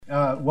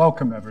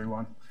Welcome,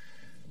 everyone.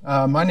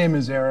 My name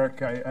is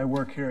Eric. I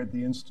work here at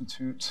the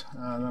Institute,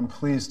 and I'm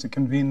pleased to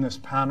convene this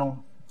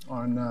panel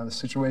on the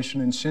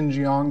situation in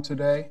Xinjiang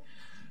today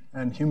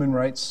and human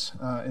rights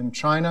in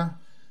China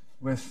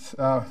with,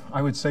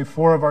 I would say,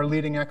 4 of our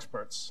leading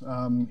experts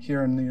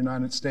here in the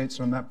United States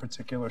on that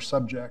particular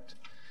subject.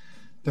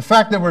 The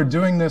fact that we're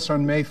doing this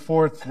on May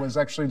 4th was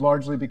actually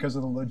largely because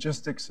of the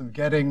logistics of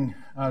getting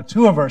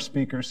 2 of our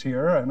speakers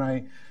here, and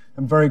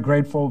I'm very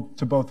grateful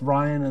to both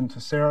Ryan and to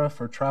Sarah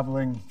for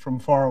traveling from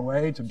far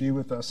away to be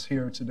with us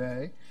here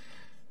today.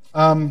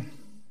 But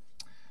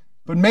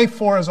May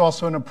 4 is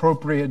also an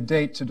appropriate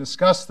date to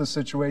discuss the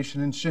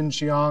situation in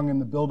Xinjiang and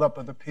the buildup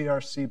of the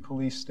PRC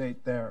police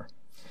state there.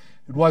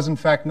 It was, in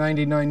fact,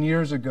 99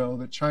 years ago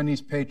that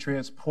Chinese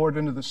patriots poured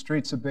into the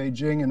streets of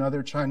Beijing and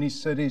other Chinese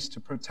cities to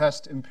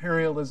protest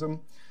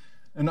imperialism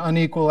and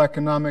unequal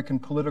economic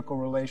and political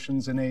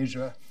relations in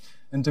Asia,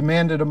 and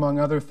demanded, among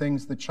other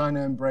things, that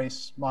China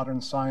embrace modern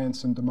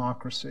science and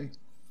democracy.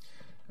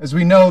 As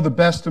we know, the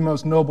best and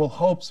most noble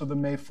hopes of the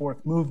May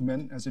 4th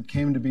movement, as it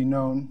came to be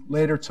known,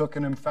 later took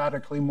an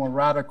emphatically more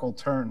radical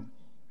turn.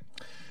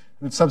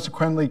 It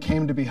subsequently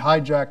came to be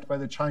hijacked by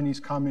the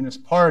Chinese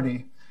Communist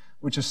Party,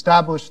 which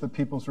established the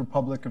People's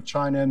Republic of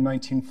China in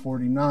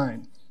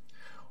 1949.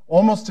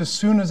 Almost as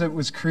soon as it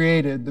was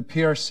created, the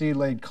PRC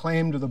laid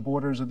claim to the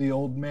borders of the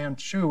old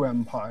Manchu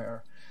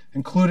Empire,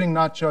 including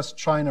not just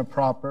China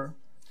proper,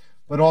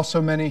 but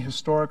also many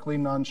historically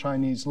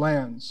non-Chinese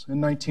lands. In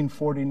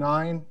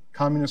 1949,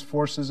 communist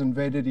forces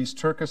invaded East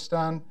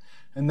Turkestan,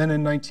 and then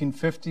in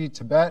 1950,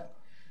 Tibet,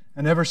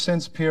 and ever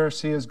since,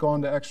 PRC has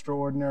gone to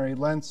extraordinary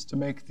lengths to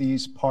make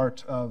these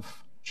part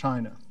of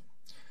China.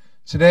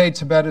 Today,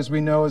 Tibet, as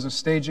we know, is a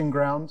staging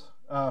ground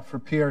for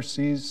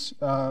PRC's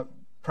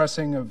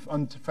pressing of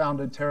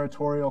unfounded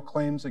territorial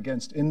claims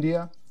against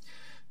India.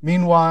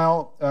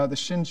 Meanwhile, the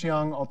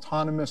Xinjiang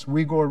Autonomous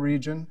Uyghur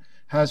region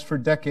has for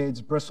decades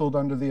bristled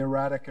under the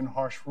erratic and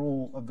harsh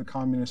rule of the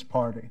Communist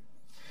Party.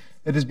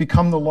 It has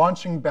become the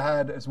launching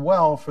pad as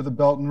well for the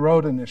Belt and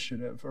Road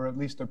Initiative, or at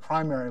least a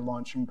primary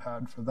launching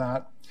pad for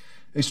that,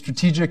 a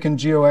strategic and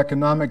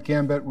geoeconomic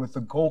gambit with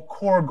the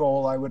core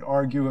goal, I would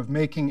argue, of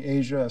making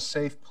Asia a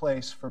safe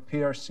place for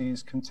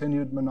PRC's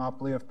continued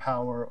monopoly of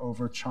power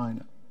over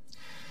China.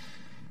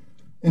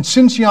 In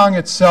Xinjiang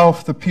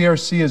itself, the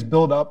PRC has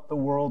built up the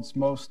world's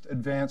most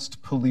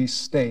advanced police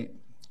state.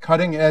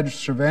 Cutting-edge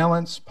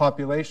surveillance,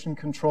 population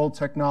control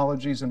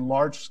technologies, and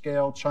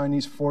large-scale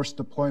Chinese force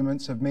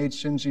deployments have made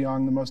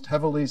Xinjiang the most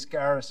heavily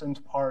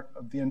garrisoned part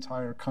of the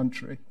entire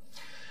country.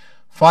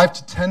 5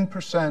 to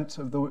 10%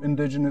 of the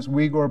indigenous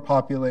Uyghur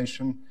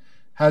population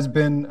has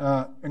been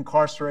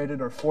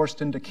incarcerated or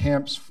forced into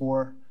camps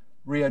for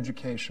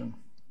re-education.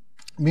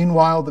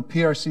 Meanwhile, the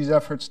PRC's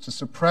efforts to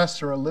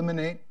suppress or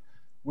eliminate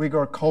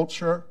Uyghur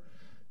culture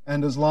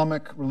and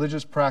Islamic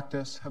religious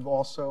practice have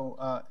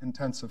also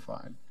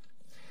intensified.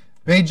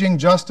 Beijing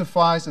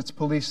justifies its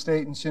police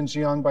state in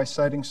Xinjiang by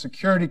citing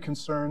security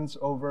concerns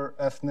over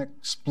ethnic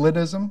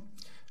splitism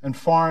and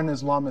foreign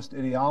Islamist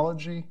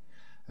ideology,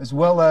 as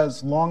well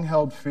as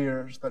long-held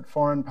fears that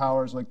foreign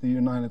powers like the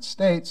United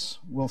States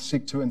will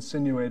seek to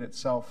insinuate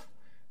itself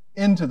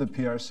into the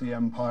PRC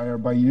empire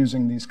by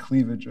using these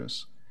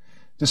cleavages.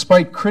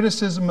 Despite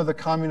criticism of the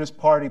Communist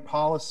Party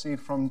policy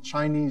from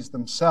Chinese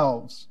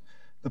themselves,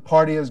 the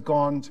party has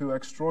gone to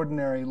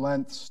extraordinary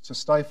lengths to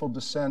stifle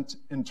dissent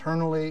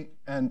internally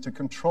and to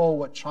control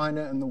what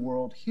China and the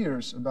world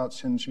hears about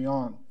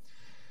Xinjiang.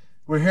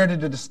 We're here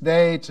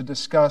today to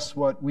discuss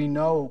what we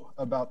know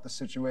about the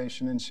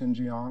situation in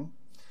Xinjiang,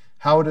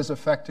 how it is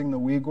affecting the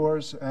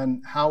Uyghurs,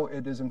 and how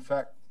it is in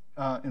fact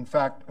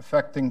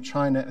affecting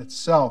China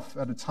itself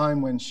at a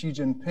time when Xi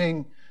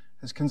Jinping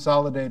has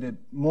consolidated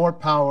more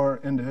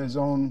power into his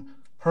own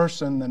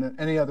person than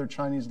any other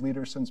Chinese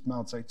leader since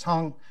Mao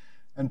Zedong,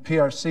 and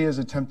PRC is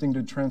attempting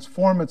to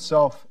transform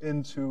itself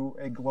into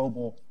a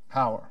global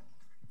power.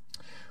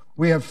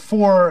 We have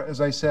 4, as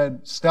I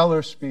said,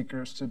 stellar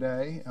speakers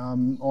today,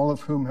 all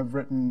of whom have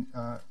written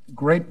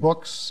great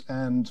books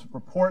and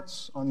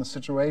reports on the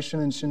situation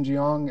in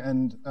Xinjiang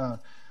and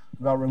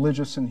about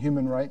religious and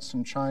human rights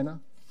in China.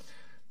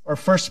 Our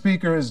first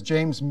speaker is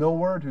James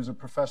Millward, who's a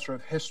professor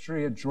of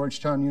history at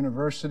Georgetown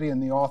University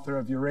and the author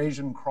of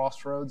Eurasian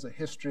Crossroads, A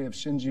History of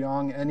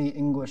Xinjiang. Any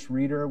English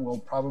reader will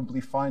probably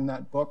find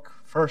that book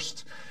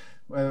first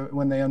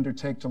when they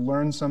undertake to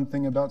learn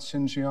something about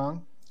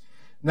Xinjiang.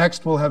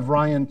 Next, we'll have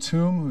Ryan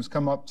Toom, who's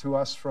come up to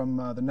us from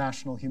the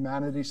National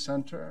Humanities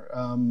Center,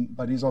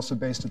 but he's also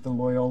based at the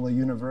Loyola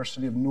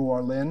University of New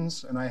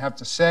Orleans. And I have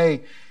to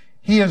say,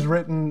 he has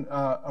written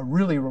a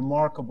really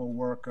remarkable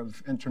work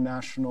of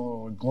international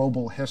or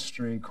global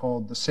history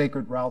called The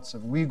Sacred Routes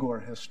of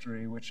Uyghur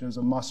History, which is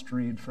a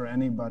must-read for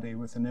anybody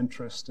with an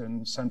interest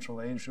in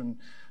Central Asian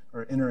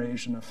or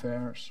Inter-Asian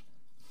affairs.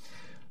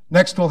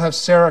 Next, we'll have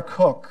Sarah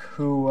Cook,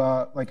 who,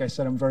 like I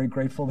said, I'm very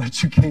grateful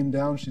that you came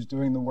down. She's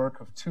doing the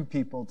work of 2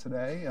 people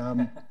today.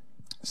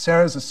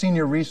 Sarah is a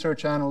senior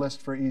research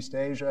analyst for East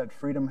Asia at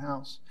Freedom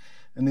House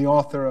and the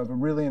author of a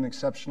really an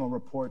exceptional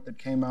report that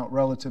came out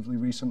relatively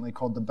recently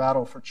called The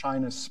Battle for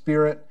China's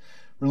Spirit,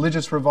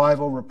 Religious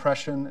Revival,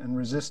 Repression, and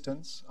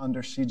Resistance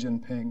under Xi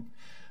Jinping.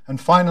 And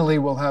finally,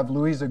 we'll have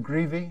Louisa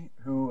Greevy,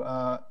 who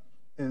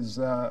is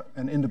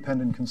an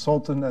independent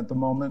consultant at the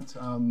moment,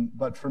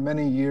 but for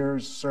many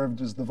years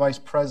served as the vice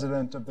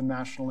president of the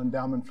National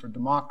Endowment for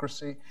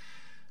Democracy.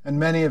 And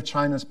many of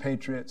China's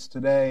patriots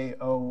today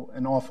owe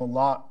an awful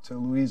lot to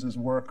Louisa's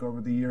work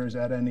over the years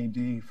at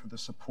NED for the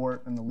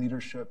support and the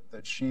leadership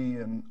that she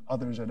and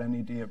others at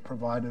NED have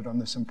provided on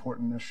this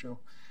important issue.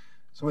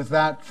 So with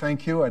that,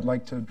 thank you. I'd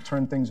like to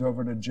turn things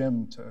over to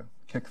Jim to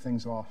kick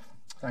things off.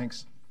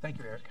 Thanks. Thank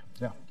you, Eric.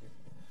 Yeah.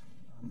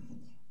 Thank you.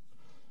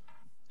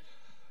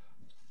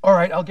 All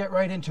right, I'll get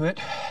right into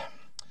it.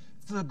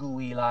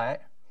 Anyway,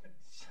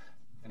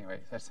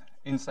 that's an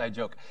inside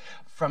joke.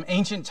 From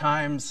ancient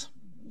times,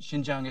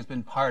 Xinjiang has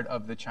been part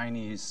of the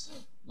Chinese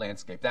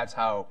landscape. That's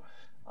how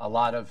a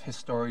lot of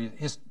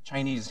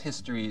Chinese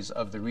histories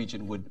of the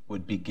region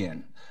would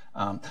begin.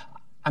 I'm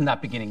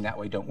not beginning that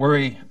way, don't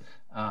worry.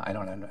 I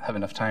don't have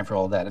enough time for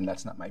all that, and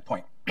that's not my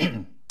point.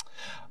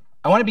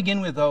 I want to begin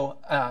with, though,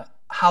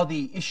 how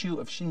the issue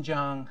of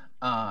Xinjiang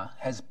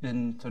has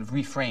been sort of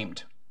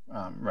reframed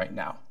right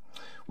now.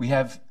 We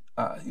have,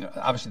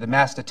 obviously the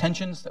mass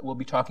detentions that we'll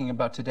be talking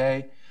about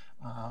today.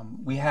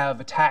 We have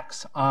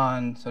attacks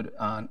on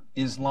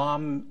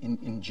Islam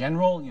in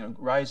general,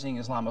 rising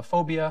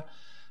Islamophobia.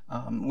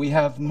 We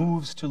have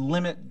moves to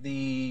limit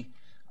the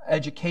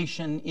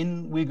education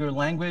in Uyghur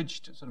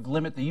language, to sort of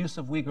limit the use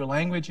of Uyghur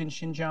language in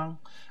Xinjiang,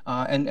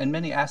 and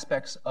many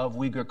aspects of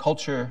Uyghur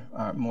culture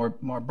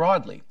more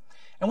broadly.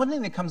 And one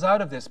thing that comes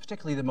out of this,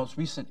 particularly the most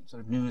recent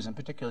sort of news, and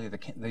particularly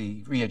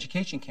the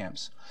re-education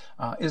camps,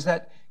 is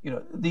that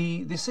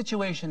the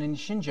situation in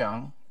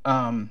Xinjiang,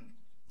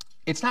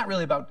 it's not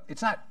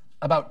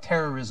about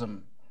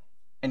terrorism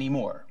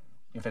anymore,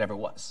 if it ever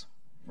was,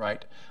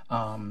 right?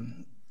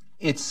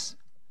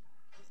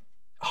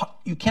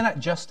 You cannot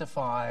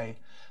justify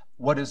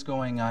what is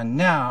going on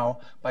now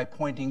by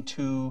pointing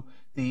to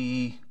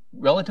the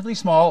relatively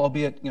small,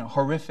 albeit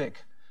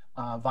horrific,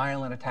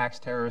 violent attacks,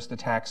 terrorist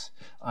attacks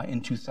in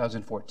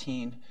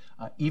 2014.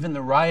 Even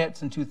the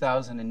riots in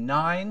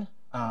 2009.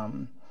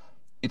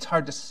 It's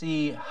hard to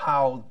see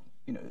how,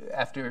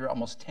 after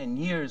almost 10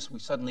 years, we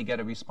suddenly get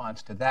a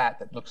response to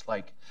that looks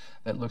like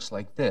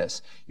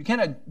this. You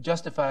cannot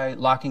justify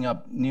locking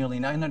up nearly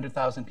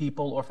 900,000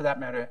 people, or for that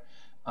matter,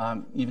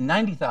 even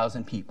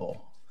 90,000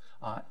 people,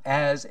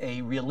 as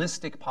a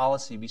realistic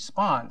policy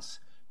response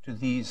to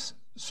these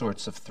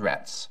sorts of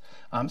threats.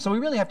 So we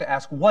really have to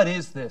ask, what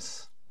is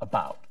this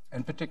about?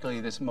 And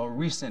particularly this more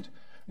recent,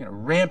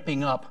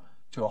 ramping up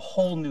to a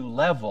whole new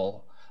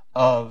level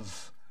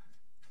of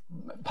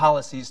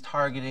policies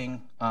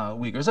targeting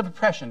Uyghurs, of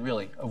oppression,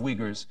 really, of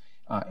Uyghurs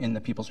in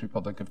the People's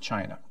Republic of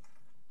China.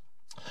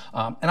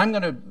 And I'm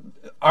going to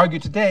argue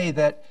today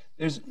that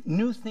there's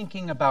new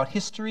thinking about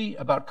history,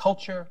 about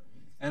culture,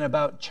 and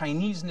about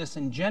Chineseness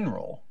in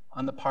general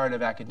on the part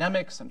of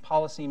academics and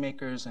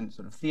policymakers and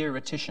sort of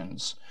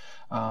theoreticians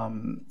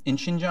in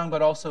Xinjiang,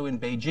 but also in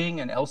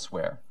Beijing and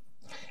elsewhere.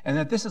 And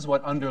that this is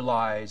what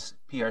underlies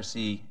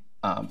PRC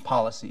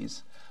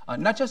policies,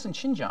 not just in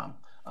Xinjiang,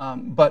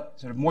 but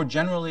sort of more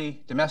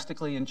generally,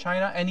 domestically in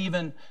China, and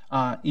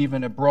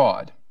even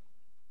abroad.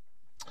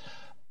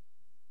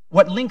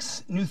 What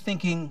links new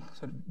thinking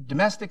sort of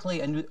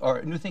domestically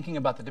or new thinking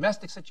about the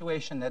domestic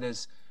situation, that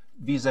is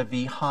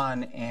vis-a-vis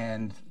Han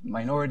and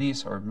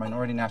minorities or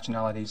minority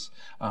nationalities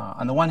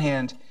on the one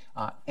hand,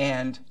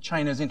 and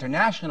China's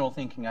international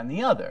thinking on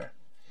the other,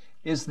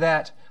 is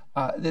that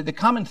the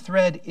common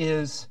thread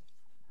is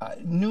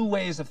new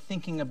ways of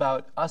thinking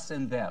about us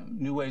and them,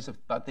 new ways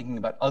about thinking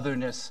about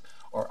otherness,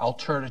 or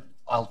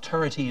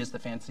alterity is the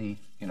fancy,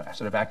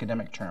 sort of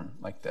academic term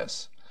like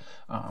this.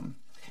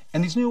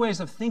 And these new ways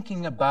of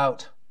thinking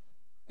about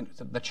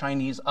the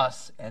Chinese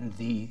us and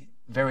the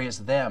various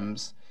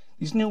thems,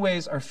 these new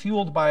ways are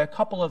fueled by a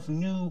couple of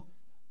new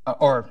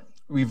or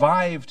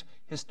revived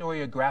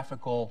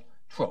historiographical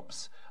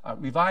tropes,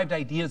 revived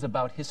ideas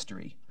about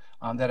history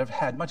that have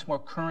had much more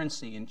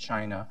currency in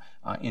China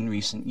in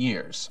recent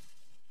years.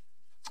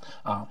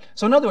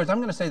 So in other words, I'm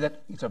going to say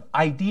that sort of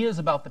ideas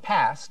about the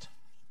past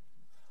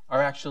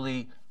are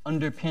actually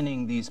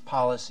underpinning these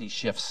policy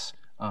shifts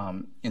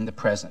in the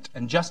present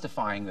and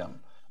justifying them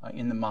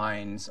in the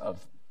minds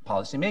of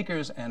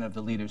policymakers and of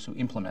the leaders who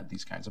implement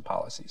these kinds of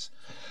policies.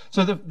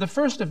 So the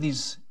first of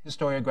these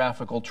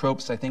historiographical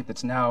tropes, I think,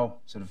 that's now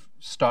sort of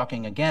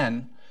stalking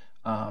again,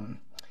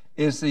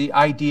 is the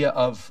idea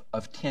of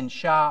Tian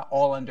Xia,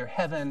 all under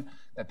heaven,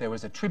 that there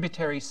was a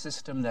tributary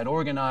system that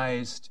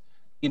organized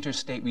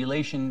interstate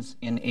relations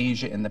in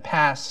Asia in the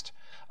past,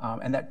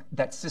 and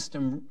that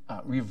system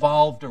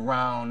revolved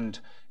around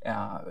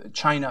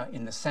China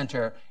in the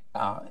center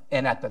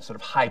and at the sort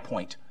of high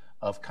point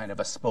of kind of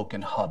a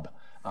spoken hub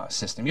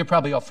system. You're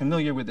probably all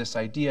familiar with this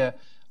idea.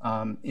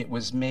 It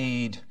was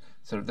made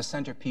sort of the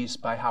centerpiece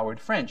by Howard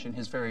French in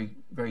his very,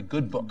 very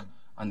good book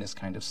on this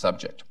kind of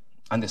subject,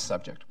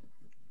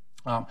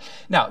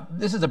 Now,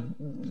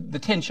 the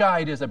Tianxia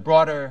idea is a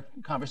broader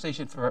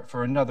conversation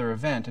for another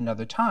event,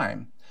 another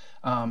time.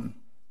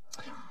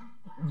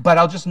 But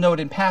I'll just note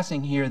in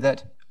passing here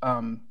that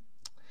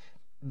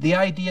the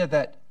idea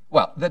that,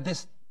 that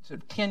this sort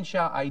of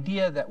Tianxia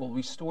idea that will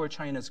restore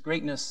China's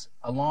greatness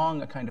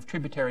along a kind of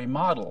tributary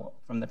model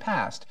from the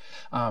past,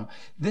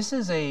 this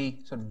is a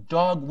sort of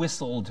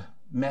dog-whistled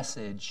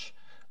message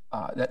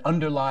that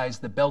underlies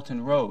the Belt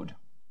and Road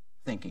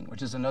thinking,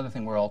 which is another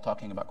thing we're all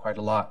talking about quite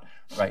a lot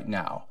right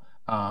now.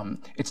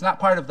 It's not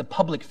part of the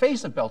public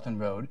face of Belt and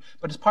Road,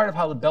 but it's part of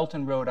how the Belt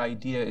and Road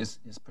idea is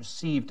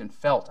perceived and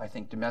felt, I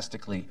think,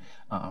 domestically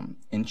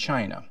in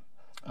China.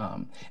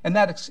 And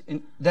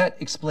that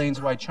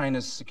explains why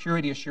China's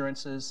security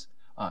assurances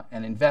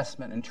and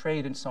investment and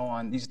trade and so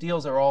on, these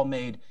deals are all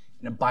made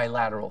in a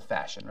bilateral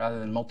fashion rather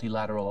than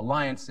multilateral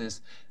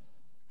alliances.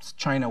 It's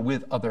China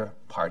with other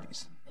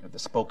parties, the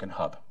spoken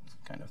hub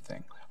kind of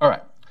thing. All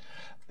right.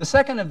 The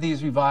second of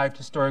these revived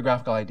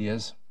historiographical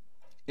ideas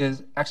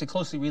is actually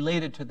closely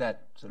related to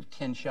that sort of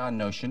Tianxia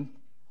notion,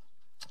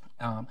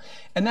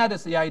 and that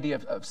is the idea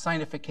of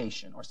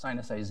sinification or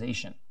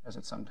sinicization, as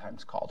it's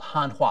sometimes called,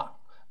 Hanhua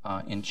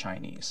in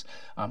Chinese.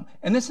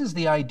 And this is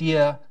the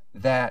idea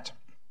that,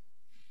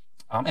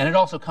 and it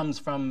also comes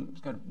from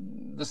kind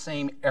of the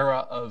same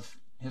era of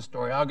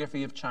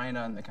historiography of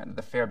China and the kind of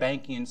the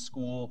Fairbankian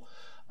school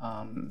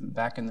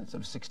back in the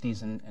sort of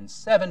 60s and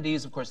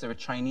 70s. Of course, there were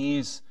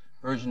Chinese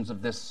versions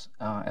of this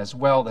as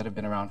well that have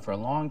been around for a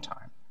long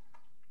time.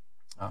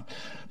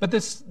 But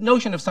this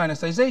notion of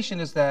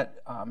sinicization is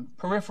that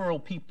peripheral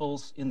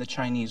peoples in the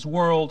Chinese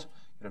world,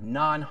 sort of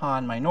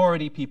non-Han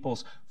minority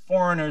peoples,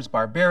 foreigners,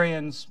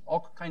 barbarians,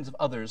 all kinds of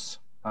others,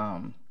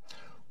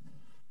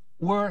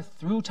 were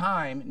through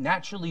time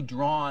naturally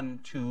drawn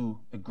to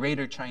the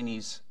greater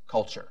Chinese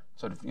culture,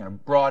 sort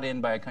of brought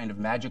in by a kind of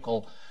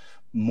magical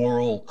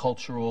moral,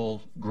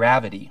 cultural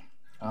gravity.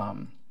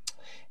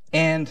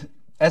 And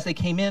as they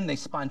came in, they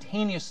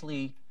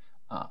spontaneously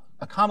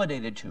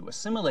accommodated to,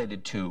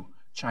 assimilated to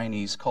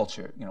Chinese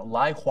culture.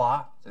 Lai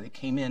Hua, so they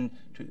came in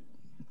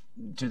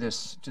to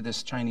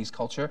this Chinese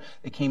culture.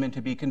 They came in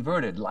to be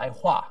converted, Lai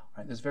Hua.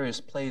 Right? There's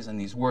various plays on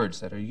these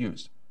words that are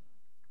used.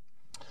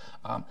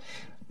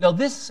 Now,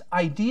 this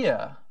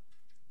idea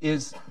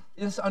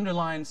this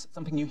underlines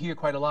something you hear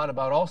quite a lot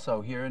about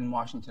also here in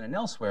Washington and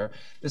elsewhere,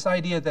 this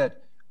idea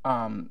that,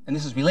 and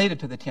this is related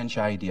to the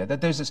Tianxia idea,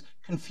 that there's this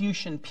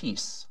Confucian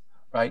peace,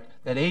 right?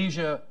 That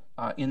Asia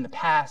in the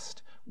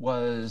past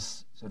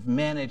was sort of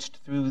managed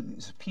through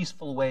these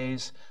peaceful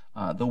ways,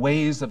 the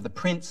ways of the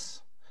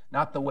prince,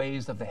 not the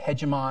ways of the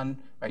hegemon,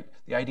 right?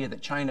 The idea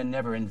that China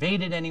never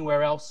invaded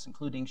anywhere else,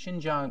 including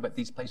Xinjiang, but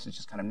these places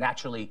just kind of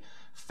naturally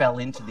fell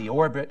into the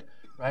orbit,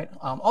 right?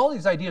 All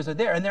these ideas are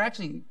there, and they're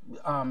actually,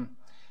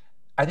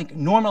 I think,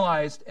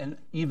 normalized and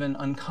even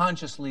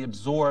unconsciously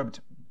absorbed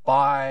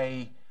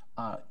by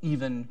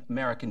even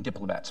American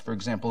diplomats. For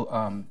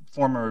example,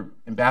 former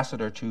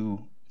ambassador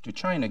to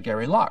China,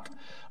 Gary Locke,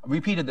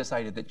 repeated this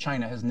idea that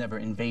China has never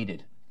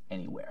invaded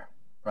anywhere,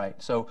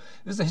 right? So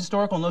this is a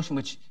historical notion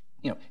which,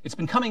 it's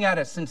been coming at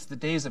us since the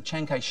days of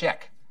Chiang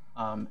Kai-shek,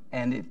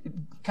 and it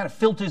kind of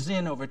filters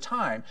in over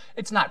time.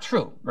 It's not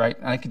true, right?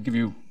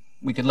 And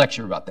we could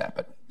lecture about that,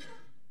 but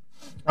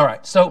all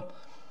right. So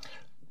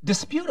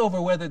dispute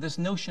over whether this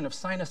notion of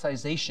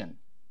sinicization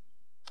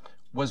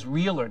was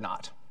real or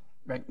not,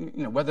 right?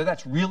 Whether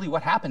that's really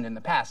what happened in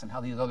the past and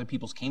how these other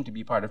peoples came to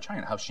be part of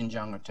China, how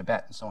Xinjiang or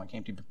Tibet and so on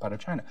came to be part of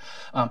China.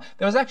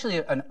 There was actually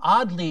an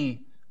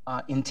oddly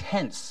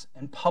intense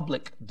and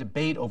public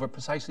debate over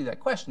precisely that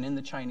question in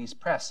the Chinese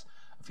press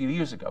a few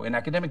years ago, in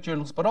academic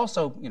journals, but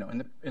also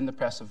in the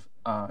press of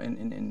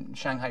in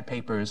Shanghai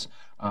papers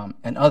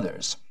and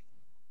others.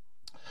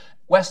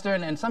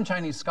 Western and some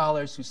Chinese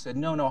scholars who said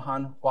no,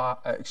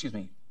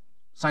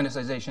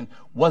 sinicization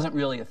wasn't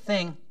really a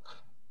thing,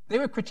 they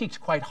were critiqued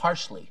quite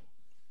harshly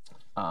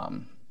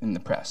in the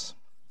press.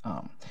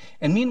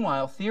 And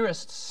meanwhile,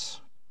 theorists,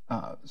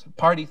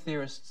 party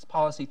theorists,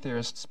 policy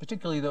theorists,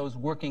 particularly those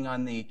working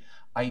on the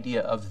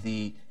idea of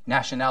the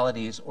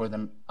nationalities or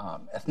the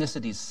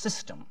ethnicities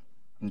system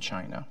in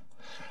China,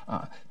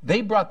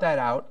 they brought that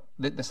out,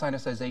 the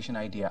sinicization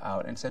idea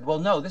out, and said, well,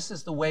 no, this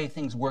is the way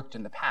things worked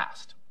in the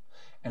past.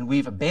 And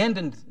we've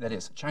abandoned, that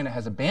is, China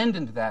has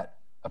abandoned that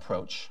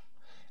approach.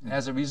 And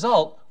as a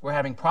result, we're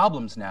having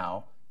problems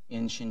now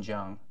in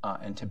Xinjiang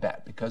and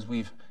Tibet because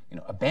we've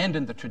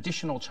abandoned the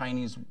traditional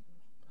Chinese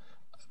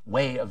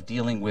way of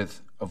dealing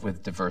with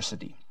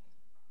diversity.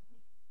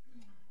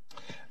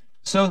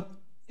 So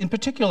in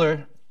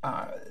particular,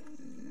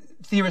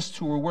 theorists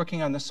who were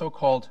working on the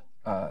so-called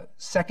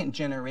second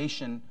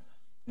generation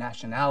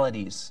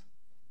nationalities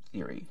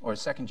theory, or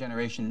second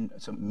generation,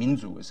 so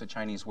minzu is a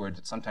Chinese word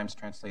that's sometimes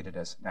translated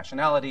as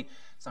nationality,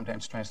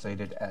 sometimes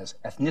translated as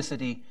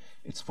ethnicity.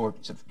 It's for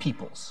sort of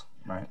peoples,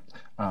 right?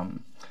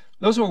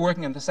 Those who are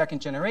working on the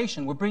second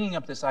generation were bringing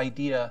up this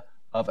idea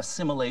of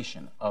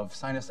assimilation, of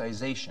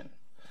sinicization,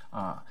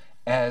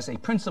 as a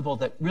principle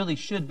that really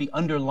should be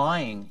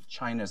underlying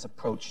China's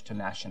approach to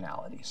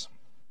nationalities.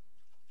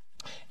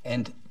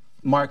 And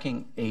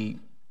marking a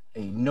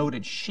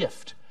noted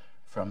shift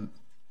from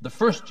the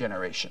first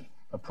generation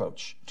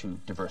approach to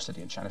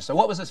diversity in China. So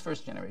what was this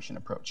first generation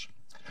approach?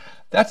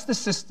 That's the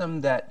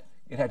system that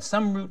it had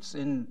some roots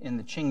in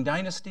the Qing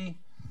dynasty,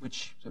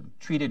 which sort of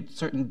treated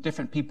certain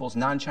different peoples,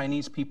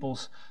 non-Chinese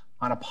peoples,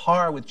 on a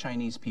par with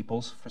Chinese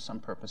peoples for some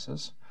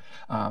purposes.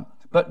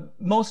 But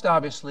most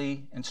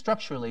obviously and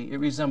structurally, it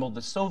resembled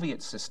the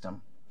Soviet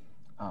system,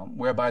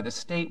 whereby the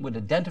state would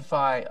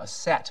identify a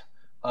set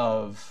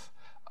of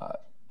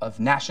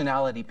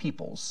nationality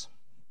peoples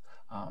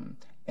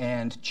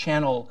and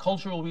channel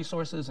cultural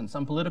resources and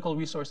some political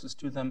resources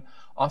to them,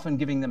 often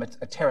giving them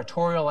a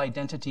territorial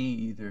identity,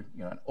 either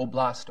an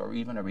oblast or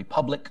even a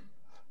republic,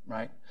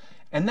 right?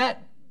 And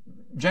that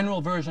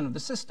general version of the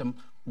system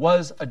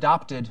was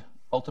adopted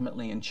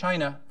ultimately in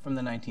China from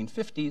the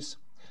 1950s,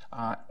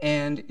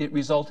 and it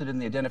resulted in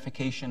the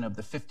identification of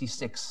the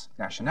 56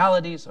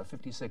 nationalities, or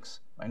 56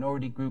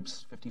 minority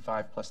groups,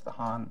 55 plus the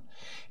Han.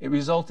 It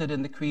resulted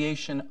in the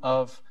creation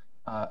of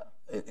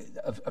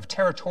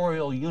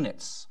territorial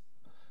units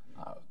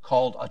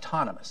called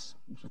autonomous.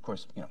 Which of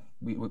course,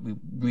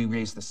 we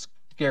raise the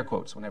scare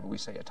quotes whenever we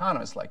say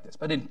autonomous like this.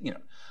 But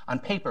on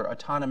paper,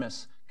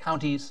 autonomous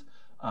counties,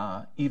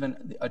 even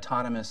the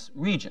autonomous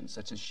regions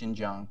such as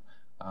Xinjiang,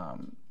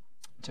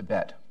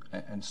 Tibet,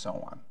 and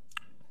so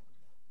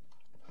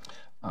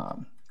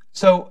on.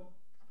 So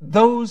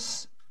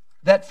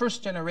that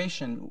first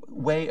generation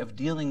way of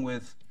dealing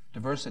with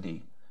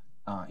diversity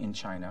in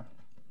China,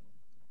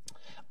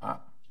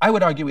 I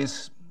would argue,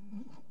 is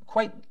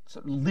quite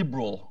sort of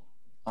liberal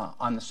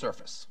on the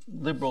surface,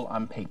 liberal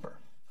on paper.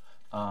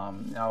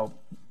 Now,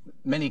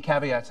 many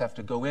caveats have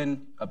to go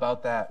in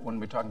about that when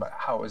we're talking about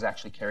how it was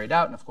actually carried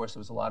out. And of course, there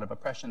was a lot of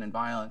oppression and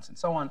violence and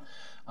so on,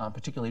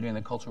 particularly during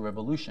the Cultural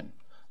Revolution.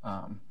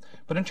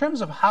 But in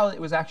terms of how it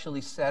was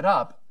actually set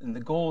up and the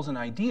goals and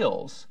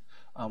ideals,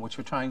 which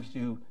were trying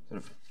to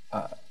sort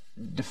of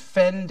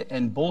defend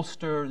and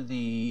bolster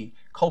the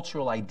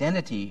cultural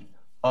identity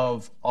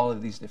of all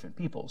of these different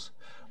peoples.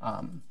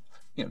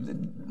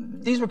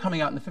 These were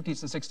coming out in the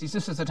 50s and 60s.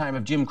 This is the time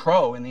of Jim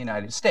Crow in the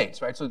United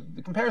States, right? So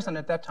the comparison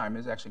at that time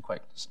is actually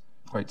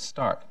quite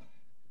stark.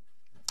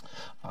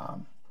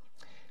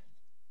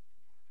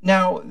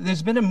 Now,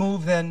 there's been a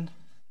move then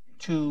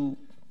to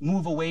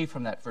move away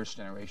from that first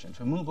generation,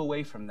 to move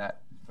away from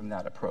that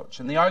approach.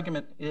 And the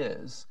argument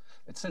is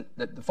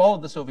that the fall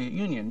of the Soviet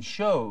Union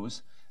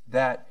shows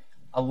that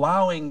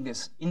allowing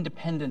this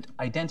independent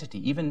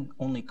identity, even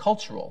only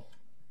cultural,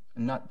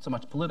 and not so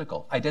much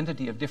political,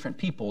 identity of different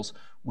peoples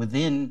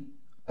within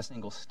a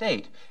single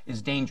state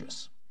is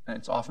dangerous. And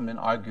it's often been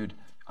argued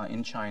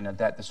in China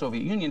that the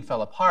Soviet Union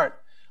fell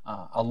apart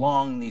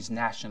along these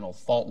national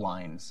fault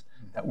lines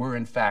that were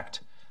in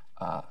fact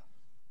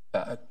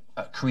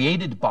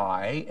created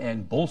by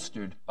and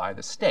bolstered by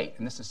the state.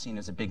 And this is seen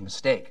as a big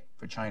mistake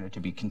for China to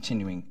be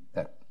continuing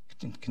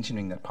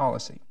that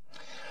policy.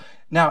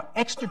 Now,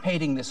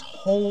 extirpating this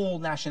whole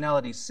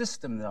nationality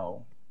system,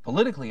 though,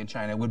 politically in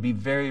China would be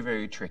very,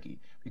 very tricky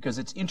because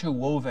it's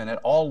interwoven at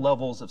all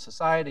levels of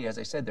society. As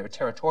I said, there are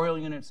territorial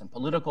units and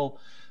political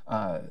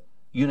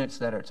units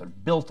that are sort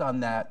of built on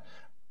that.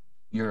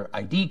 Your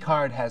ID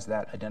card has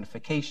that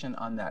identification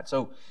on that.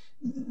 So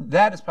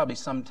that is probably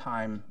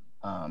sometime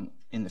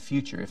in the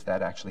future, if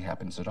that actually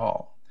happens at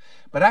all.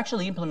 But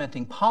actually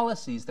implementing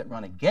policies that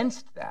run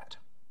against that,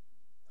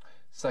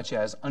 such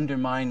as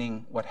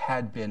undermining what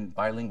had been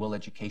bilingual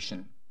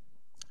education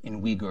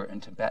in Uyghur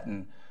and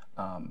Tibetan,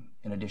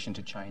 in addition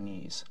to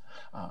Chinese,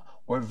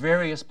 or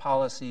various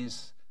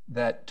policies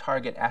that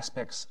target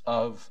aspects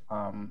of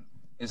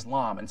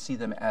Islam and see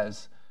them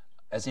as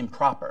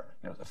improper,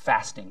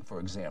 fasting, for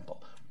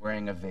example,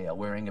 wearing a veil,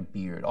 wearing a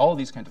beard, all of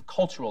these kinds of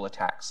cultural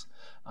attacks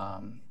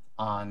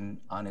on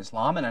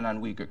Islam and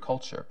on Uyghur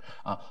culture.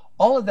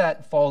 All of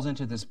that falls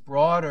into this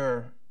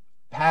broader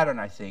pattern,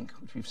 I think,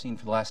 which we've seen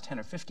for the last 10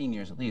 or 15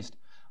 years at least,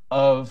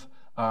 of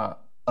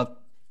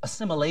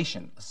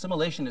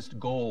assimilationist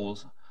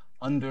goals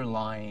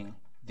underlying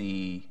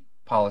the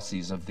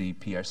policies of the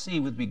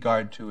PRC with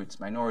regard to its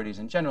minorities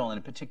in general, and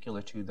in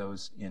particular to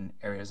those in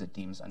areas it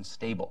deems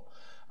unstable,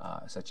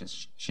 such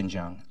as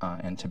Xinjiang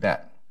and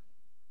Tibet.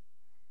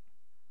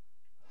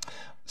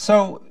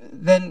 So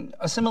then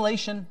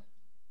assimilation,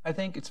 I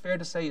think it's fair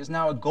to say, is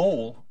now a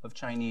goal of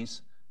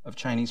Chinese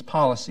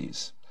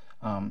policies.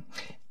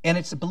 And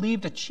it's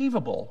believed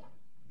achievable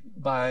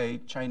by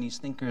Chinese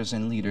thinkers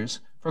and leaders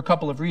for a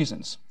couple of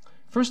reasons.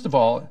 First of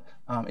all,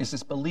 is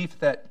this belief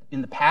that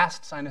in the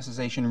past,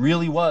 Sinicization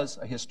really was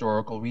a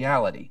historical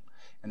reality,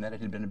 and that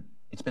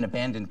it's been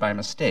abandoned by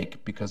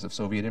mistake because of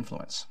Soviet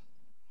influence.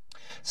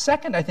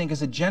 Second, I think,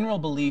 is a general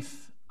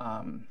belief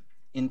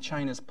in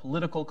China's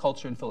political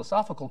culture and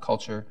philosophical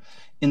culture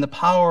in the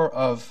power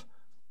of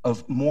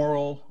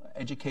moral,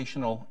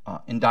 educational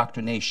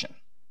indoctrination.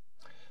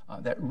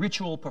 That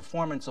ritual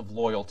performance of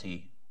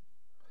loyalty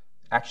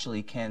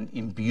actually can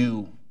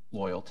imbue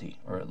loyalty,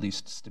 or at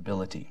least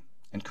stability,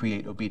 and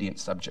create obedient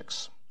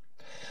subjects.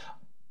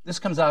 This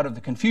comes out of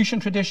the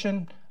Confucian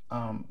tradition,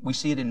 We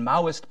see it in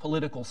Maoist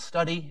political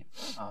study,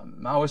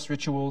 Maoist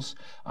rituals.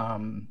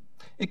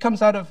 It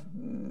comes out of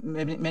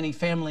many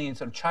family and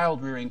sort of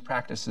child-rearing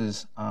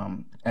practices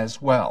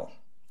as well.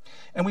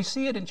 And we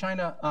see it in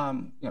China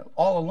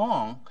all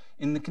along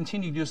in the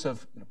continued use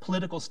of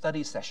political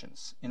study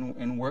sessions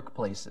in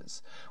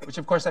workplaces, which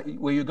of course,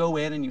 where you go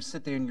in and you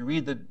sit there and you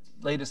read the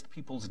latest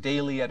People's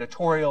Daily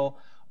editorial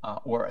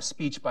or a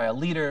speech by a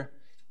leader,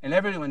 and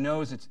everyone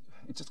knows it's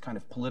just kind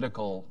of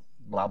political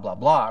blah, blah,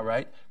 blah,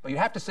 right? But you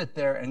have to sit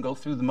there and go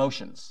through the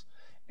motions.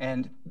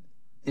 And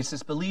it's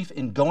this belief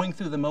in going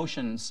through the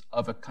motions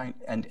of a kind,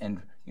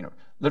 and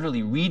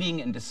literally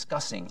reading and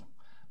discussing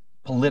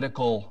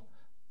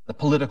the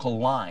political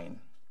line.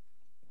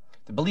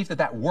 The belief that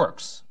that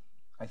works,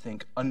 I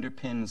think,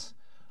 underpins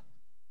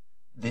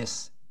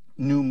this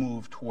new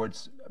move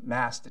towards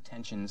mass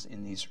detentions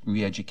in these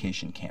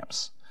re-education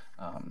camps.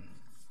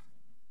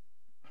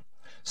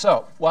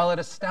 So while it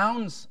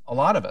astounds a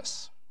lot of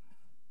us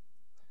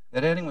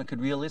that anyone could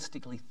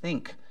realistically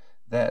think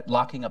that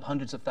locking up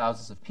hundreds of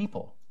thousands of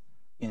people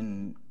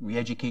in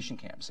re-education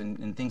camps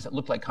and things that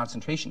look like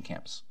concentration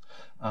camps,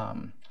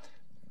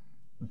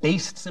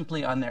 based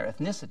simply on their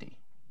ethnicity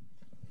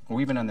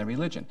or even on their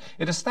religion,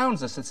 it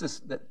astounds us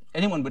that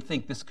anyone would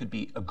think this could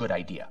be a good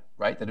idea,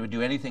 right? That it would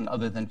do anything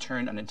other than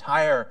turn an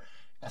entire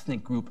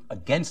ethnic group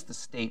against the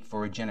state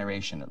for a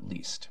generation at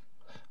least.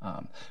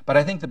 But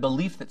I think the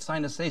belief that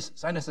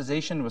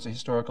Sinicization was a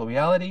historical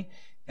reality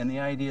and the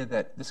idea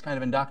that this kind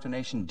of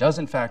indoctrination does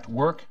in fact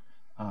work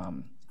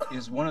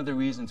is one of the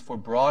reasons for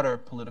broader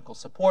political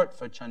support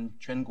for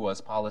Chen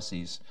Guo's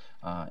policies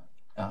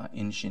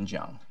in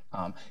Xinjiang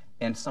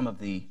and some of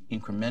the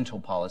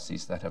incremental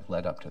policies that have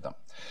led up to them.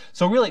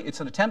 So really, it's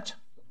an attempt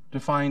to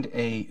find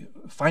a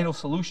final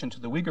solution to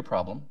the Uyghur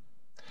problem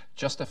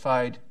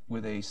justified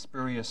with a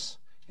spurious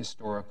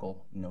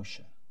historical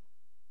notion.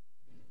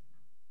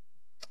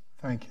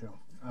 Thank you.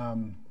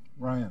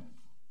 Ryan.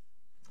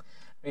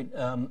 Great.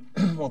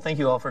 Well, thank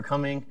you all for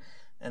coming,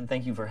 and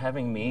thank you for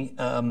having me.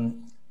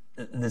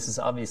 This is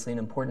obviously an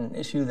important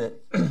issue that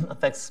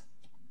affects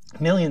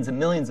millions and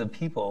millions of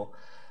people.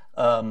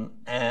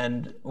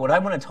 And what I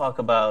want to talk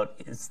about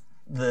is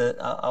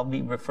I'll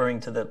be referring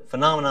to the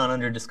phenomenon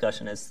under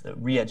discussion as the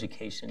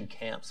re-education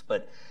camps.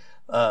 But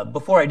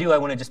before I do, I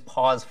want to just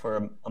pause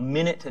for a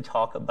minute to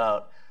talk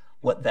about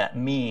what that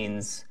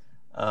means.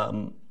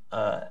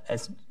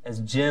 As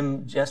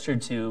Jim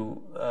gestured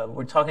to,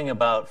 we're talking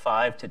about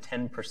 5 to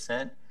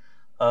 10%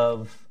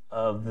 of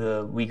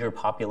the Uyghur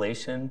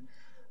population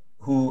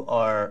who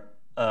are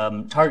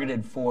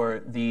targeted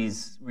for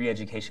these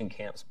re-education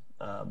camps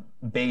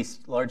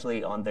based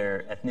largely on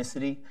their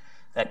ethnicity.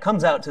 That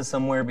comes out to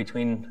somewhere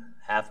between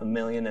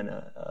 500,000 and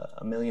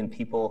a million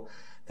people.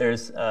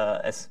 There's,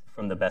 as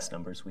from the best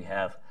numbers we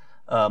have,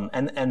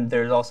 and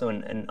there's also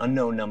an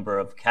unknown number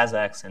of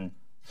Kazakhs and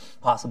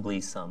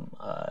possibly some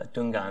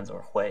Dungans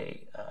or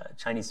Hui,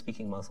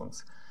 Chinese-speaking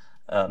Muslims,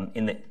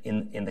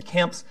 in the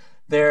camps.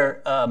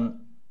 There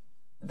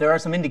are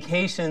some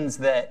indications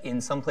that in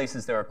some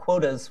places there are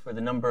quotas for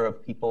the number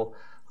of people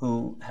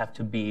who have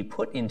to be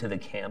put into the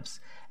camps,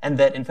 and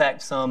that in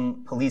fact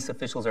some police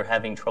officials are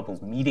having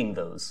trouble meeting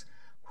those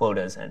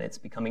quotas, and it's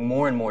becoming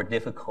more and more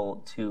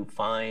difficult to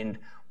find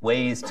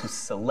ways to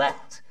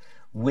select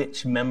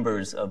which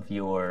members of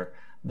your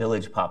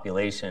village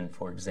population,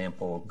 for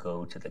example,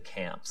 go to the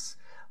camps,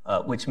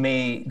 which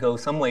may go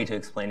some way to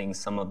explaining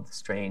some of the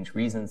strange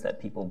reasons that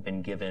people have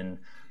been given,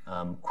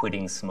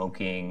 quitting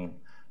smoking,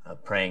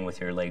 praying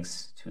with your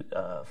legs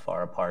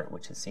far apart,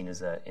 which is seen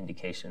as an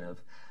indication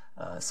of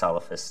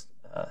Salafist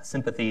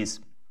sympathies,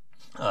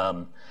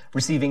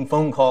 receiving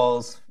phone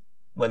calls,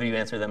 whether you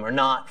answer them or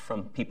not,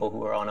 from people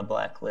who are on a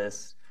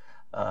blacklist,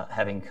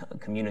 having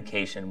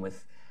communication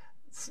with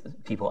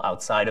people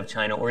outside of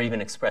China, or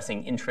even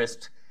expressing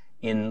interest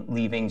in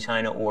leaving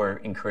China or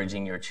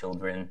encouraging your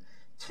children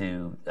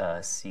to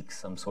seek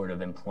some sort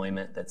of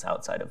employment that's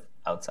outside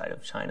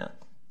of China.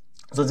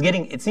 So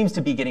it seems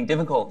to be getting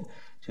difficult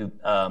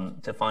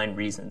to find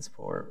reasons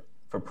for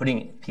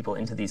putting people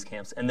into these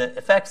camps. And the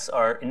effects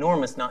are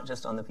enormous, not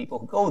just on the people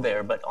who go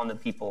there, but on the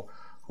people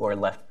who are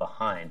left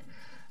behind.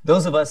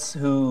 Those of us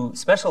who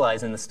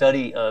specialize in the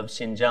study of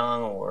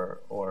Xinjiang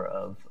or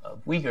of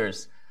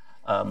Uyghurs,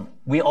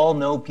 we all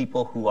know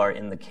people who are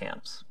in the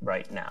camps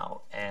right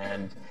now.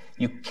 And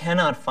you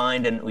cannot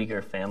find an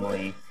Uyghur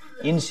family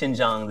in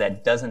Xinjiang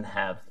that doesn't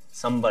have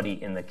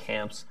somebody in the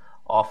camps,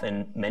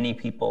 often many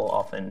people,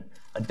 often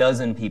a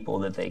dozen people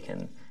that they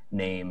can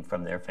name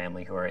from their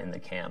family who are in the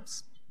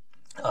camps.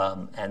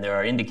 And there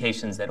are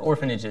indications that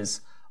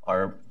orphanages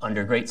are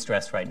under great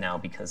stress right now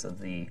because of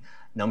the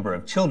number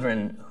of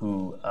children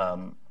who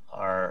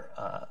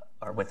are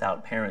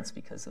without parents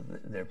because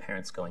of their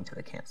parents going to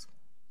the camps.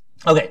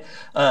 Okay,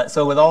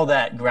 so with all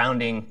that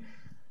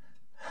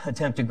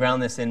attempt to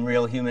ground this in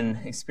real human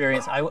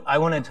experience, I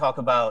want to talk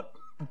about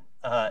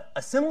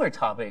a similar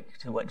topic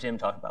to what Jim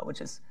talked about,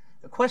 which is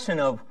the question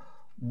of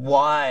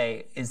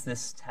why is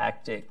this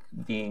tactic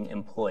being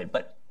employed?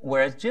 But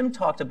whereas Jim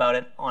talked about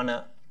it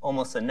on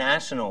almost a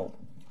national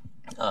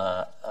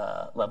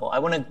level. I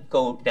want to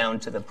go down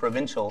to the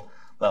provincial,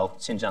 well,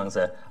 Xinjiang's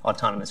an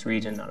autonomous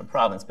region, not a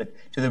province, but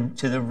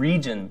to the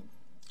region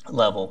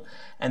level,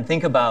 and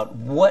think about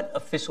what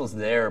officials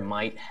there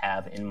might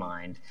have in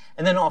mind,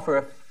 and then offer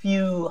a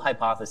few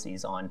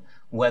hypotheses on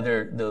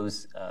whether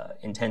those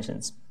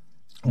intentions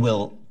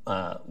will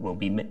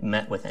be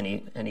met with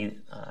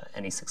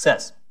any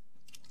success.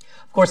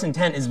 Of course,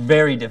 intent is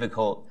very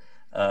difficult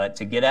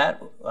to get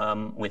at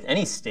with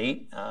any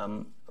state.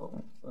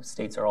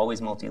 States are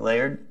always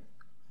multi-layered.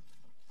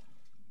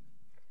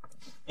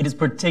 It is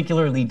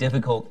particularly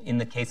difficult in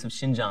the case of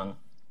Xinjiang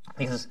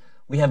because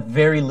we have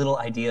very little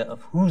idea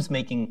of who's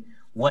making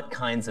what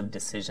kinds of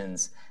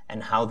decisions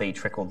and how they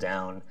trickle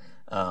down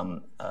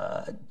to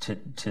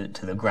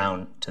the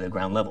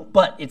ground level.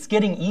 But it's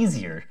getting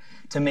easier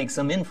to make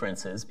some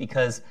inferences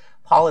because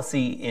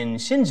policy in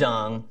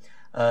Xinjiang,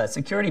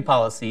 security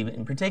policy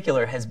in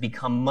particular, has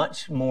become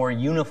much more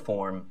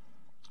uniform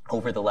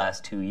over the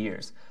last 2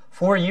 years.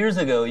 4 years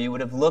ago, you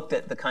would have looked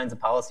at the kinds of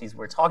policies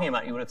we're talking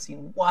about. You would have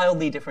seen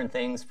wildly different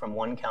things from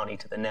one county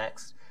to the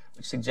next,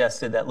 which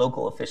suggested that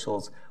local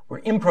officials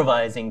were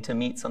improvising to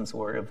meet some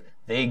sort of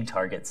vague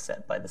targets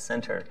set by the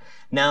center.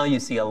 Now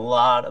you see a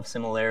lot of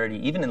similarity,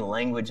 even in the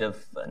language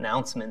of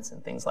announcements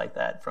and things like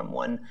that, from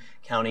one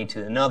county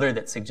to another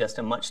that suggest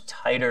a much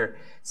tighter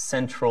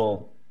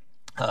central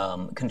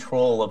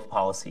control of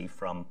policy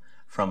from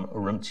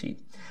Urumqi.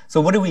 So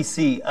what do we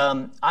see?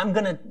 I'm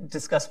going to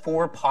discuss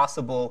 4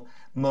 possible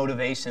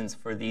motivations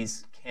for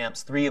these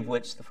camps,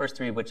 the first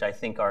three of which I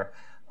think are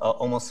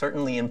almost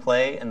certainly in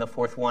play, and the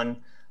fourth one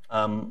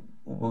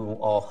we will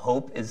all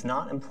hope is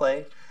not in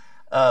play.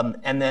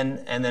 And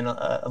then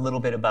a little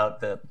bit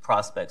about the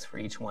prospects for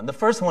each one. The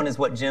first one is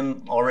what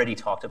Jim already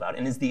talked about,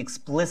 and is the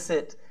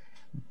explicit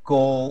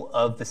goal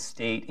of the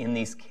state in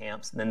these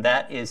camps, and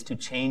that is to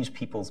change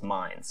people's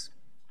minds.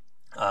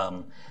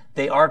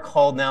 They are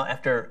called now,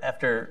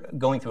 after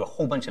going through a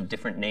whole bunch of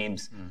different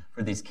names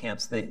for these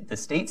camps, the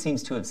state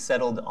seems to have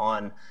settled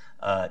on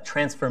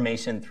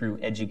transformation through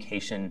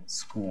education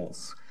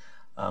schools,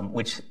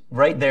 which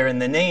right there in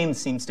the name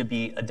seems to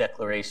be a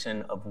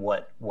declaration of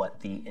what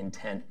the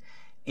intent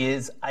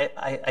is.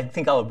 I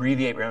think I'll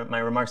abbreviate my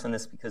remarks on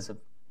this because of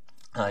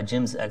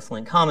Jim's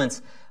excellent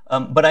comments,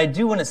 but I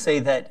do want to say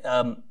that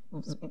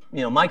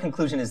my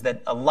conclusion is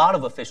that a lot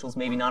of officials,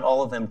 maybe not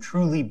all of them,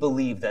 truly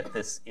believe that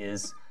this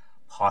is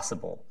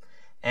possible.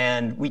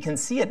 And we can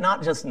see it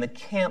not just in the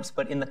camps,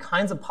 but in the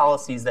kinds of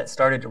policies that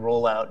started to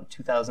roll out in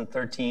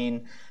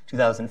 2013,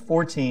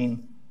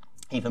 2014,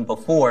 even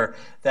before,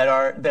 that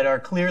are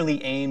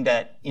clearly aimed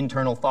at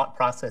internal thought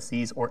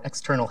processes or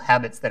external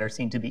habits that are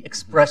seen to be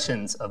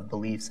expressions of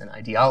beliefs and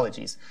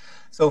ideologies.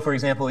 So, for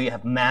example, you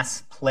have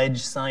mass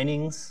pledge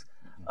signings,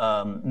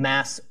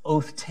 mass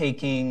oath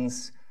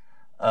takings,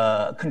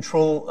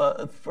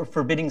 control for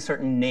forbidding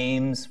certain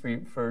names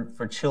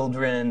for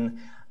children,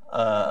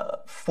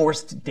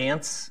 forced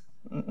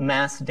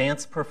mass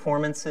dance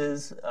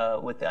performances,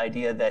 with the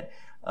idea that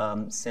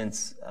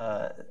since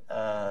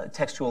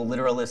textual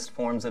literalist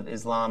forms of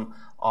Islam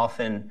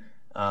often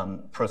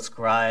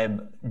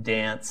proscribe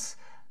dance,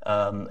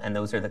 and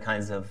those are the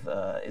kinds of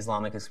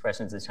Islamic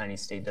expressions the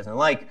Chinese state doesn't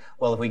like.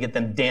 Well, if we get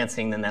them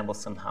dancing, then that will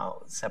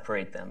somehow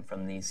separate them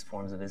from these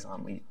forms of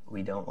Islam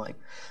we don't like.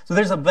 So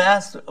there's a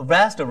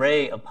vast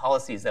array of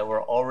policies that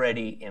were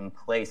already in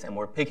place and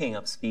were picking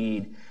up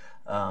speed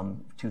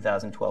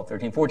 2012,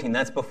 13, 14.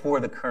 That's before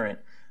the current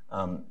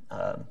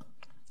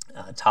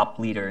top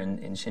leader in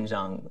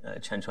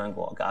Xinjiang, Chen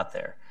Quanguo, got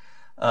there.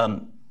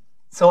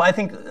 So I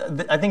think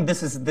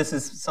this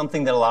is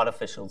something that a lot of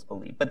officials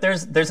believe. But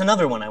there's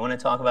another one I want to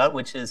talk about,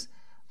 which is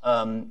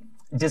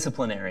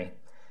disciplinary.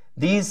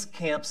 These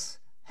camps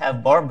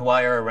have barbed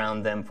wire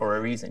around them for a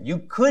reason. You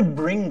could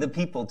bring the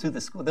people to the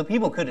school. The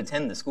people could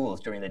attend the schools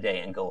during the day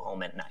and go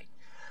home at night.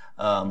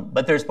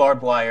 But there's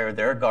barbed wire.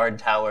 There are guard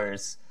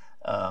towers.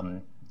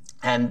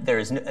 And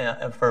there's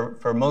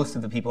for most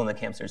of the people in the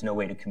camps, there's no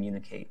way to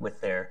communicate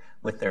with their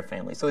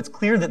families. So it's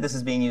clear that this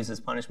is being used as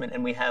punishment,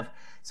 and we have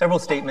several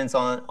statements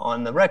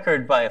on the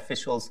record by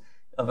officials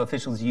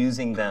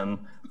using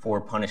them for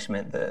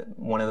punishment.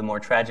 One of the more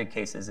tragic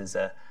cases is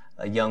a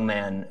young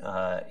man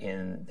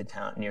in the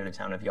town near the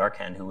town of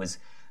Yarkand who was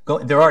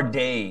there are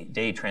day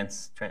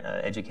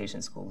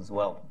education schools as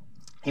well.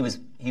 He was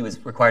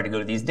required to go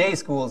to these day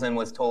schools and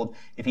was told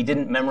if he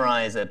didn't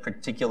memorize a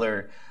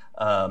particular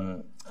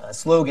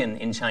slogan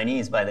in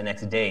Chinese by the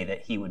next day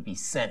that he would be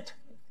sent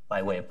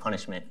by way of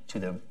punishment to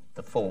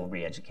the full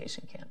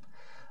re-education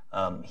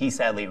camp. He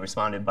sadly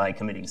responded by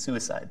committing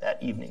suicide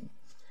that evening.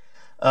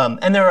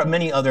 And there are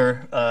many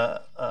other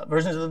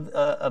versions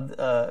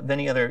of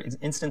many other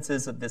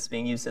instances of this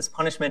being used as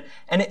punishment.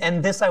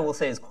 And this, I will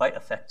say, is quite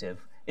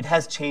effective. It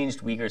has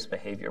changed Uyghurs'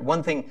 behavior.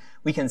 One thing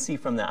we can see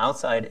from the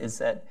outside is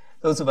that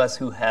those of us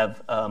who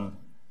have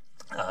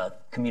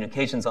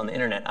communications on the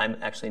internet, I'm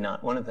actually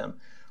not one of them,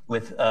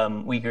 with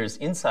Uyghurs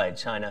inside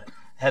China,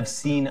 have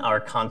seen our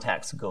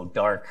contacts go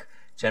dark,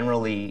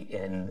 generally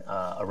in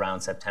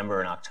around September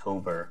and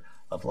October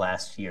of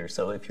last year.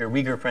 So if your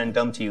Uyghur friend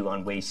dumped you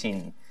on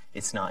Weixin,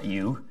 it's not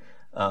you.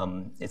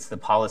 It's the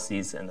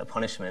policies and the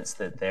punishments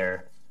that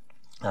they're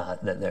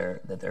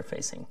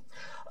facing.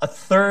 A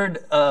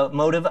third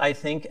motive, I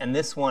think, and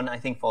this one I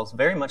think falls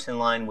very much in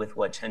line with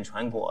what Chen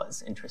Chuanguo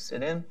is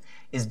interested in,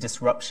 is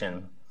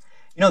disruption.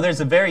 You know,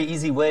 there's a very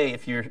easy way,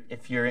 if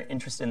you're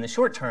interested in the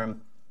short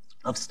term,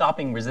 of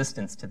stopping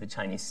resistance to the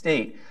Chinese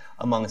state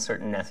among a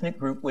certain ethnic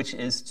group, which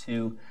is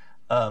to,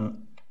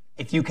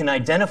 if you can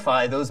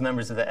identify those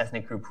members of the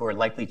ethnic group who are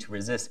likely to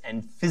resist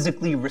and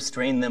physically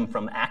restrain them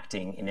from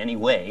acting in any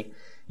way,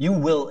 you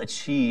will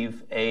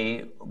achieve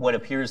what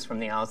appears from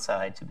the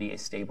outside to be a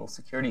stable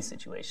security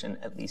situation,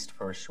 at least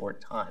for a short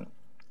time.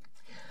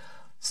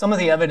 Some of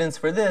the evidence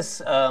for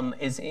this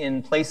is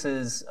in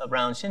places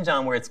around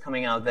Xinjiang where it's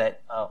coming out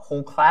that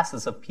whole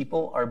classes of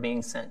people are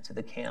being sent to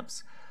the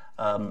camps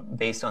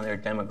based on their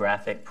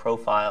demographic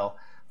profile.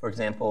 For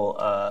example,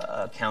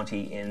 a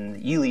county in the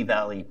Yili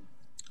Valley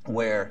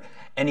where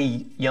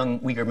any young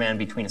Uyghur man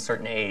between a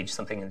certain age,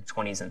 something in the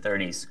 20s and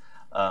 30s,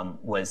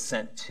 was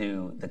sent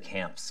to the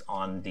camps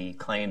on the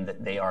claim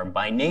that they are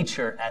by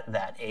nature at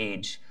that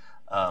age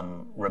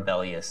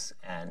rebellious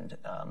and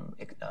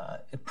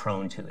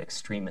prone to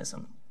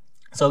extremism.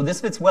 So this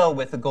fits well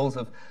with the goals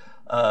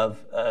of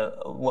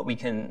what we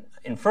can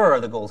infer are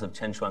the goals of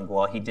Chen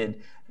Chuanguo. He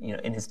did,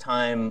 in his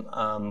time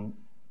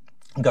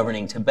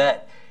governing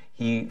Tibet,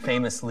 he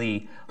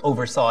famously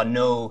oversaw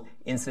no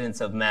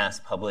incidents of mass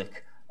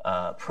public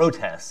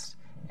protest.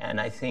 And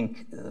I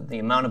think the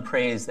amount of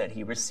praise that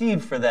he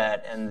received for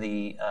that and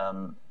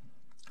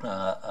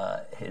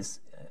his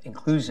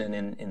inclusion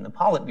in the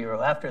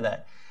Politburo after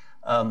that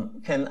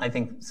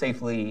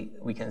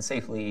we can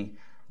safely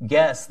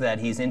guess that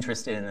he's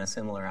interested in a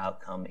similar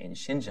outcome in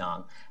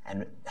Xinjiang,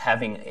 and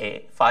having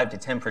a 5 to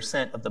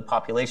 10% of the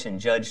population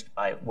judged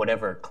by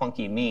whatever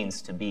clunky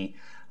means to be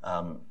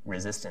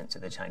resistant to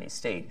the Chinese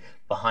state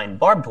behind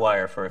barbed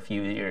wire for a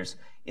few years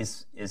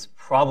is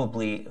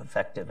probably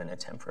effective in a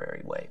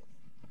temporary way.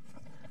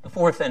 The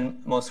fourth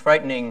and most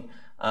frightening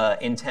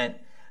intent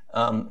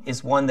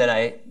is one that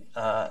I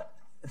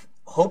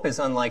hope is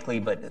unlikely,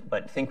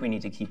 but think we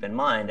need to keep in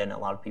mind, and a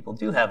lot of people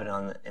do have it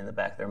in the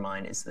back of their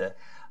mind, is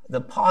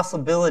the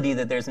possibility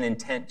that there's an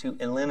intent to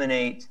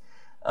eliminate,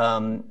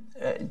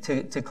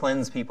 to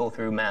cleanse people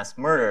through mass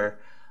murder.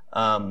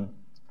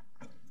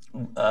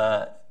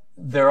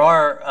 There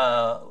are,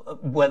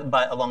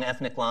 along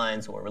ethnic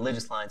lines or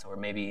religious lines, or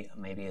maybe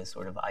a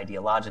sort of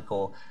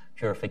ideological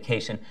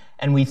purification.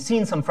 And we've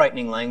seen some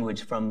frightening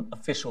language from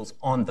officials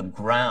on the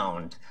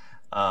ground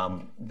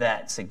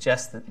that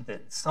suggests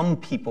that some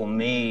people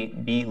may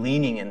be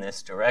leaning in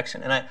this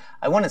direction. And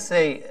I want to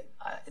say,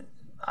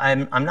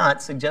 I'm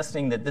not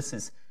suggesting that this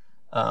is,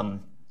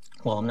 I'm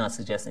not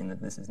suggesting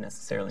that this is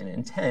necessarily an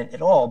intent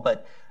at all,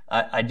 but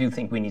I do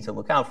think we need to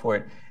look out for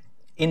it.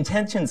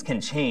 Intentions can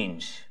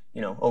change,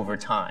 over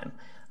time.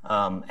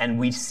 And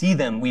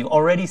we've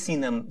already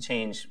seen them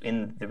change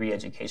in the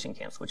re-education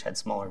camps, which had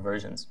smaller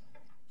versions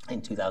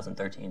in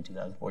 2013,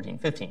 2014,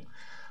 15.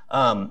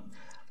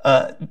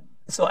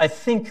 So I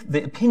think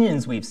the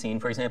opinions we've seen,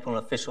 for example,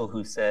 an official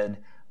who said,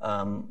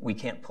 we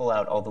can't pull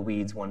out all the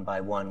weeds one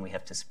by one, we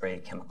have to spray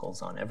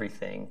chemicals on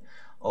everything,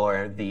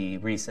 or the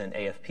recent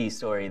AFP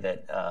story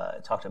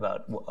that talked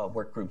about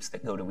work groups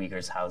that go to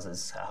Uyghurs'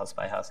 houses, house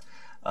by house,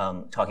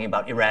 talking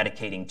about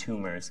eradicating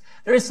tumors.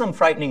 There is some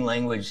frightening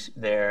language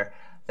there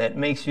that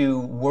makes you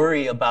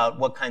worry about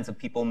what kinds of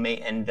people may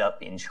end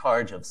up in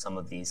charge of some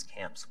of these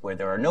camps, where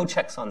there are no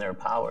checks on their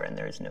power and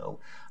there's no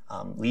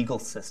legal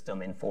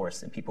system in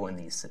force, and people in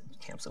these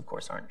camps, of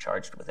course, aren't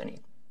charged with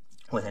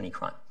any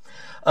crime.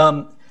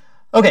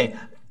 Okay,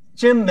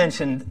 Jim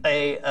mentioned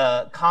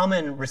a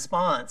common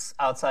response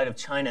outside of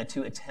China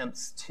to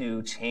attempts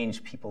to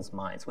change people's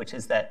minds, which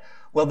is that,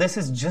 well, this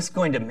is just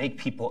going to make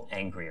people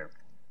angrier.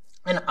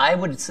 And I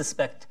would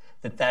suspect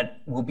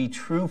that will be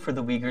true for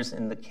the Uyghurs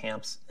in the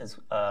camps as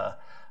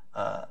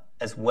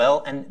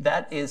well, and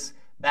that is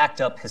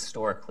backed up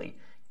historically.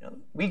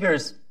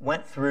 Uyghurs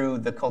went through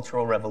the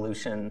Cultural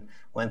Revolution,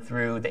 went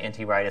through the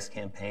anti-rightist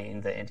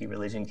campaign, the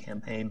anti-religion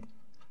campaign,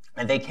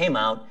 and they came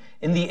out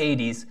in the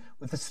 80s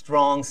with a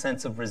strong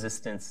sense of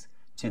resistance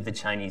to the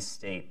Chinese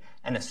state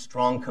and a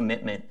strong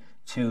commitment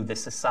to the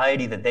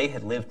society that they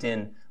had lived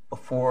in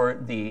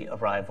before the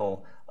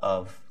arrival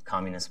of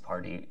Communist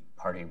Party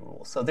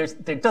rule. So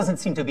there doesn't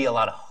seem to be a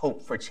lot of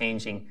hope for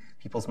changing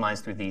people's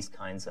minds through these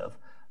kinds of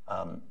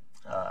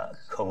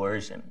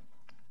coercion.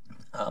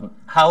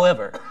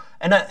 However,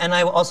 and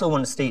I also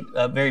want to state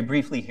very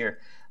briefly here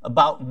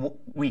about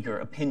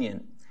Uyghur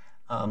opinion.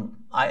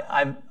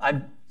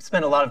 I've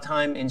spent a lot of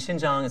time in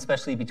Xinjiang,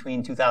 especially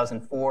between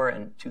 2004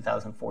 and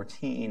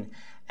 2014,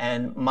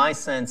 and my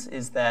sense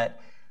is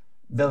that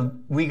the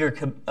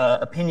Uyghur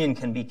opinion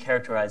can be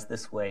characterized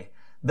this way.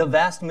 The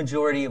vast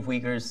majority of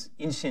Uyghurs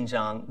in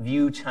Xinjiang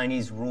view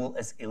Chinese rule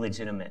as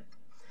illegitimate.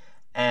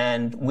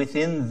 And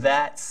within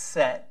that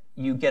set,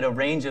 you get a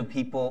range of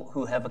people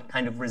who have a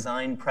kind of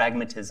resigned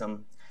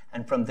pragmatism,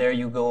 and from there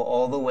you go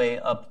all the way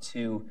up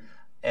to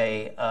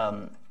a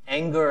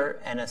anger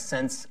and a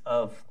sense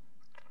of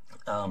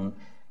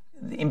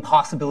the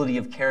impossibility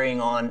of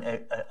carrying on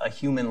a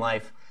human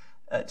life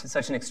to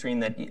such an extreme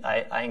that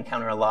I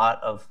encounter a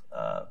lot of,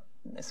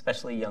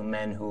 especially young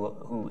men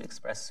who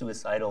express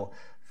suicidal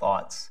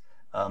thoughts.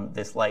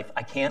 This life,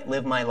 I can't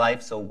live my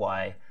life, so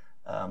why?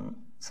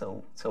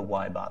 So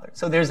why bother?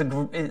 So there's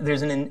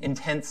an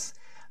intense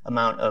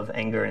amount of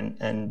anger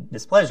and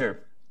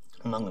displeasure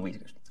among the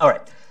Uyghurs. All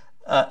right,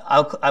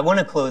 I want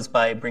to close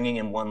by bringing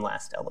in one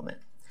last element,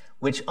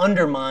 which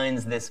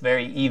undermines this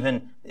very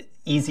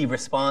easy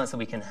response that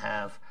we can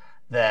have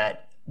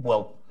that,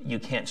 well, you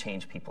can't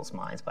change people's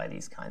minds by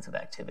these kinds of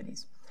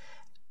activities.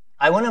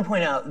 I want to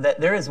point out that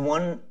there is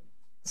one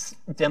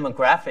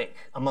demographic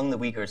among the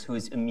Uyghurs who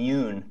is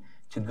immune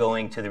to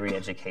going to the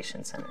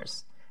re-education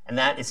centers, and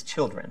that is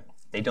children.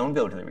 They don't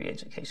go to the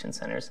re-education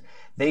centers.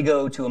 They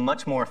go to a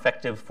much more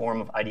effective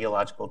form of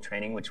ideological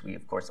training, which we,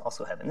 of course,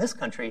 also have in this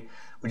country,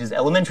 which is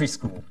elementary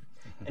school.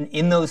 And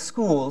in those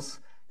schools,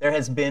 there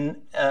has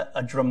been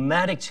a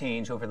dramatic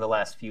change over the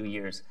last few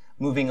years,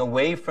 moving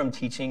away from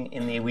teaching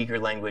in the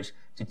Uyghur language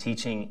to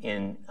teaching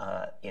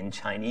in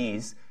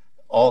Chinese,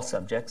 all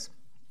subjects,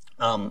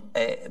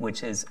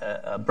 which is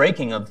a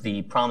breaking of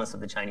the promise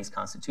of the Chinese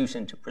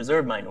Constitution to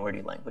preserve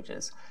minority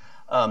languages.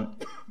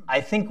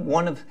 I think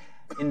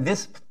in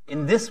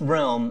this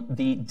realm,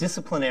 the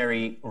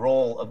disciplinary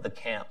role of the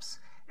camps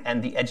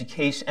and the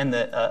education and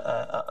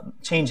the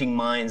changing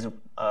minds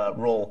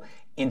role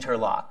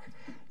interlock.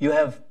 You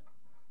have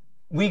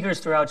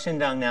Uyghurs throughout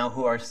Xinjiang now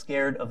who are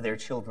scared of their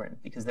children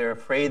because they're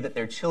afraid that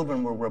their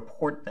children will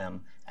report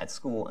them at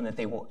school and that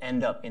they will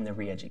end up in the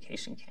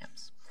re-education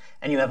camps.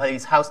 And you have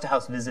these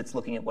house-to-house visits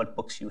looking at what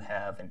books you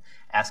have and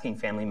asking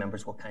family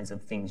members what kinds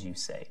of things you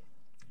say.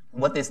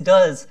 What this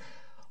does,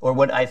 or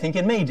what I think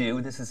it may do,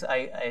 this is,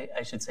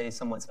 I should say,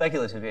 somewhat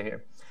speculative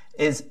here,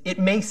 is it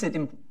makes it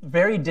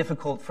very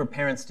difficult for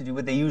parents to do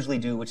what they usually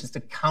do, which is to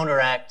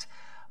counteract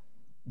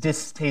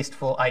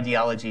distasteful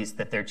ideologies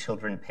that their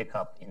children pick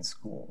up in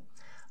school.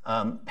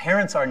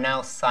 Parents are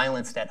now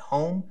silenced at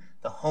home.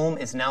 The home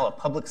is now a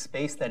public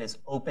space that is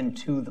open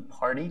to the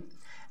party,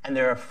 and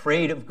they're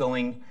afraid of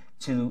going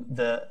to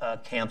the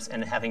camps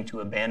and having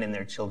to abandon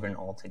their children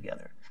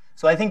altogether.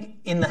 So I think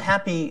in the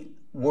happy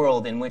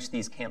world in which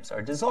these camps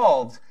are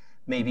dissolved,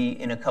 maybe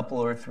in a couple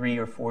or 3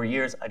 or 4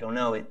 years, I don't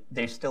know,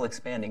 they're still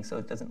expanding, so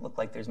it doesn't look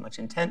like there's much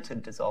intent to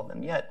dissolve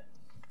them yet.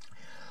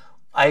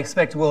 I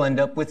expect we'll end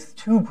up with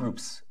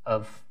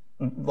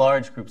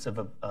large groups of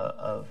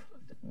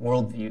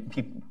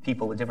worldview,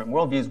 people with different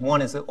worldviews.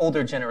 One is the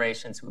older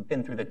generations who have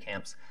been through the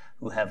camps,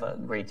 who have a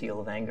great deal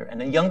of anger,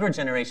 and a younger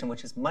generation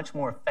which is much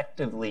more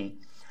effectively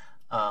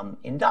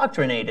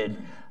indoctrinated.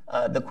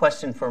 The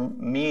question for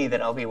me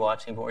that I'll be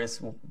watching for is,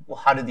 well,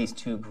 how do these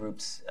two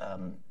groups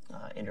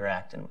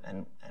interact,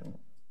 and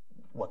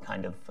what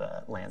kind of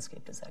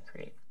landscape does that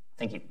create?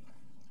 Thank you.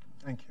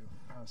 Thank you.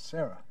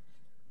 Sarah.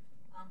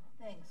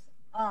 Thanks.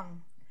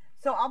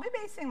 So I'll be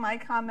basing my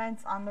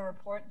comments on the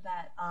report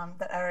that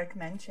Eric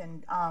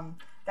mentioned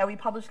that we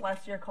published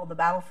last year called The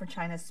Battle for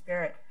China's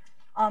Spirit.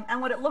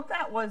 And what it looked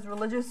at was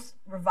religious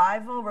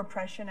revival,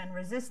 repression, and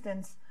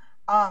resistance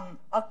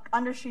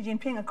under Xi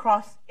Jinping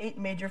across 8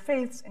 major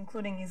faiths,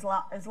 including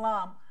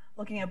Islam,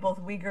 looking at both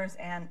Uyghurs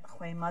and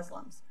Hui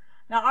Muslims.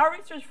 Now, our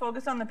research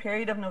focused on the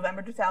period of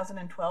November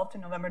 2012 to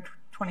November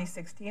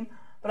 2016,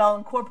 but I'll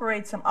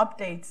incorporate some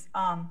updates.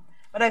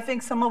 But I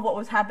think some of what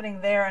was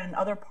happening there and in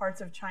other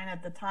parts of China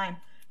at the time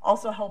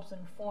also helps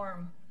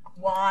inform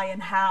why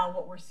and how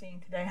what we're seeing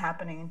today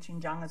happening in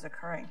Xinjiang is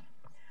occurring.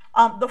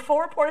 The full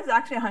report is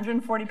actually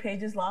 140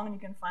 pages long, and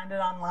you can find it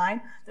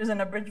online. There's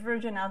an abridged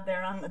version out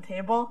there on the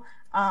table,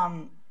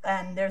 and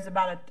there's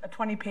about a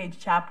 20-page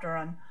chapter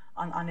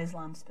on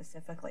Islam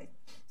specifically.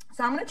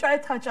 So I'm going to try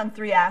to touch on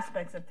 3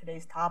 aspects of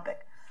today's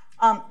topic.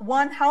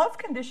 One, how have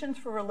conditions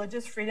for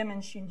religious freedom in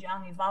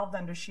Xinjiang evolved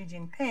under Xi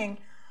Jinping,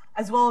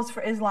 as well as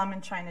for Islam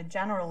in China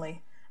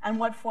generally, and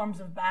what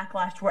forms of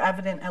backlash were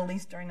evident at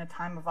least during the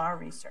time of our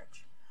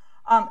research.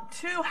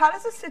 2, how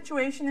does the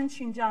situation in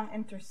Xinjiang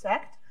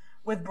intersect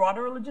with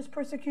broader religious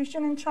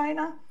persecution in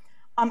China?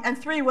 And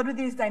 3, what do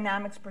these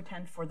dynamics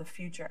portend for the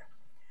future?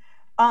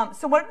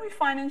 So what did we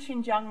find in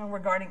Xinjiang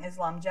regarding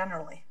Islam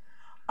generally?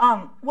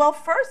 Well,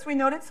 first, we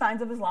noted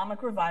signs of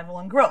Islamic revival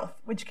and growth,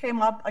 which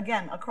came up,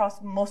 again,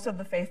 across most of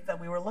the faiths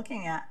that we were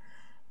looking at.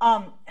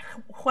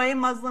 Hui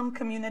Muslim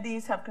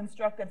communities have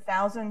constructed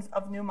thousands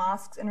of new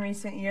mosques in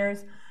recent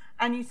years,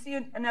 and you see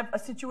a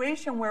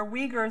situation where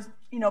Uyghurs,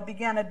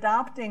 began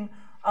adopting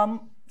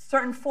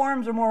certain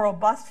forms or more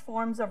robust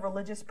forms of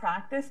religious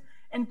practice,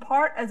 in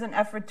part as an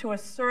effort to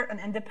assert an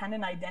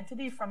independent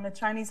identity from the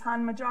Chinese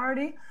Han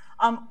majority,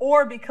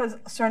 or because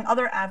certain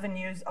other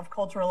avenues of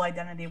cultural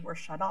identity were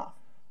shut off.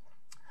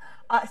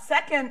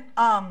 Second,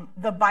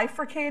 the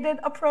bifurcated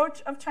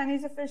approach of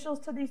Chinese officials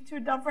to these two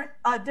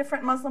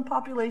different Muslim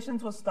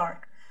populations was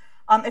stark.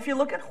 If you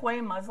look at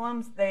Hui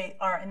Muslims, they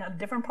are in a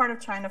different part of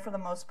China for the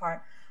most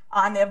part,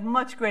 and they have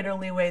much greater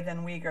leeway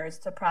than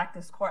Uyghurs to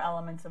practice core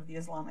elements of the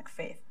Islamic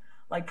faith,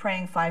 like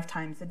praying 5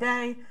 times a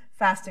day,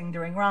 fasting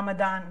during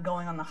Ramadan,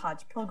 going on the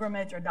Hajj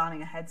pilgrimage, or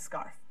donning a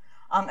headscarf.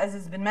 As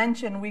has been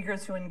mentioned,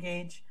 Uyghurs who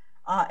engage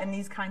in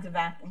these kinds of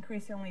acts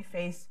increasingly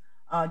face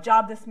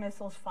job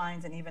dismissals,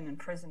 fines, and even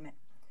imprisonment.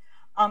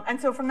 And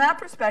so from that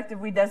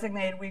perspective, we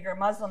designated Uyghur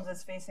Muslims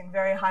as facing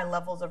very high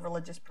levels of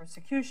religious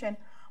persecution,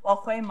 while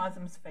Hui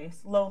Muslims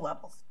face low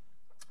levels.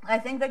 And I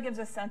think that gives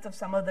a sense of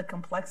some of the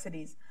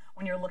complexities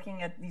when you're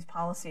looking at these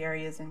policy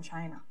areas in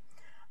China.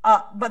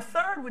 But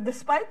third,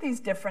 despite these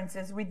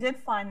differences, we did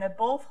find that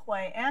both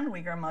Hui and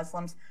Uyghur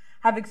Muslims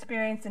have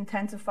experienced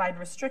intensified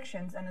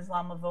restrictions and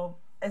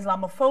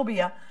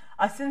Islamophobia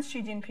since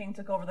Xi Jinping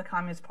took over the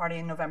Communist Party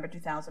in November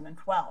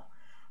 2012.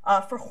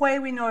 For Hui,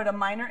 we noted a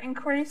minor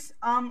increase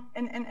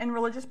in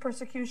religious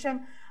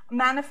persecution,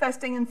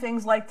 manifesting in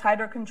things like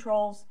tighter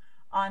controls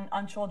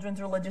on children's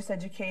religious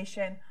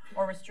education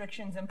or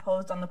restrictions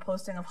imposed on the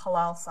posting of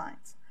halal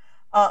signs.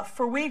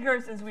 For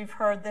Uyghurs, as we've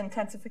heard, the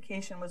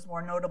intensification was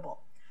more notable.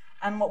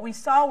 And what we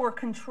saw were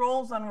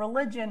controls on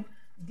religion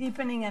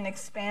deepening and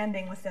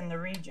expanding within the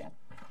region.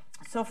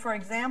 So, for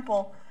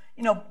example,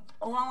 along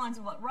the lines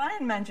of what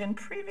Ryan mentioned,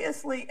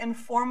 previously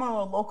informal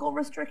or local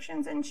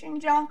restrictions in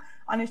Xinjiang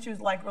on issues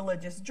like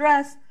religious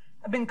dress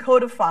have been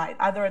codified,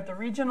 either at the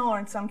regional or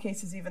in some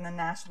cases even the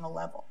national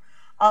level.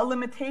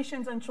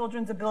 Limitations on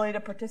children's ability to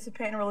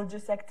participate in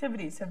religious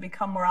activities have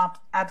become more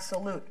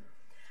absolute.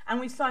 And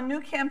we saw new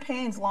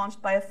campaigns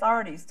launched by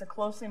authorities to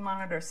closely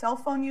monitor cell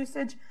phone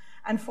usage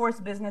and force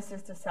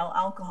businesses to sell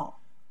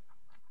alcohol.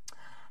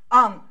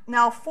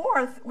 Now,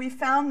 fourth, we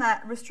found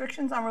that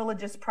restrictions on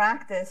religious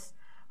practice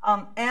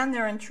and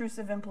their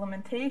intrusive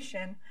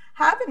implementation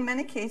have in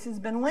many cases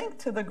been linked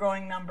to the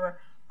growing number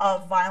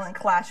of violent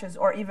clashes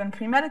or even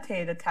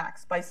premeditated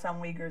attacks by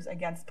some Uyghurs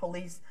against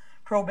police,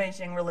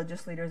 pro-Beijing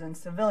religious leaders, and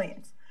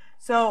civilians.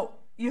 So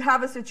you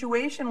have a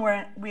situation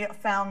where we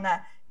found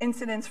that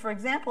incidents, for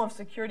example, of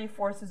security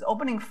forces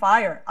opening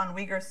fire on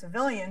Uyghur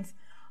civilians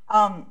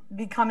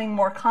becoming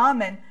more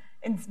common,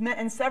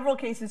 in several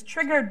cases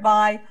triggered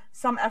by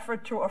some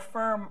effort to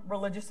affirm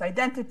religious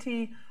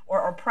identity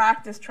or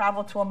practice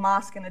travel to a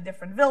mosque in a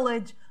different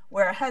village,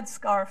 wear a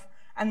headscarf,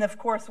 and of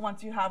course,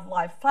 once you have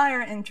live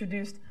fire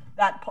introduced,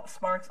 that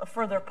sparks a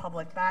further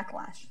public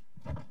backlash.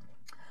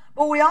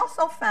 But we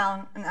also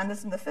found, and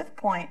this is the fifth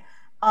point,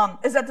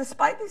 is that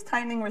despite these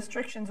tightening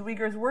restrictions,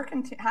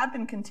 Uyghurs have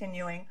been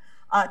continuing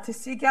to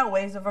seek out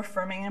ways of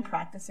affirming and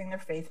practicing their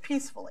faith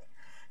peacefully.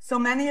 So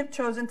many have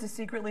chosen to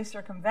secretly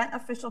circumvent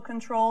official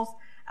controls,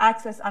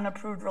 access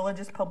unapproved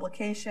religious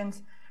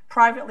publications,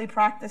 privately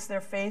practice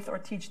their faith or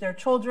teach their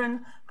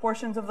children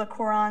portions of the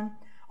Quran,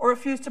 or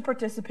refuse to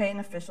participate in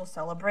official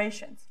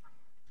celebrations.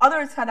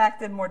 Others had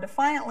acted more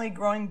defiantly,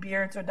 growing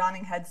beards or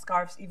donning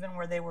headscarves even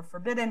where they were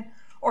forbidden,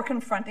 or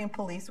confronting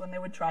police when they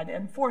would try to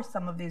enforce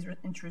some of these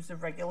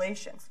intrusive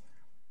regulations.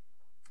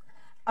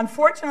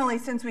 Unfortunately,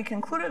 since we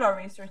concluded our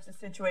research, the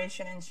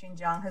situation in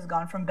Xinjiang has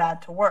gone from bad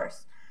to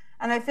worse.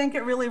 And I think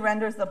it really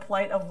renders the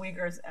plight of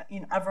Uyghurs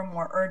ever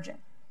more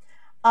urgent.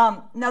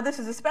 Now, this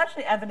is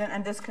especially evident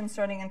and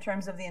disconcerting in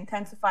terms of the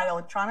intensified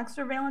electronic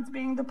surveillance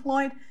being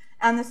deployed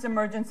and this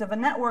emergence of a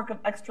network of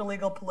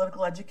extra-legal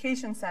political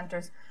education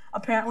centers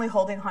apparently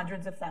holding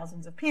hundreds of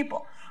thousands of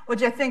people,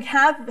 which I think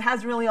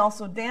has really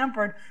also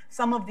dampened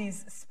some of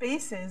these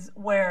spaces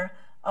where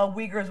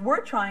Uyghurs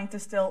were trying to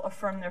still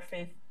affirm their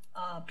faith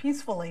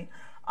peacefully,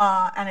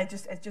 and it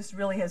just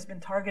really has been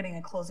targeting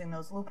and closing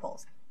those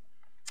loopholes.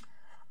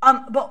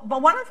 But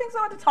one of the things I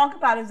want to talk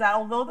about is that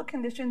although the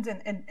conditions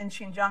in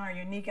Xinjiang are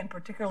unique and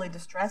particularly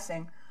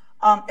distressing,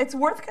 it's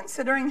worth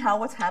considering how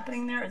what's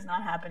happening there is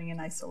not happening in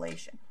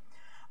isolation.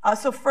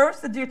 So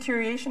first, the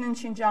deterioration in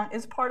Xinjiang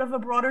is part of a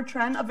broader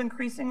trend of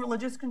increasing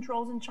religious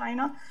controls in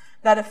China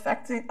that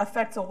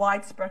affects a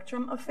wide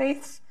spectrum of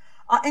faiths,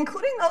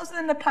 including those that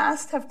in the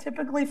past have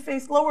typically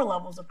faced lower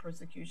levels of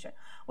persecution,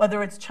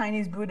 whether it's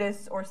Chinese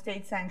Buddhists or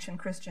state-sanctioned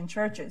Christian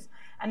churches.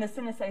 And the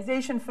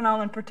Sinicization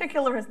phenomenon in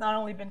particular has not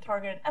only been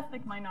targeted at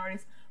ethnic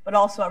minorities, but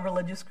also at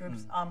religious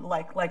groups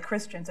like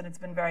Christians, and it's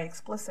been very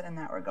explicit in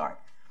that regard.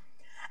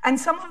 And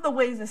some of the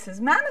ways this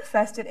is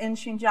manifested in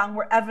Xinjiang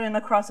were evident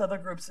across other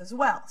groups as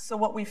well. So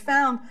what we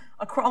found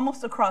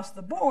almost across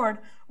the board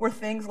were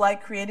things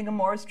like creating a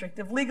more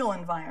restrictive legal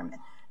environment,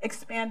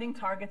 expanding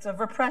targets of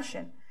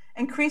repression,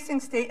 increasing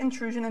state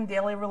intrusion in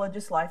daily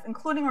religious life,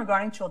 including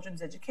regarding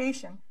children's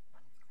education,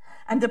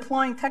 and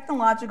deploying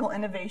technological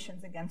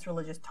innovations against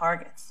religious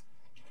targets.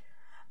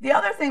 The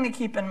other thing to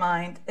keep in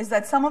mind is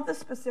that some of the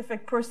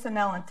specific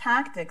personnel and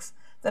tactics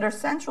that are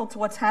central to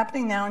what's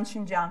happening now in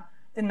Xinjiang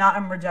did not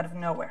emerge out of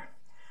nowhere.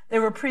 They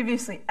were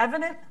previously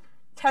evident,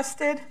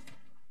 tested,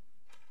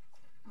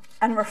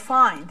 and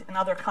refined in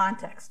other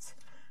contexts.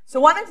 So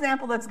one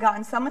example that's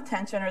gotten some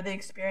attention are the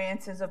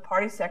experiences of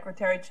Party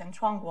Secretary Chen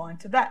Chuangguo in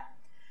Tibet.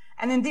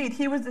 And indeed,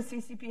 he was the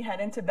CCP head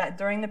in Tibet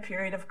during the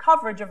period of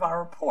coverage of our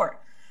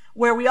report,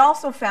 where we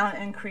also found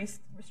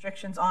increased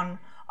restrictions on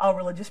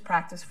religious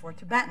practice for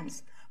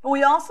Tibetans. But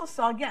we also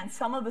saw, again,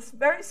 some of the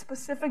very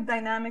specific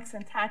dynamics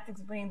and tactics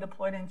being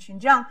deployed in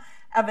Xinjiang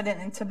evident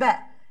in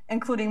Tibet,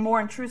 including more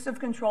intrusive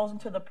controls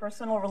into the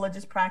personal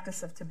religious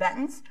practice of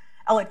Tibetans,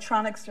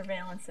 electronic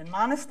surveillance in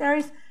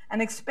monasteries,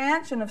 and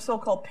expansion of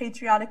so-called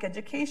patriotic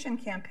education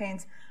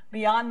campaigns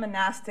beyond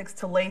monastics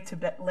to lay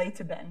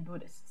Tibetan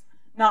Buddhists,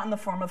 not in the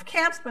form of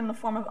camps, but in the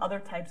form of other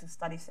types of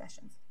study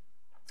sessions.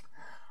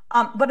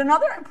 But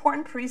another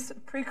important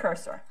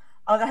precursor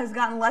that has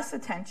gotten less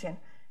attention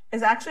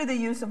is actually the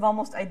use of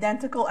almost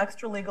identical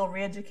extra-legal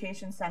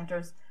re-education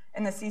centers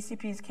in the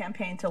CCP's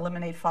campaign to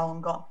eliminate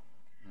Falun Gong.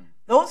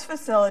 Those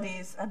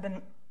facilities have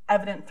been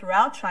evident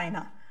throughout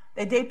China.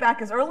 They date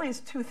back as early as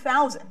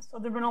 2000, so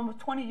there have been almost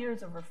 20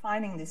 years of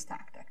refining these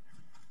tactics.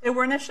 They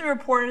were initially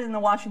reported in the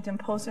Washington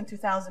Post in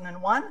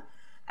 2001,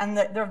 and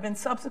there have been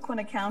subsequent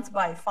accounts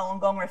by Falun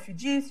Gong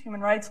refugees,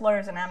 human rights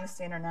lawyers, and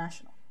Amnesty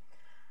International.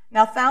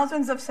 Now,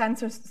 thousands of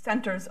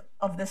centers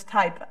of this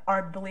type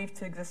are believed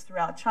to exist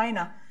throughout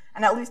China,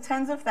 and at least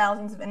tens of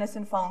thousands of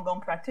innocent Falun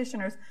Gong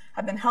practitioners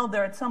have been held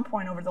there at some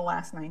point over the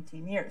last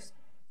 19 years.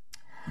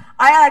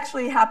 I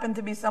actually happen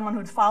to be someone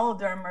who'd followed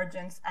their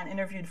emergence and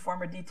interviewed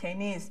former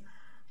detainees,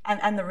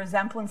 and the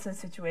resemblance of the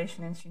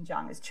situation in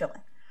Xinjiang is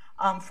chilling.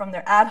 From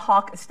their ad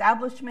hoc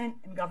establishment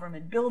in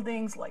government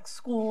buildings like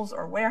schools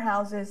or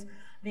warehouses,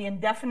 the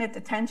indefinite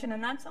detention,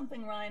 and that's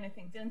something Ryan, I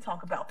think, didn't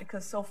talk about,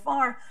 because so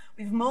far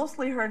we've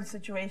mostly heard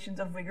situations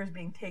of Uyghurs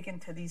being taken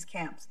to these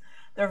camps.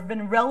 There have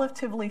been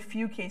relatively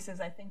few cases,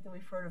 I think, that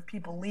we've heard of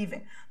people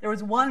leaving. There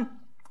was one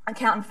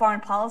account in Foreign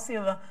Policy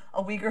of a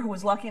Uyghur who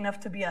was lucky enough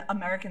to be an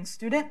American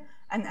student,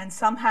 and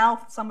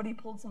somehow somebody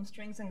pulled some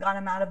strings and got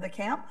him out of the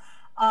camp.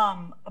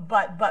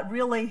 But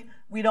really,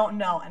 we don't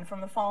know. And from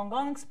the Falun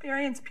Gong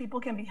experience, people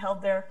can be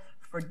held there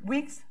for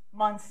weeks,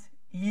 months,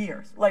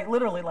 years, like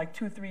literally like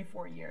 2, 3,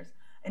 4 years.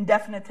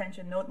 Indefinite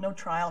detention, no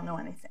trial, no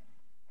anything.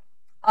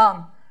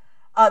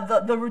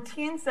 The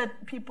routines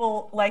that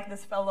people like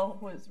this fellow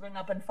who has written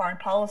up in Foreign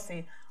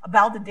Policy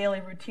about the daily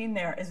routine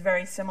there is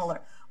very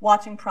similar.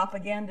 Watching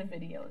propaganda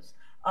videos,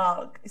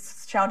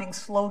 shouting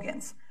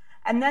slogans.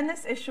 And then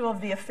this issue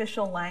of the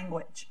official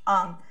language.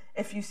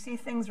 If you see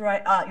things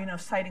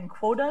citing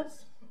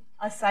quotas,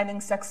 citing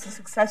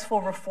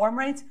successful reform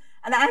rates,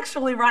 and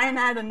actually Ryan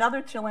had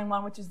another chilling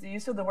one, which is the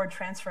use of the word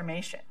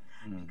transformation,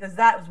 because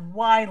that was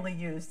widely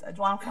used in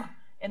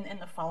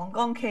the Falun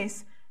Gong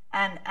case,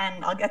 and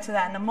I'll get to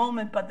that in a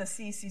moment, but the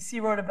CCC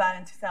wrote about it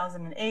in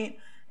 2008.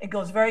 It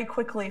goes very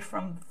quickly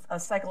from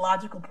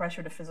psychological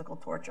pressure to physical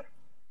torture.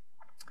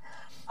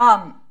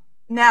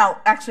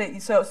 Now, actually,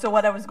 so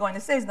what I was going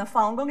to say is in the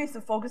Falun Gong case,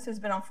 the focus has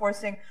been on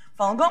forcing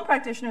Falun Gong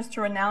practitioners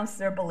to renounce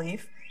their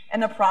belief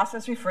in a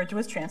process referred to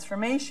as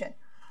transformation.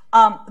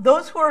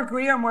 Those who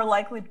agree are more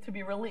likely to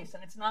be released,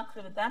 and it's not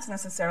clear that that's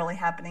necessarily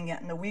happening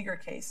yet in the Uyghur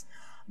case.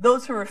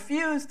 Those who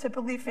refuse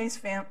typically face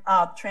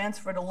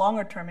transfer to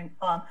longer-term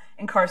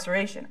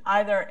incarceration,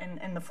 either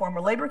in the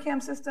former labor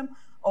camp system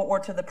or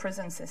to the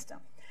prison system.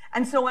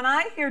 And so when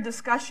I hear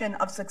discussion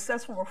of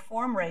successful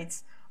reform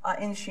rates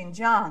in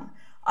Xinjiang,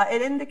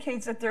 it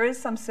indicates that there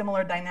is some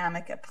similar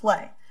dynamic at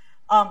play.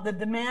 The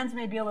demands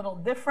may be a little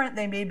different.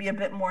 They may be a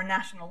bit more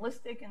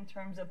nationalistic in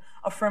terms of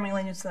affirming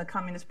allegiance to the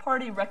Communist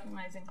Party,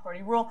 recognizing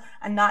party rule,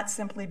 and not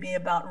simply be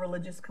about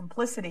religious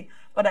complicity.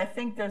 But I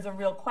think there's a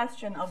real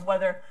question of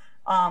whether,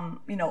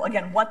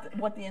 again,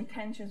 what the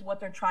intention is,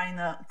 what they're trying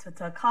to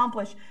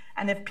accomplish,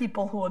 and if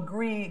people who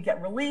agree get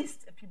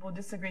released, if people who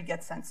disagree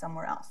get sent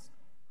somewhere else.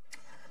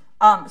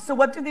 So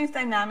what do these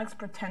dynamics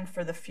portend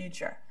for the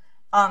future?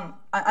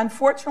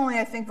 Unfortunately,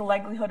 I think the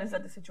likelihood is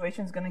that the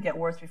situation is going to get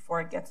worse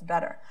before it gets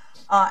better,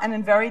 and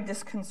in very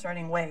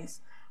disconcerting ways.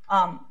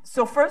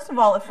 So first of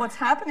all, if what's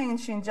happening in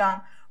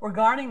Xinjiang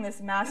regarding this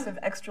massive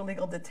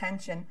extra-legal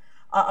detention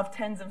of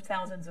tens of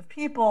thousands of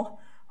people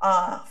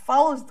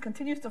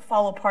continues to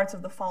follow parts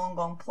of the Falun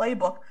Gong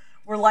playbook,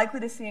 we're likely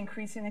to see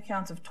increasing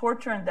accounts of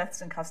torture and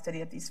deaths in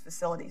custody at these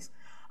facilities,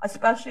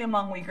 especially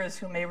among Uyghurs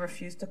who may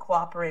refuse to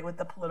cooperate with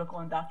the political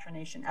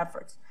indoctrination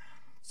efforts.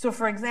 So,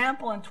 for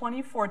example, in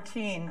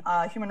 2014,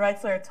 human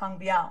rights lawyer Tang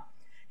Biao,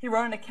 he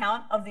wrote an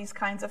account of these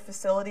kinds of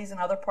facilities in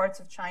other parts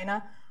of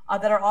China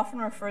that are often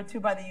referred to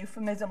by the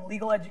euphemism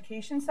legal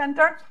education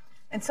center.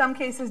 In some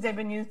cases, they've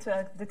been used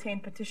to detain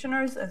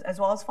petitioners as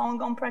well as Falun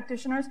Gong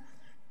practitioners.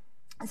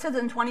 It says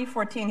in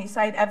 2014, he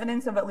cited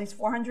evidence of at least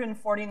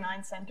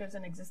 449 centers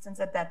in existence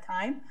at that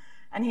time.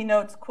 And he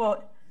notes,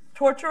 quote,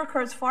 torture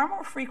occurs far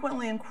more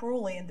frequently and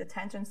cruelly in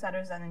detention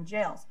centers than in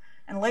jails.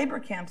 And labor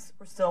camps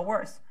were still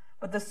worse.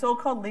 But the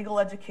so-called legal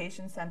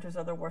education centers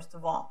are the worst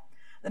of all.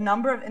 The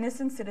number of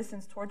innocent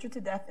citizens tortured to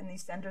death in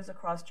these centers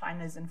across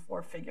China is in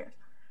 4 figures.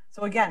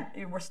 So again,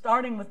 we're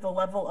starting with the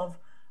level of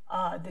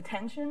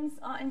detentions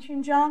in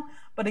Xinjiang,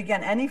 but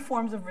again, any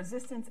forms of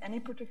resistance, any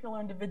particular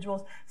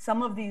individuals,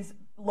 some of these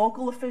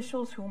local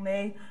officials who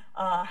may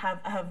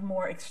have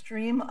more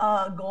extreme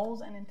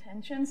goals and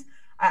intentions,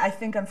 I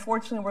think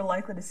unfortunately we're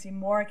likely to see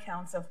more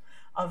accounts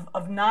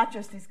of not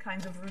just these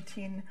kinds of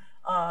routine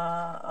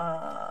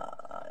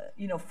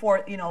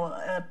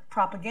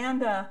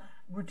propaganda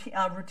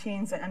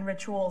routines and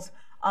rituals,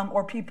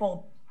 or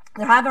people.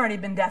 There have already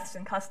been deaths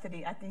in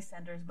custody at these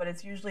centers, but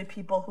it's usually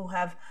people who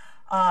have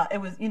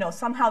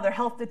somehow their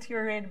health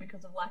deteriorated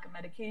because of lack of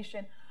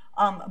medication,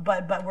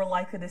 but we're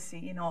likely to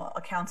see,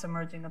 accounts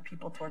emerging of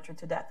people tortured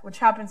to death, which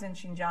happens in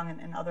Xinjiang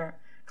and in other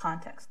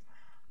contexts.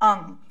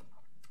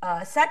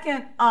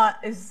 Second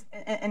is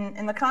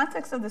in the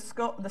context of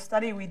the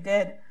study we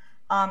did,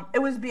 it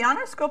was beyond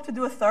our scope to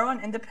do a thorough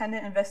and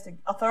independent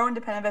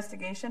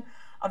investigation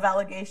of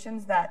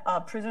allegations that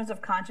prisoners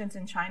of conscience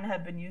in China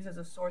have been used as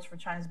a source for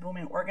China's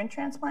booming organ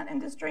transplant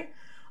industry.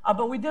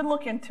 But we did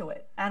look into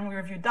it, and we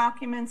reviewed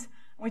documents.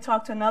 And we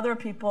talked to a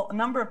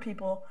number of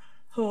people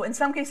who, in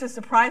some cases,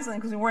 surprisingly,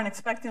 because we weren't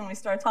expecting when we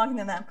started talking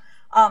to them,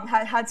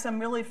 had some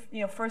really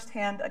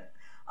firsthand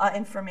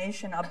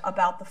information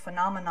about the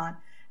phenomenon.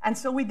 And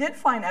so we did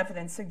find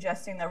evidence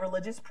suggesting that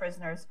religious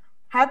prisoners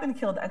have been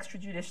killed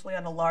extrajudicially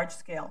on a large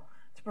scale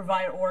to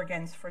provide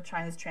organs for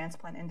China's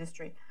transplant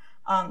industry,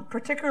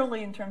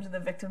 particularly in terms of the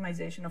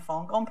victimization of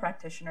Falun Gong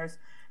practitioners,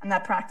 and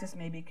that practice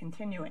may be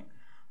continuing.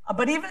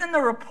 But even in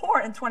the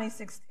report in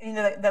 2016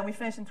 that we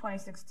finished in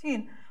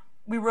 2016,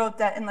 we wrote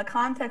that in the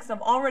context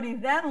of already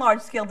then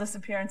large-scale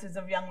disappearances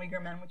of young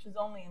Uyghur men, which has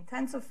only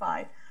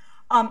intensified,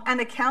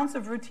 and accounts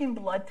of routine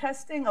blood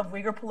testing of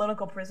Uyghur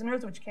political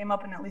prisoners, which came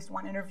up in at least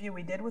one interview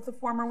we did with a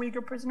former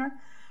Uyghur prisoner,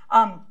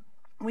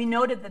 we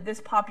noted that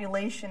this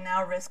population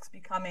now risks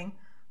becoming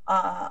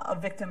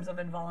victims of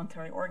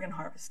involuntary organ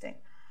harvesting.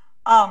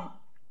 Now,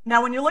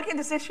 when you're looking at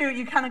this issue,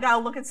 you kind of got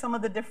to look at some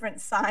of the different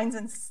signs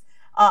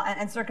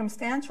and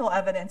circumstantial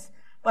evidence.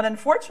 But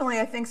unfortunately,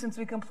 I think since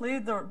we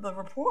completed the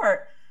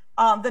report,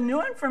 the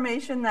new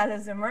information that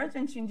has emerged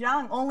in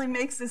Xinjiang only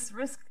makes this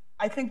risk,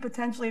 I think,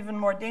 potentially even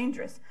more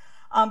dangerous.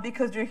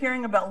 Because you're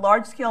hearing about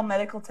large-scale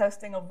medical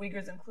testing of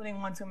Uyghurs, including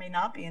ones who may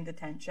not be in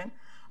detention,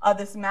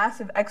 this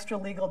massive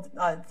extra-legal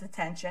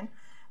detention.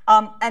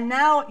 And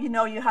now,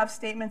 you have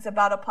statements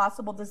about a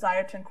possible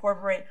desire to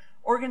incorporate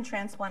organ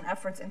transplant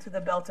efforts into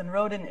the Belt and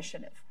Road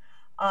Initiative.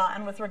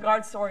 And with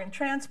regards to organ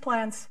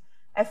transplants,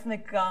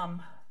 ethnic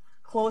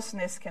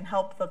closeness can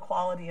help the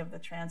quality of the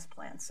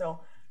transplant. So,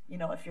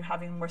 if you're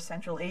having more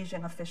Central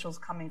Asian officials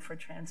coming for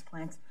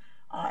transplants,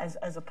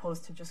 as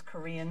opposed to just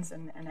Koreans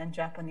and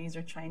Japanese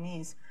or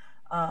Chinese,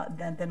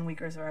 then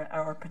Uyghurs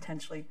are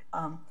potentially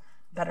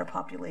better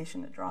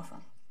population to draw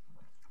from.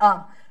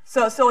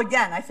 So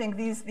again, I think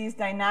these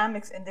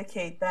dynamics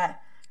indicate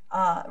that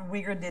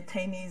Uyghur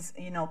detainees,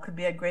 could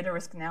be at greater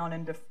risk now and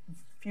in the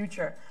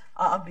future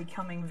of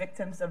becoming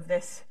victims of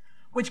this,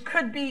 which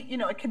could be,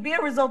 it could be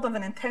a result of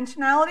an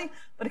intentionality,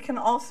 but it can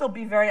also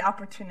be very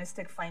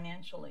opportunistic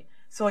financially.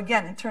 So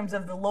again, in terms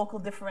of the local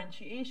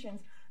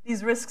differentiations,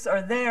 these risks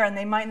are there, and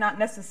they might not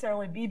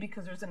necessarily be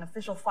because there's an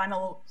official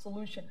final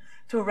solution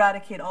to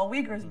eradicate all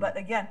Uyghurs. But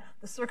again,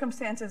 the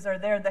circumstances are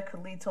there that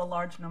could lead to a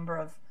large number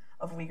of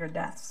Uyghur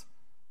deaths.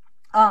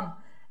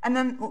 And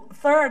then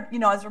third,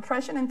 as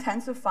repression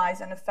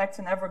intensifies and affects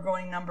an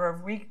ever-growing number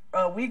of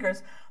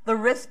Uyghurs, the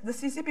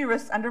CCP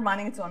risks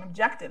undermining its own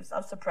objectives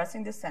of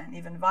suppressing dissent and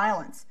even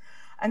violence.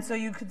 And so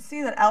you could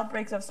see that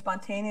outbreaks of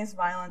spontaneous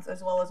violence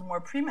as well as more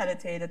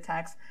premeditated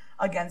attacks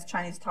against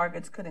Chinese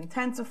targets could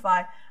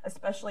intensify,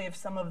 especially if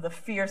some of the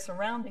fear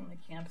surrounding the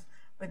camps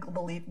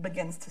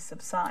begins to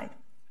subside.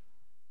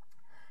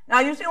 Now,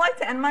 I usually like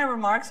to end my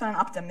remarks on an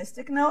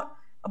optimistic note,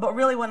 but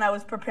really when I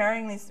was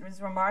preparing these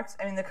remarks,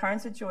 the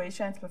current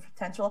situation and its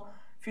potential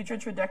future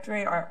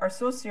trajectory are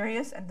so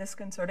serious and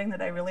disconcerting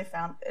that I really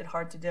found it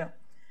hard to do.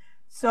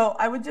 So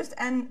I would just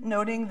end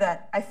noting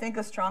that I think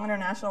a strong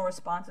international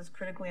response is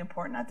critically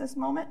important at this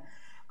moment.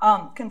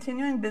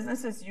 Continuing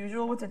business as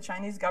usual with the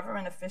Chinese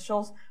government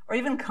officials or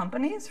even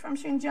companies from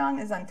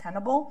Xinjiang is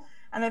untenable.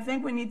 And I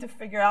think we need to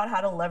figure out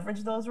how to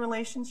leverage those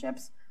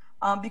relationships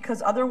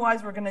because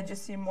otherwise we're going to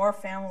just see more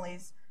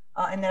families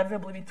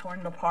inevitably be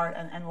torn apart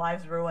and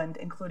lives ruined,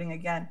 including,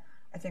 again,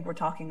 I think we're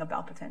talking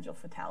about potential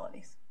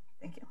fatalities.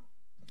 Thank you.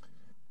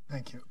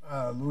 Thank you.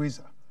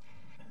 Louisa.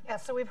 Yeah,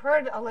 so we've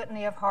heard a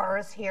litany of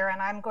horrors here, and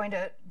I'm going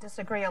to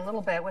disagree a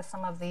little bit with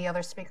some of the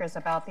other speakers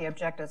about the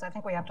objectives. I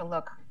think we have to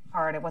look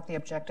hard at what the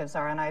objectives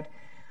are, and I'd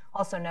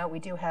also note we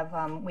do have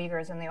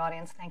Uyghurs in the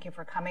audience. Thank you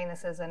for coming.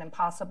 This is an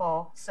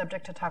impossible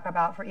subject to talk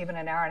about for even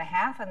an hour and a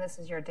half, and this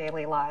is your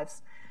daily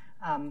lives.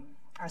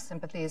 Our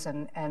sympathies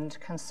and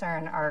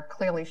concern are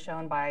clearly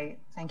shown by,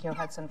 thank you,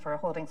 Hudson, for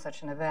holding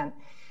such an event.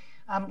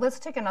 Let's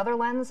take another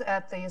lens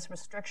at these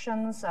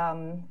restrictions,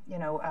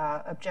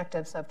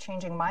 objectives of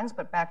changing minds,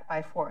 but backed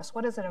by force.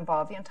 What does it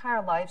involve? The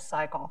entire life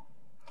cycle.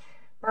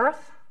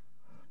 Birth,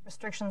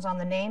 restrictions on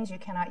the names. You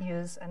cannot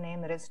use a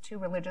name that is too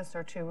religious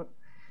or too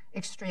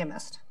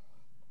extremist.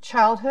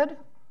 Childhood,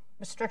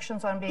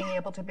 restrictions on being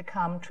able to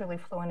become truly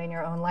fluent in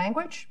your own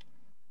language.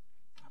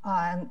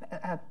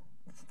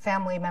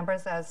 Family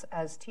members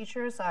as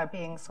teachers are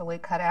being slowly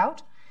cut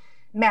out.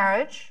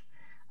 Marriage,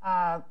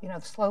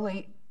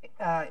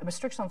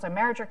 restrictions on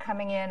marriage are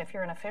coming in. If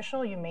you're an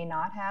official, you may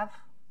not have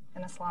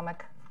an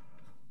Islamic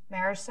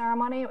marriage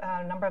ceremony.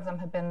 A number of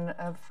them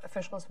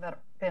officials have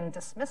been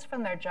dismissed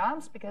from their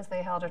jobs because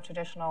they held a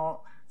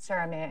traditional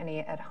ceremony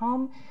at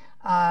home.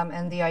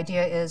 And the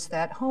idea is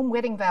that home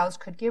wedding vows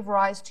could give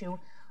rise to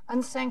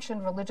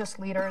unsanctioned religious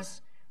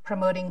leaders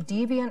promoting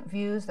deviant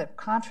views that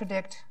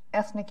contradict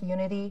ethnic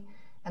unity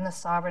and the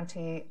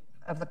sovereignty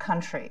of the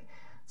country.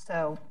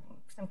 So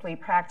simply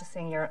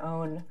practicing your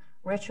own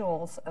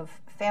rituals of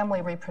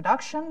family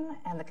reproduction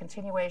and the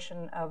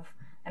continuation of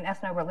an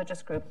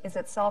ethno-religious group is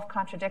itself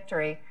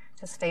contradictory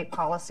to state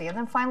policy. And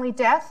then finally,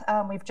 death.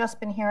 We've just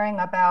been hearing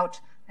about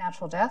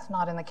natural death,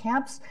 not in the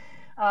camps.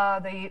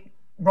 The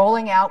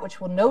rolling out,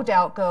 which will no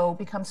doubt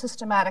become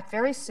systematic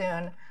very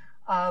soon,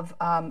 of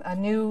a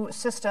new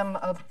system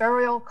of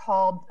burial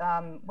called,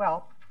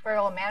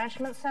 burial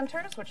management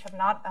centers, which have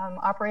not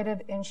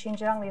operated in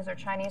Xinjiang. These are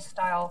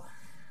Chinese-style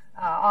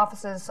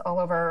offices all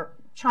over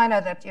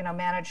China that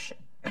manage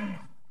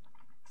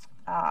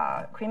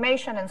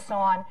cremation and so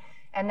on.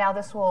 And now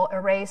this will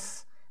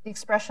erase the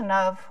expression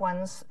of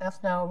one's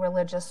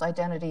ethno-religious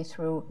identity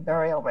through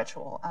burial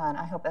ritual. And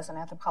I hope as an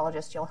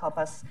anthropologist you'll help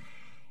us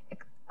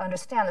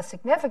understand the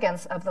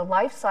significance of the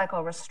life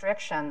cycle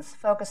restrictions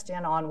focused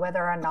in on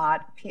whether or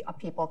not a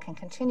people can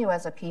continue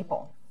as a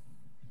people.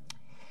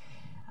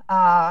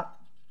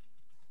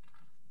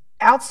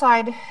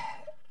 Outside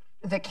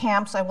the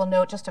camps, I will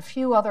note just a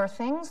few other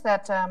things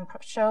that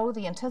show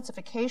the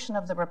intensification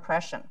of the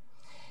repression.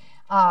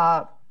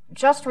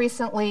 Just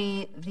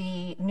recently,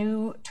 the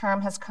new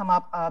term has come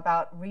up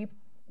about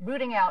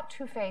rooting out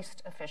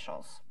two-faced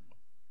officials.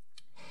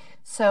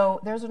 So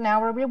there's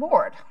now a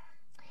reward.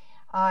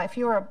 If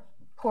you're a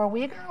poor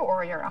Uyghur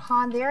or you're a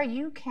Han there,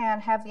 you can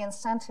have the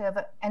incentive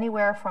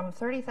anywhere from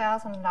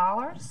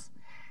 $30,000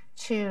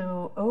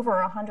 to over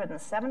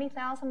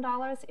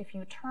 $170,000 if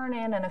you turn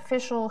in an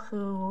official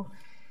who,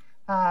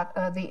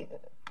 the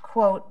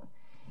quote,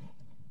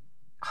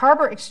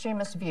 harbor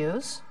extremist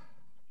views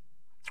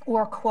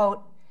or,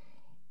 quote,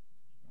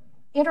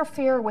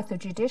 interfere with the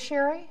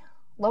judiciary,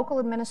 local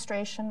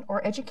administration,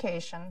 or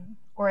education,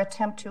 or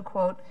attempt to,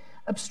 quote,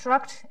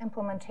 obstruct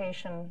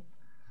implementation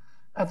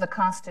of the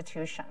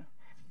Constitution.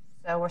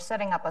 So we're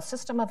setting up a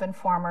system of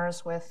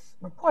informers with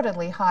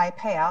reportedly high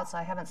payouts.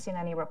 I haven't seen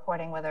any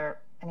reporting whether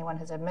anyone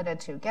has admitted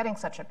to getting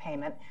such a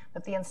payment,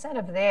 but the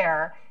incentive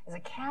there is a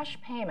cash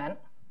payment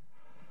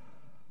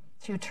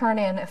to turn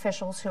in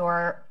officials who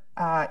are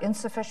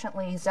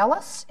insufficiently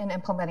zealous in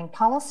implementing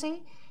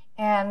policy,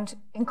 and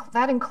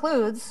that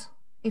includes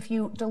if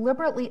you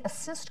deliberately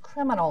assist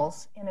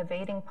criminals in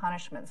evading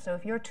punishment. So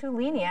if you're too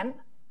lenient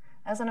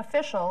as an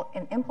official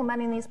in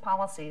implementing these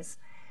policies,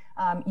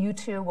 you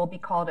too will be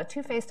called a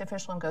two-faced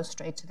official and go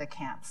straight to the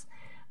camps.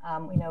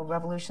 We know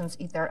revolutions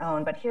eat their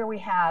own, but here we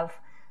have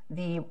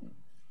the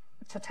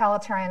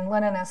totalitarian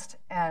Leninist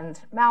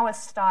and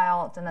Maoist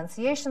style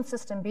denunciation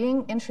system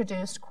being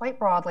introduced quite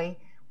broadly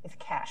with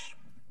cash.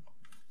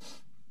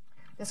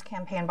 This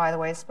campaign, by the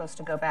way, is supposed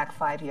to go back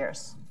 5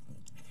 years,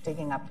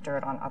 digging up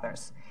dirt on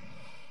others.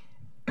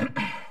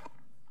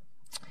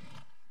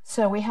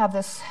 So we have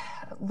this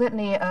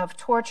litany of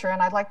torture,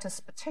 and I'd like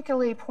to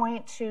particularly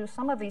point to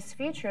some of these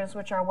features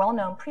which are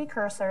well-known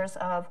precursors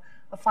of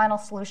a final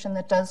solution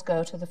that does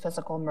go to the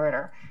physical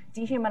murder.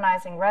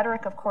 Dehumanizing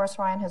rhetoric, of course,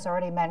 Ryan has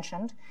already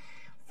mentioned.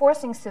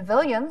 Forcing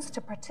civilians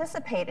to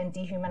participate in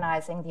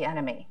dehumanizing the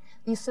enemy.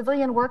 These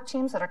civilian work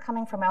teams that are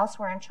coming from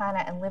elsewhere in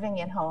China and living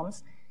in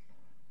homes,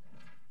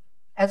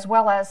 as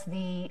well as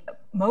the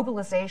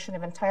mobilization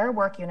of entire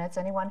work units,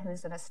 anyone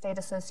who's in a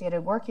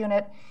state-associated work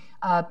unit,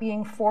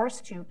 being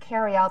forced to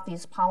carry out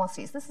these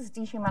policies. This is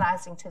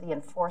dehumanizing to the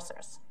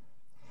enforcers.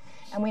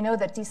 And we know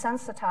that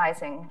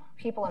desensitizing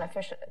people in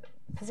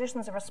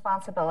positions of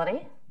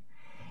responsibility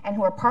and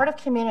who are part of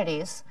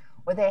communities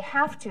where they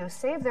have to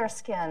save their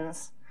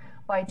skins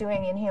by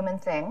doing inhuman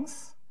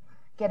things,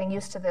 getting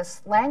used to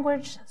this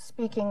language,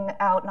 speaking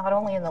out not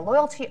only in the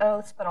loyalty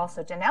oaths, but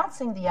also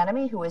denouncing the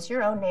enemy, who is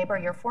your own neighbor,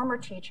 your former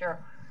teacher,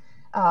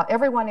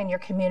 everyone in your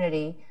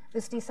community.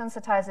 This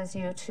desensitizes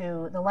you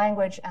to the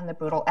language and the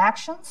brutal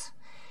actions.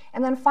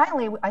 And then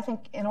finally, I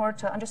think in order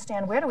to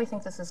understand where do we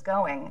think this is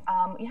going,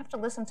 you have to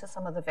listen to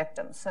some of the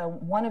victims. So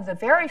one of the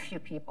very few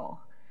people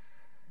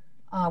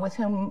with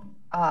whom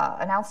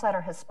an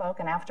outsider has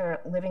spoken after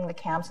living the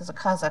camps is a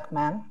Kazakh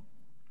man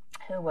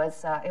who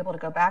was able to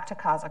go back to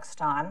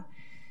Kazakhstan.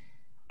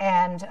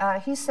 And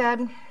he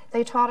said,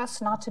 they taught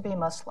us not to be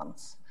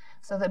Muslims.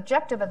 So the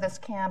objective of this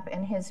camp,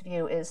 in his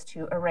view, is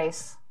to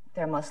erase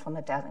their Muslim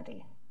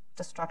identity,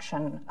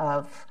 destruction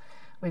of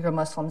Uyghur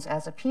Muslims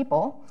as a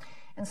people.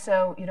 And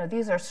so,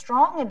 these are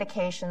strong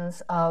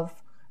indications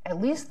of at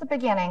least the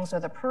beginnings or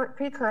the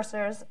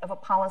precursors of a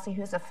policy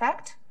whose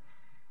effect,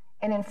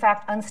 and in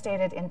fact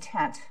unstated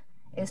intent,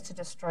 is to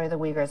destroy the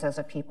Uyghurs as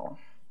a people.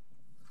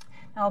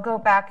 Now I'll go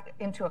back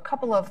into a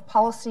couple of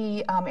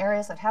policy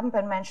areas that haven't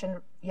been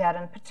mentioned yet,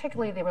 and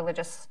particularly the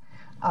religious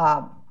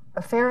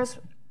affairs.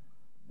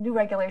 New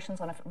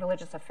regulations on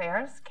religious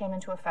affairs came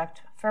into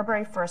effect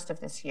February 1st of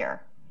this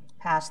year,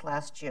 passed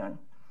last June.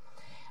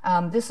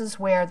 This is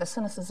where the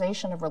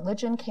sinicization of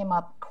religion came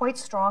up quite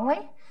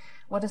strongly.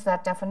 What is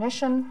that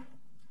definition?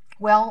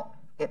 Well,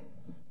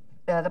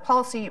 the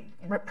policy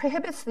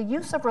prohibits the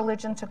use of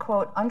religion to,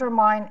 quote,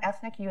 undermine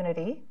ethnic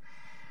unity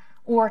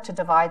or to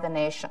divide the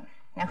nation.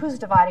 Now, who's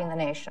dividing the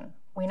nation?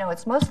 We know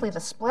it's mostly the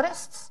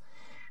splitists,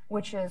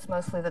 which is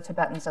mostly the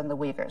Tibetans and the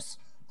Uyghurs.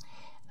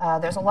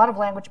 There's a lot of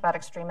language about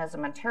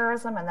extremism and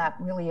terrorism, and that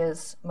really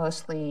is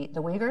mostly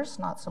the Uyghurs,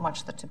 not so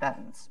much the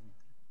Tibetans.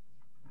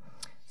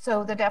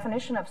 So the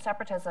definition of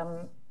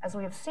separatism, as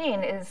we have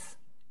seen, is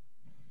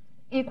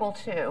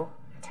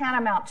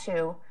tantamount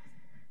to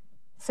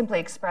simply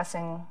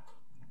expressing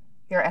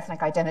your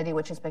ethnic identity,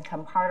 which has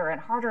become harder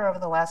and harder over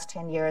the last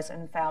 10 years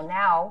and found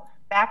now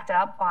backed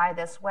up by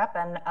this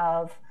weapon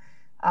of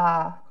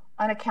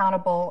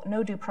unaccountable,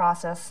 no due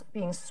process,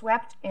 being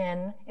swept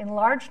in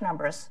large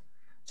numbers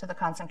to the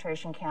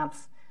concentration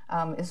camps,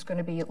 is going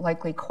to be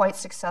likely quite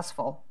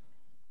successful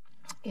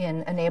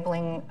in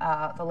enabling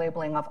the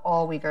labeling of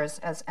all Uyghurs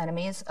as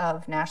enemies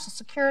of national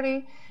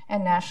security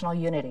and national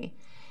unity.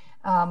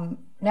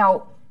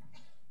 Now,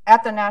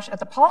 at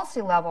the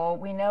policy level,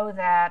 we know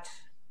that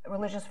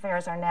religious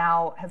affairs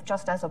have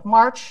just as of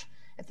March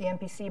at the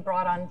MPC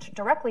brought on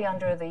directly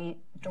under the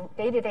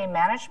day-to-day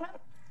management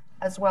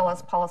as well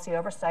as policy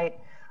oversight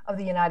of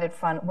the United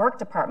Front Work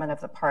Department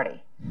of the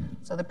party.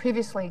 So the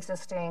previously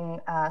existing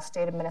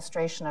State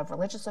Administration of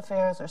Religious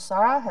Affairs, or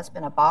SARA, has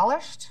been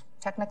abolished,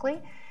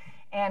 technically,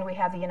 and we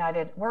have the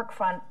United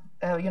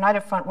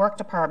Front Work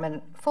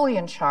Department fully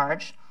in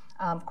charge.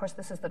 Of course,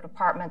 this is the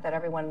department that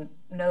everyone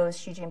knows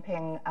Xi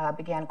Jinping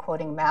began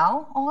quoting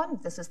Mao on.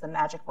 This is the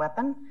magic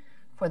weapon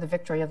for the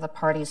victory of the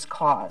party's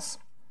cause.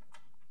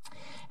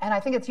 And I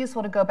think it's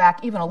useful to go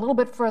back even a little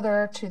bit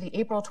further to the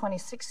April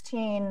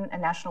 2016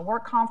 National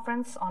Work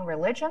Conference on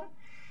Religion.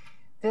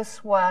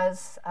 This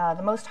was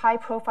the most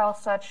high-profile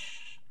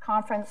such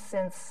conference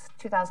since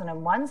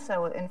 2001,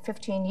 so in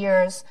 15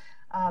 years,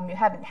 you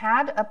hadn't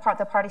had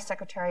the party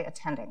secretary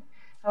attending.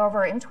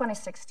 However, in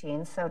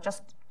 2016, so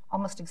just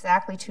almost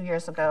exactly 2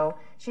 years ago,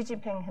 Xi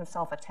Jinping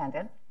himself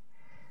attended.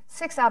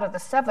 6 out of the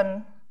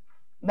 7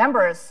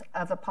 members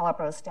of the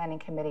Politburo Standing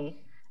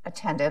Committee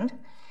attended.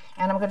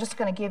 And I'm just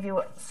going to give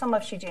you some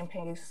of Xi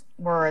Jinping's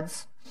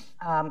words.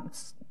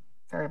 It's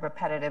very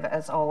repetitive,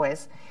 as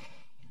always.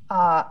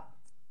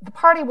 The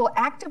party will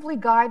actively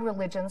guide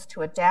religions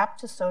to adapt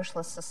to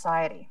socialist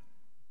society.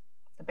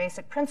 The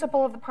basic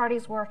principle of the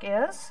party's work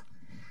is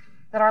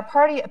that our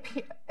party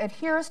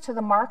adheres to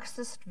the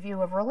Marxist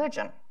view of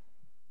religion.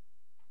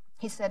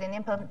 He said in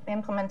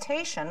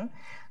implementation,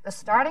 the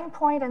starting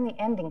point and the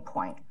ending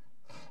point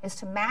is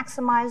to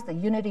maximize the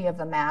unity of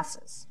the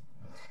masses.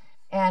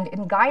 And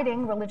in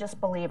guiding religious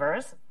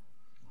believers,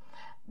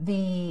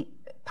 the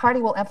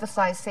party will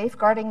emphasize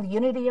safeguarding the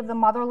unity of the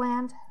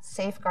motherland,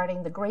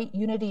 safeguarding the great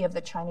unity of the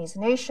Chinese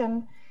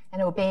nation,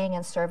 and obeying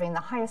and serving the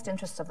highest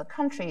interests of the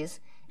countries,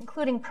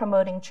 including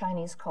promoting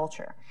Chinese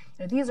culture.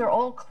 These are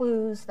all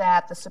clues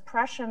that the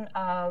suppression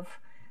of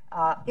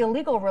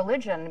illegal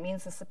religion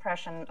means the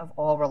suppression of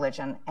all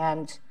religion.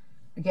 And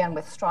again,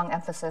 with strong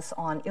emphasis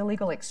on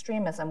illegal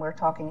extremism,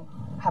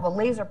 have a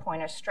laser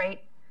pointer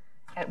straight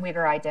at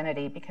Uyghur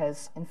identity,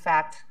 because in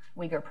fact,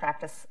 Uyghur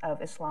practice of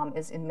Islam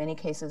is in many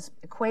cases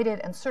equated,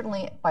 and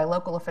certainly by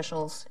local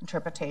officials'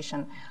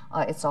 interpretation,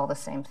 it's all the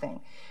same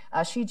thing.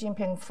 Xi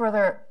Jinping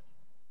further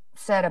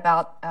said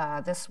about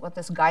what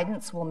this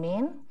guidance will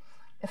mean: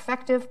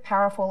 effective,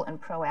 powerful,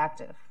 and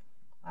proactive.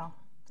 Well,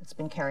 it's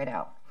been carried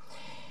out.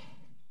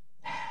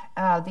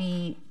 I'll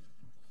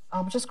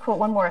just quote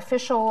one more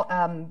official.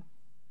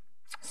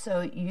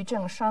 So Yu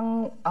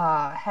Zhengsheng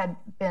had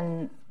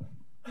been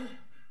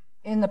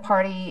in the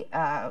party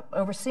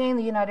overseeing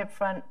the United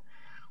Front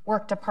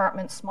Work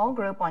Department small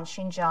group on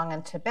Xinjiang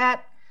and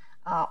Tibet.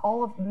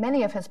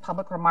 Many of his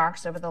public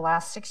remarks over the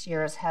last 6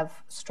 years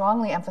have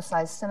strongly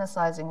emphasized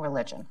sinicizing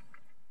religion.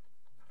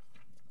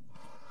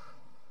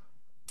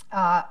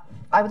 I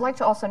would like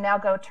to also now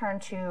turn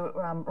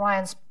to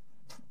Ryan's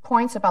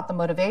points about the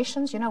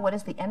motivations. What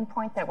is the end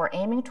point that we're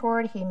aiming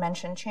toward? He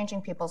mentioned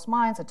changing people's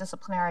minds, a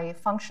disciplinary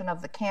function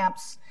of the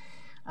camps,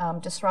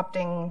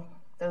 disrupting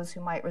those who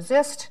might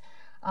resist,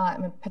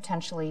 and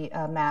potentially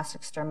mass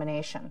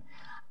extermination.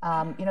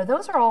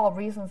 Those are all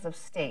reasons of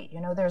state.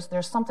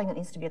 There's something that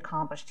needs to be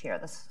accomplished here,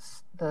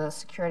 the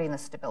security and the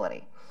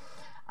stability.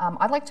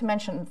 I'd like to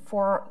mention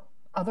 4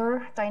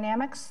 other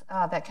dynamics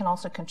that can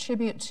also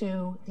contribute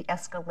to the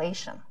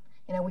escalation.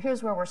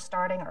 Here's where we're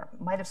starting, or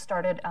might have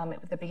started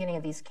at the beginning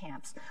of these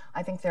camps.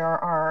 I think there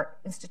are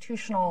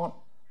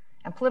institutional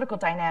and political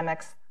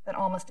dynamics that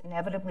almost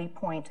inevitably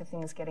point to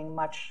things getting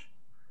much,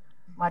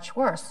 much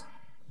worse.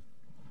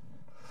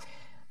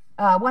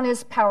 One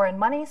is power and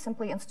money,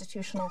 simply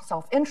institutional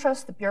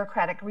self-interest, the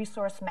bureaucratic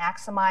resource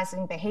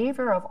maximizing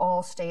behavior of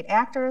all state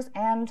actors,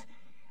 and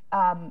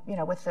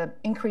with the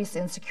increase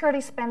in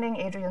security spending,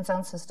 Adrian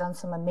Zuntz has done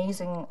some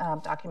amazing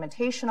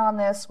documentation on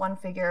this. One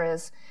figure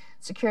is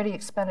security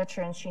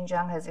expenditure in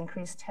Xinjiang has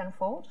increased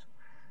tenfold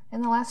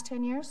in the last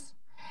 10 years.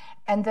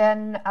 And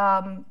then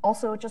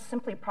also just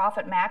simply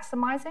profit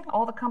maximizing.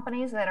 All the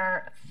companies that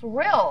are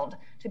thrilled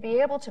to be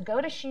able to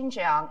go to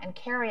Xinjiang and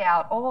carry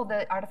out all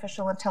the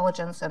artificial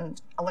intelligence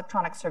and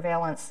electronic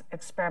surveillance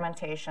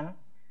experimentation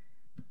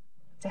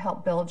to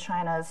help build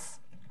China's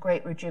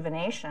great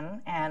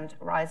rejuvenation and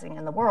rising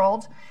in the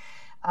world.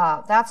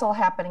 That's all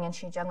happening in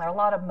Xinjiang. There are a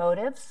lot of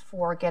motives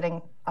for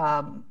getting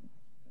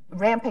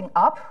ramping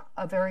up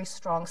a very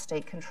strong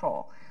state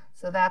control.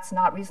 So that's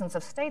not reasons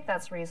of state,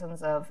 that's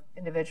reasons of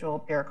individual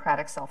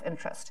bureaucratic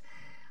self-interest.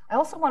 I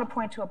also want to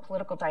point to a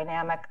political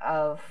dynamic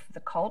of the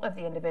cult of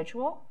the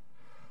individual.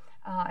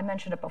 I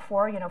mentioned it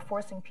before,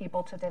 forcing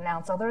people to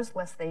denounce others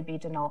lest they be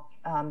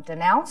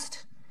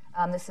denounced.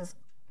 This is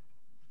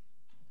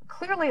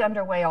clearly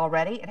underway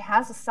already. It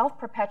has a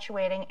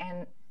self-perpetuating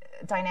and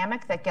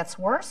dynamic that gets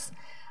worse.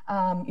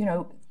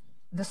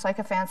 The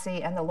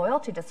sycophancy and the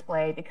loyalty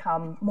display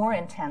become more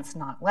intense,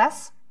 not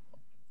less.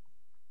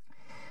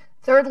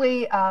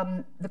 Thirdly,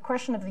 the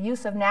question of the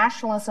use of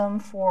nationalism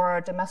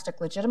for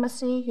domestic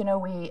legitimacy.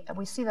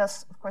 We see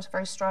this, of course,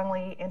 very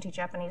strongly.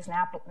 Anti-Japanese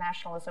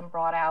nationalism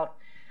brought out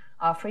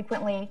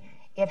frequently.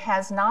 It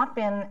has not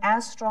been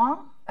as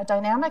strong a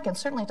dynamic, and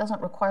certainly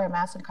doesn't require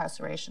mass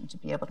incarceration to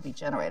be able to be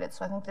generated.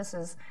 So I think this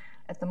is,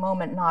 at the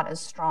moment, not as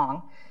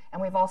strong.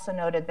 And we've also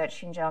noted that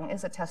Xinjiang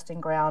is a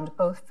testing ground,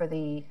 both for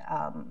the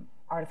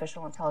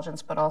artificial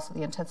intelligence, but also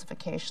the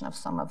intensification of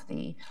some of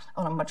the,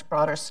 on a much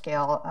broader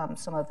scale,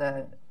 some of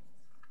the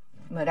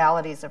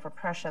modalities of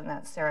repression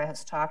that Sarah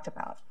has talked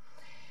about.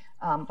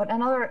 And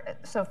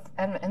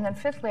then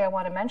fifthly, I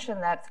want to mention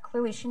that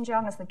clearly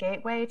Xinjiang is the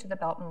gateway to the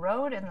Belt and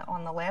Road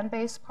on the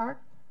land-based part,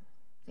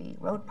 the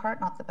road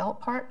part, not the belt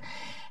part.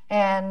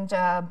 And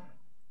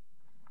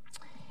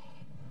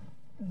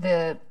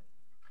the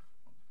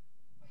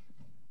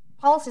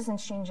policies in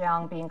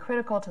Xinjiang being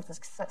critical to the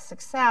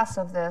success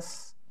of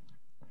this,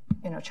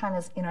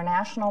 China's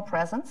international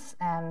presence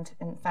and,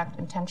 in fact,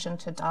 intention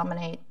to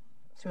dominate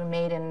through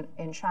Made in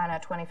China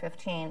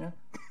 2015,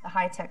 the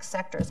high-tech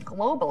sectors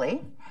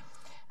globally.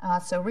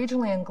 So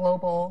regional and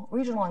global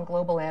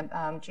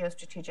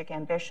geostrategic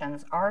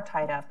ambitions are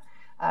tied up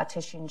to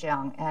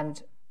Xinjiang.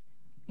 And,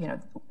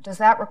 does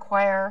that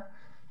require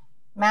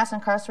mass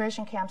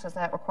incarceration camps? Does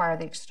that require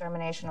the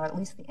extermination or at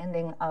least the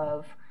ending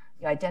of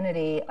the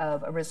identity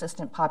of a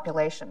resistant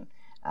population?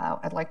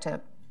 I'd like to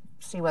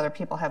see whether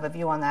people have a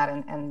view on that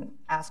and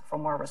ask for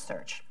more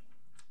research.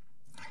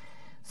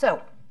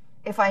 So,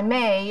 if I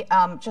may,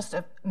 just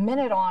a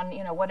minute on,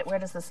 where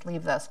does this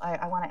leave us?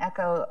 I want to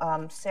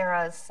echo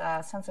Sarah's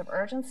sense of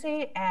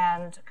urgency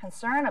and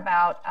concern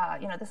about,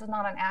 this is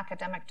not an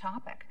academic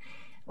topic.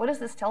 What does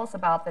this tell us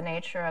about the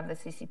nature of the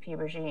CCP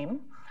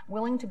regime?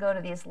 Willing to go to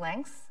these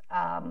lengths,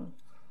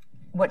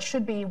 what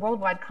should be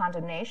worldwide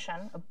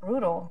condemnation of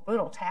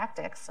brutal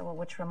tactics,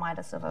 which remind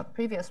us of a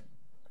previous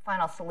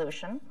final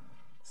solution.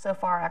 So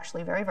far,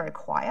 actually very, very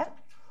quiet.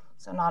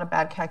 So not a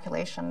bad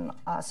calculation,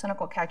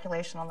 cynical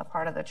calculation on the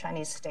part of the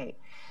Chinese state.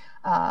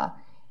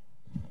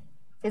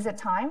 Is it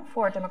time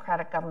for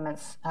democratic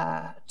governments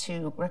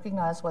to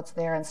recognize what's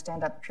there and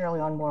stand up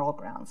purely on moral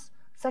grounds?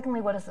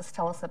 Secondly, what does this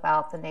tell us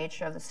about the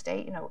nature of the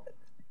state,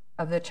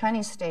 of the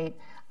Chinese state,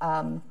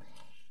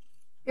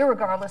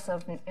 irregardless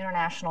of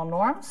international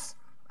norms,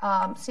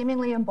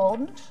 seemingly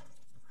emboldened?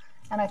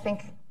 And I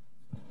think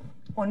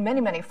on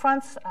many, many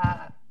fronts,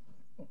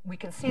 we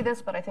can see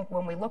this, but I think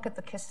when we look at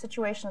the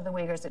situation of the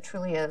Uyghurs, it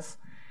truly is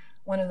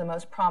one of the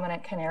most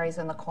prominent canaries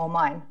in the coal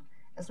mine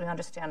as we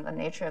understand the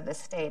nature of this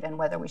state and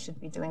whether we should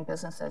be doing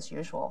business as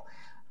usual.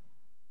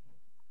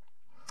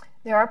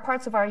 There are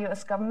parts of our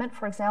U.S. government,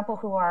 for example,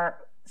 who are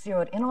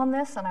zeroed in on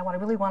this, and I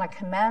really want to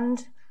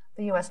commend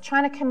the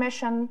U.S.-China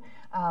Commission,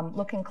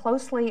 looking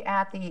closely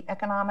at the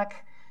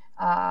economic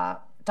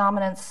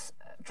dominance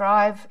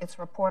drive. Its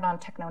report on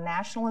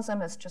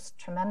techno-nationalism is just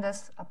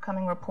tremendous.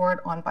 Upcoming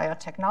report on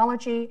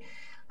biotechnology.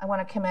 I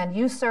want to commend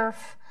USERF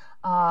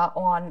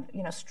on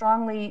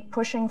strongly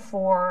pushing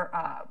for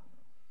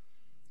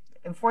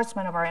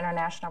enforcement of our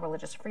International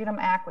Religious Freedom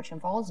Act, which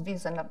involves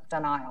visa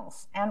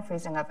denials and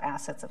freezing of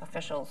assets of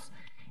officials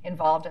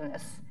involved in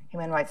this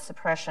human rights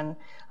suppression,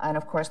 and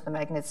of course the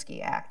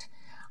Magnitsky Act.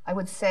 I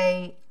would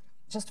say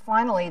just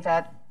finally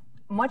that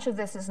much of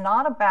this is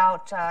not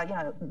about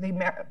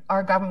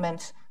our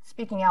government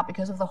speaking out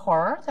because of the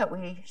horror that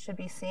we should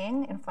be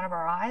seeing in front of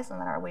our eyes and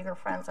that our Uyghur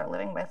friends are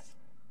living with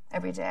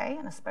every day,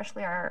 and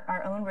especially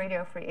our own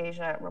Radio Free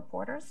Asia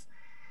reporters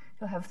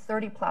who have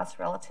 30-plus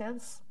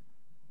relatives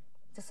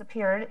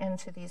disappeared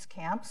into these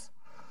camps.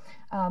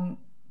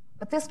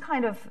 But this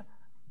kind of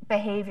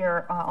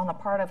behavior on the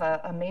part of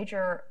a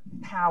major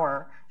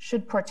power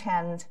should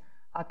portend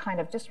a kind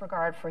of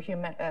disregard for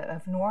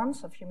of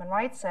norms of human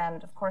rights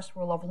and, of course,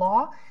 rule of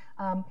law,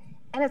 and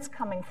it's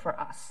coming for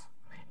us.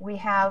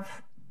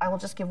 I will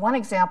just give one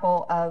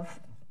example of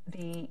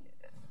the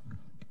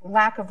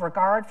lack of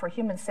regard for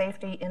human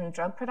safety in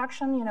drug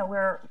production.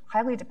 We're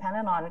highly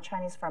dependent on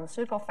Chinese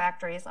pharmaceutical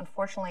factories.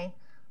 Unfortunately,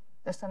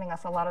 they're sending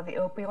us a lot of the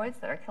opioids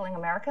that are killing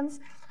Americans,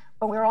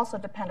 but we're also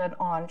dependent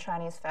on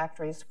Chinese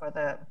factories for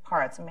the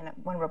parts.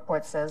 One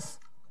report says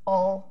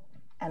all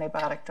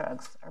antibiotic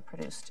drugs are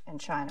produced in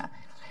China.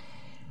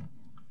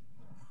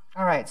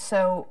 All right,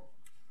 so,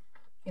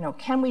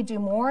 can we do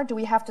more? Do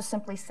we have to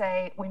simply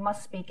say we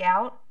must speak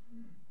out?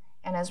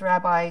 And as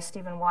Rabbi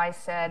Stephen Wise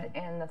said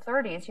in the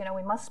 30s,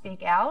 we must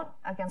speak out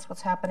against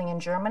what's happening in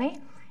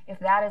Germany. If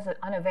that is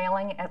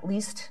unavailing, at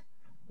least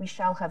we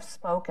shall have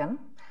spoken.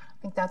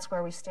 think that's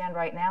where we stand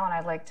right now, and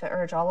I'd like to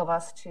urge all of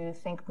us to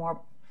think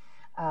more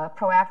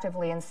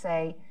proactively and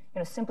say,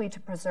 simply to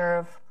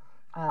preserve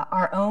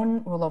our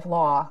own rule of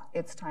law,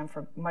 it's time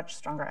for much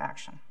stronger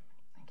action.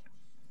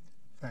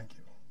 Thank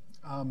you.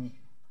 Thank you.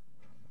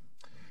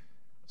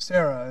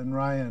 Sarah and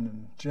Ryan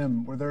and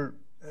Jim,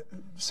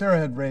 Sarah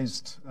had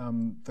raised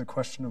the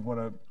question of what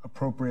an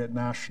appropriate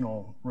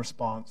national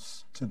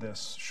response to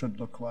this should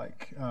look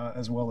like,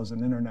 as well as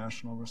an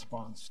international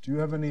response. Do you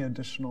have any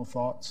additional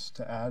thoughts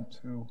to add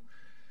to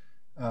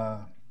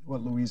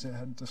what Louisa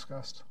had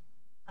discussed?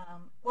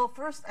 Well,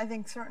 first, I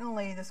think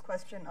certainly this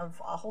question of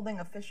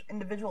holding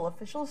individual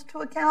officials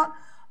to account,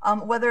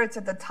 whether it's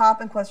at the top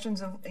in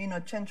questions of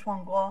Chen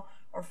Chuangguo,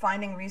 or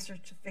finding research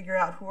to figure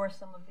out who are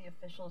some of the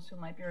officials who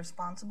might be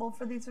responsible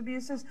for these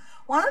abuses.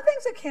 One of the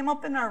things that came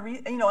up in our,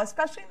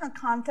 especially in the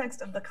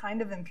context of the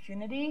kind of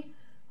impunity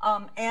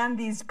and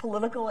these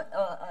political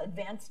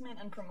advancement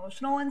and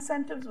promotional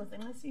incentives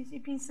within the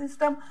CCP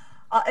system,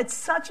 it's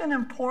such an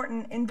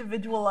important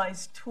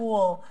individualized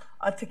tool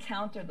to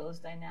counter those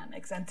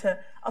dynamics and to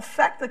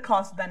affect the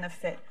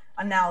cost-benefit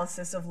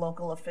analysis of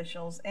local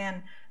officials.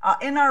 And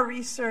in our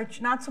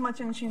research, not so much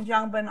in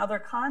Xinjiang, but in other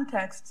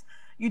contexts,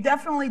 you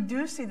definitely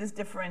do see this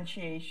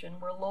differentiation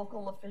where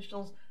local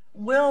officials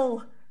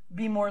will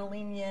be more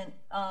lenient,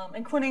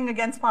 including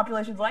against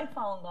populations like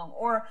Falun Gong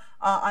or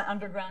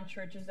underground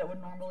churches that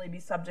would normally be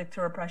subject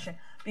to repression,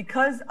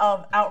 because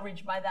of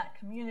outreach by that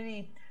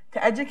community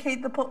to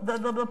educate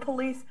the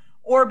police,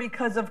 or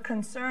because of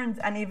concerns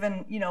and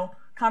even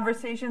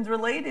conversations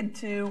related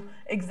to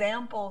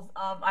examples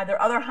of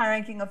either other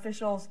high-ranking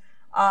officials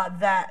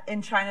that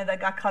in China that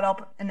got caught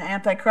up in an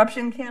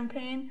anti-corruption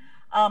campaign,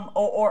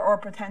 or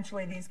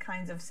potentially these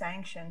kinds of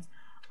sanctions.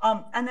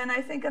 And then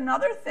I think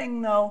another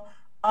thing, though,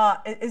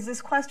 is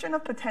this question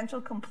of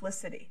potential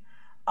complicity.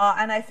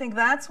 And I think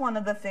that's one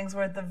of the things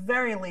where, at the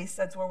very least,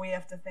 that's where we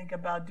have to think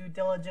about due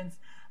diligence,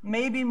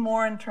 maybe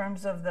more in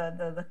terms of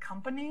the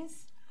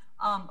companies.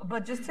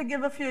 But just to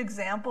give a few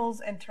examples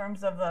in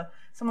terms of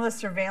some of the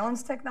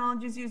surveillance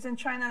technologies used in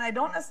China, and I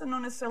don't know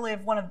necessarily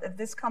if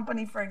this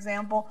company, for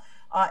example,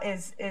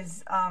 is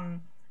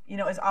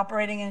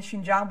operating in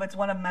Xinjiang, but it's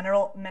one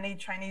of many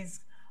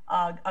Chinese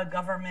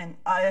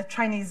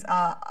Chinese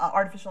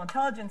artificial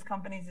intelligence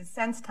companies is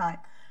SenseTime.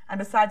 And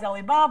besides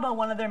Alibaba,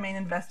 one of their main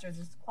investors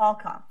is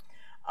Qualcomm.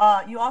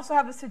 You also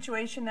have a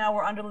situation now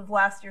where under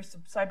last year's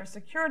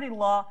cybersecurity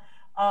law,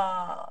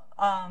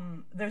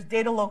 there's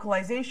data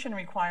localization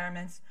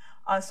requirements.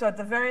 So at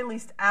the very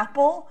least,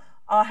 Apple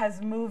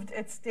has moved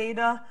its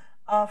data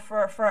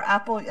for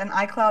Apple and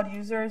iCloud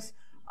users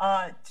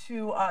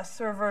to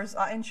servers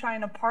in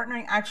China,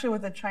 partnering actually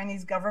with a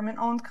Chinese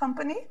government-owned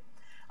company.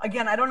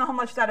 Again, I don't know how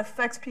much that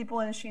affects people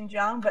in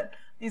Xinjiang, but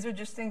these are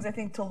just things I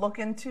think to look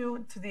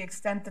into to the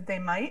extent that they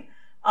might.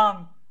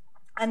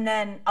 And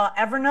then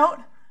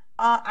Evernote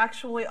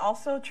actually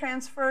also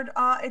transferred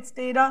its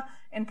data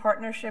in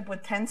partnership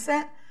with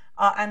Tencent.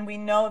 And we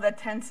know that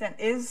Tencent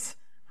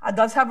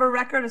does have a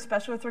record,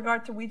 especially with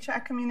regard to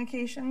WeChat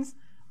communications,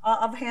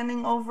 of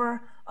handing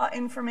over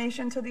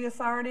information to the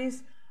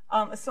authorities.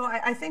 So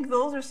I think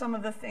those are some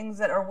of the things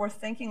that are worth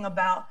thinking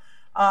about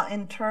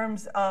in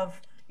terms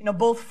of,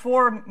 both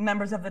for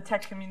members of the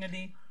tech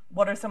community,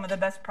 what are some of the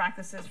best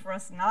practices for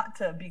us not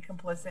to be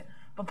complicit,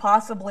 but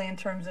possibly in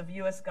terms of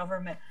U.S.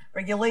 government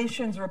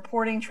regulations,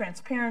 reporting,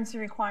 transparency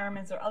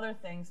requirements, or other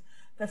things,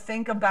 to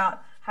think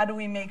about how do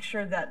we make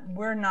sure that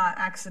we're not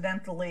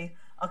accidentally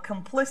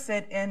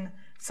complicit in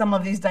some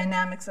of these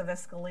dynamics of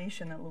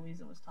escalation that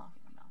Louisa was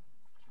talking about.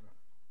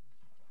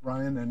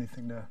 Ryan,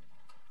 anything to?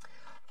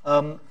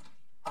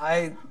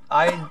 I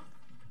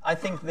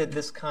think that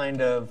this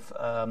kind of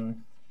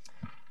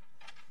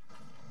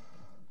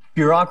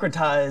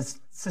bureaucratized,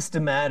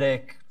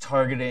 systematic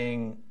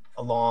targeting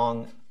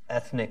along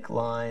ethnic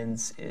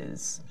lines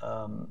is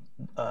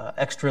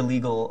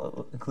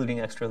extra-legal,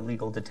 including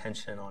extra-legal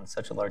detention on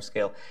such a large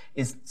scale,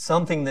 is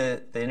something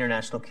that the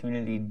international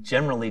community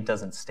generally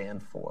doesn't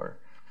stand for.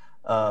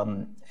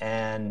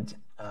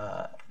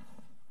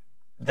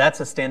 That's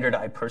a standard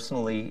I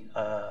personally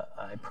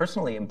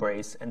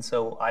embrace, and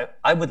so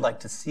I would like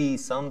to see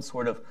some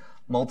sort of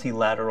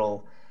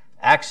multilateral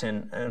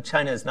action.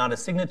 China is not a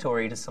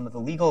signatory to some of the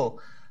legal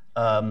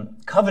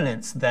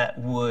covenants that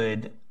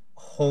would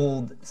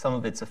hold some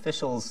of its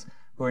officials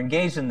who are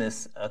engaged in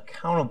this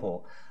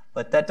accountable.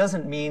 But that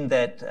doesn't mean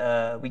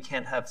that we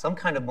can't have some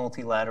kind of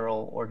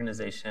multilateral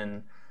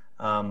organization,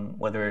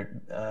 whether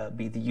it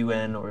be the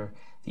UN or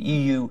the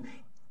EU,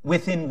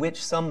 within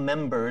which some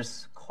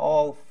members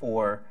call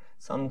for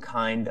some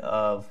kind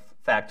of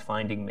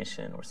fact-finding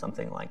mission or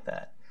something like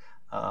that,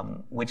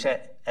 which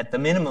at the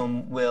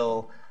minimum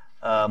will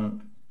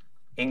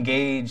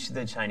engage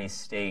the Chinese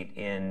state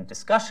in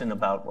discussion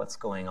about what's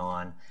going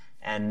on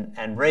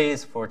and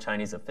raise for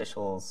Chinese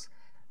officials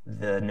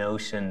the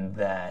notion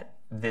that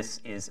this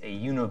is a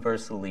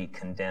universally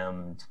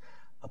condemned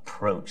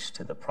approach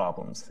to the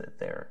problems that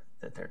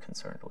they're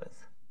concerned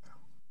with.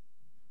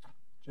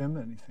 Jim,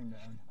 anything to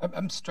add?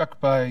 I'm struck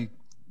by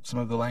some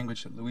of the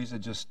language that Louisa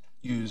just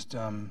used.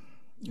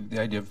 the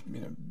idea of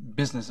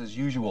business as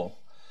usual.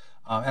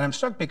 And I'm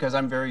struck because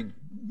I'm very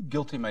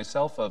guilty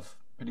myself of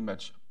pretty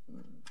much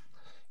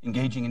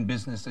engaging in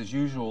business as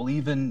usual,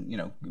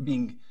 even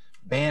being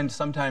banned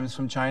sometimes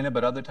from China,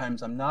 but other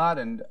times I'm not.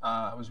 And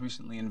I was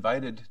recently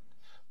invited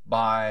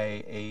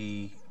by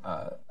a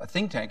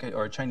think tank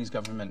or a Chinese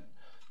government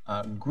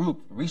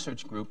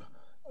research group,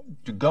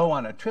 to go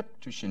on a trip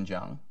to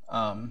Xinjiang.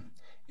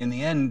 In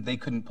the end, they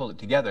couldn't pull it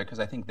together because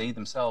I think they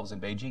themselves in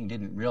Beijing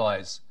didn't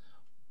realize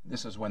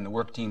this is when the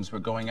work teams were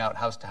going out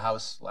house to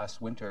house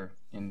last winter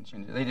in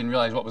Xinjiang. They didn't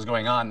realize what was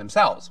going on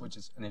themselves, which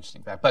is an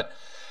interesting fact. But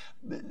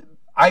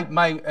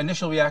my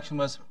initial reaction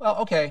was, well,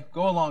 okay,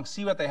 go along,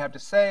 see what they have to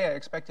say. I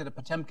expected a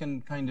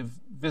Potemkin kind of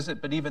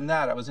visit, but even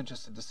that, I was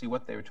interested to see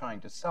what they were trying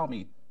to sell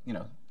me,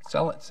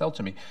 sell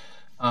to me.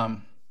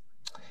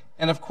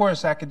 And of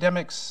course,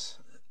 academics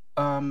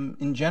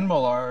in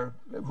general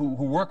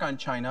who work on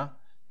China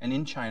and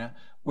in China,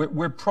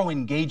 we're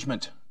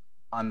pro-engagement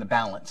on the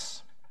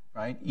balance,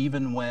 right?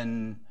 Even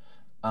when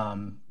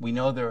we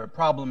know there are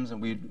problems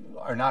and we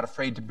are not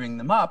afraid to bring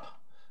them up,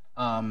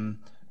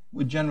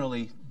 we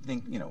generally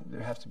think,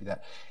 there has to be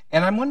that.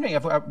 And I'm wondering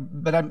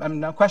but I'm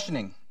now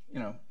questioning,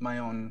 my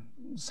own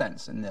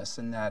sense in this,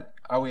 and that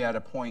are we at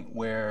a point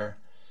where,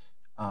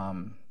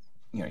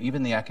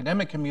 even the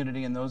academic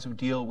community and those who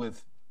deal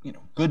with,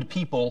 good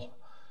people,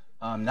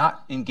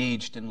 not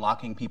engaged in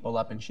locking people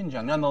up in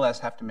Xinjiang, nonetheless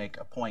have to make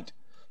a point,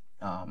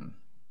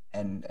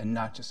 and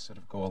not just sort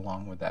of go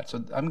along with that.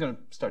 So I'm going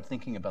to start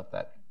thinking about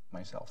that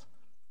myself.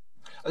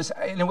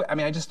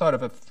 I just thought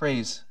of a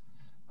phrase.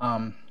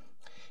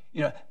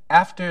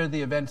 After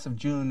the events of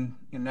June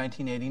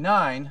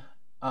 1989,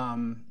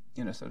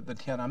 sort of the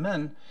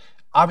Tiananmen,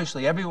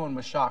 obviously everyone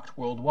was shocked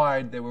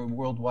worldwide. There were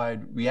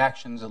worldwide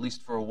reactions, at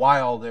least for a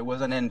while. There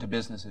was an end to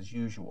business as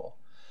usual.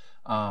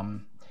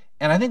 And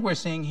I think we're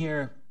seeing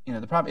here,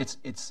 the problem,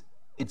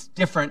 it's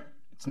different.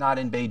 It's not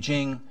in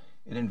Beijing.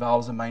 It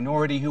involves a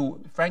minority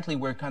who, frankly,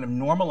 were kind of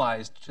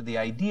normalized to the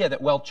idea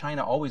that, well,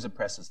 China always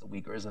oppresses the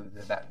Uyghurs and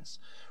the Tibetans,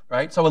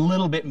 right? So a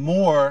little bit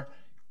more,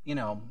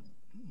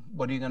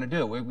 what are you going to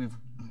do?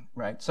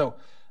 Right? So,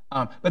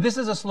 but this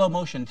is a slow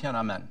motion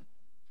Tiananmen,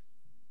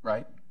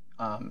 right?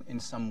 In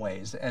some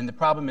ways. And the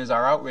problem is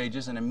our outrage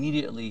isn't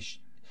immediately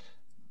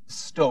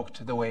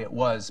stoked the way it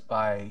was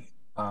by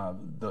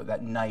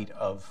that night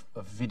of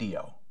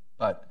video.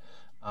 But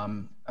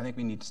I think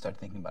we need to start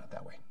thinking about it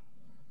that way.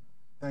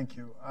 Thank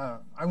you.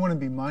 I want to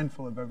be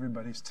mindful of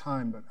everybody's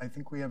time, but I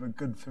think we have a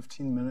good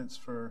 15 minutes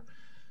for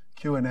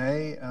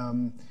Q&A.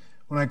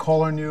 When I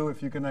call on you,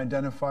 if you can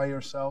identify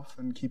yourself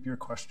and keep your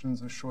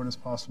questions as short as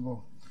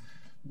possible.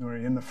 We're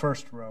in the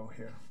first row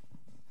here.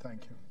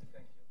 Thank you.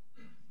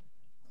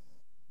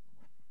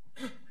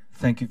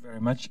 Thank you very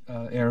much,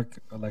 Eric.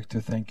 I'd like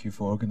to thank you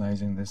for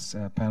organizing this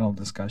panel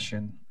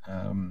discussion.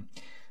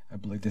 I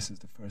believe this is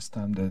the first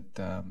time that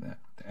the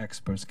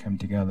experts come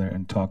together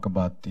and talk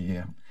about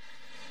the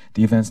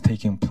events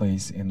taking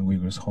place in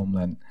Uyghurs'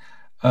 homeland.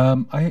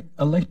 I'd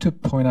like to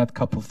point out a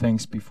couple of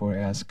things before I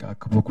ask a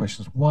couple of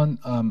questions. One,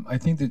 I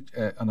think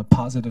that on a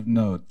positive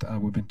note,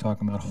 we've been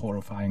talking about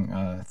horrifying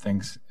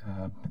things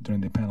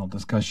during the panel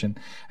discussion.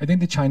 I think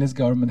the Chinese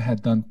government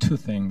had done two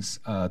things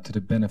to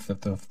the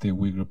benefit of the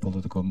Uyghur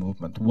political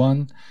movement.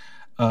 One,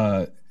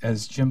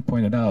 as Jim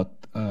pointed out,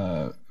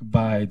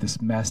 by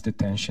this mass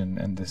detention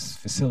and these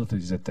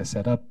facilities that they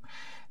set up,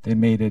 they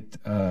made it,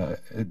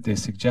 they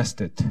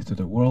suggested to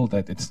the world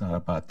that it's not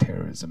about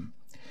terrorism.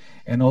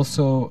 And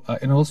also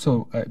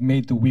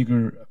made the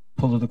Uyghur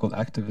political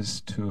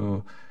activists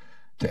to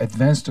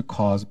advance the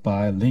cause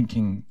by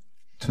linking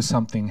to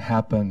something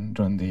happened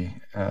during the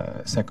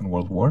Second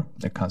World War,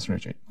 the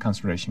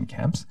concentration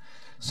camps.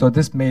 So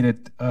this made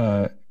it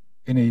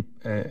in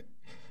a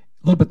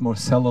little bit more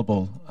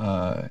sellable,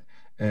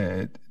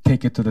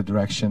 take it to the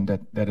direction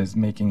that is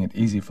making it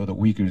easy for the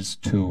Uyghurs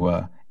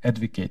to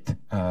advocate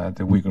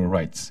the Uyghur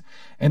rights.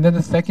 And then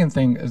the second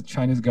thing the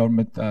Chinese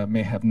government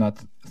may have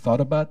not thought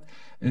about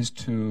is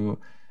to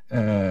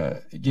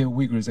give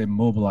Uyghurs a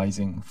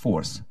mobilizing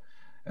force.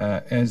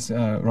 As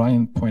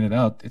Ryan pointed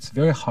out, it's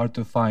very hard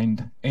to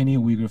find any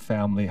Uyghur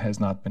family has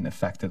not been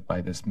affected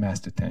by this mass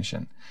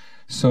detention.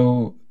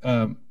 So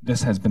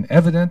this has been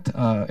evident.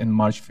 In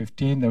March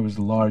 15, there was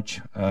a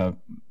large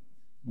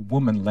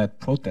woman-led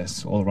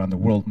protests all around the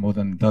world, more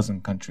than a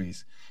dozen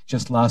countries.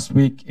 Just last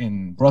week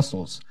in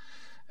Brussels,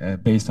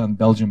 based on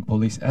Belgian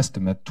police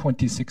estimate,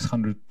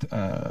 2,600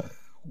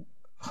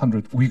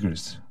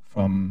 Uyghurs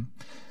from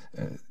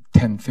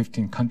 10,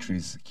 15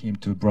 countries came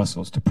to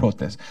Brussels to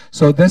protest.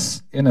 So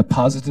this, in a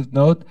positive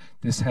note,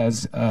 this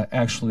has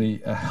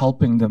actually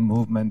helping the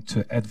movement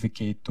to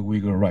advocate the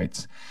Uyghur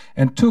rights.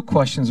 And two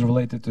questions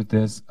related to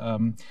this.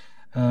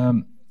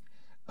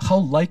 How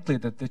likely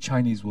that the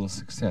Chinese will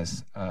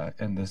success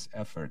in this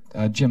effort?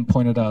 Jim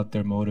pointed out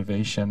their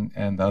motivation,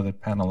 and the other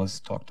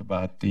panelists talked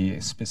about the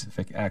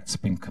specific acts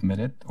being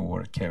committed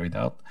or carried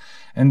out.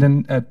 And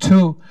then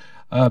two,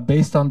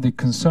 based on the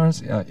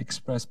concerns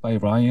expressed by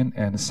Ryan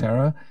and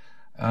Sarah,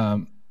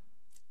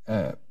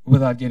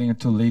 without getting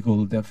into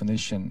legal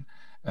definition,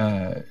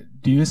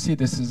 Do you see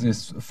this as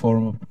this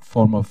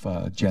form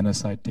of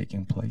genocide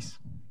taking place?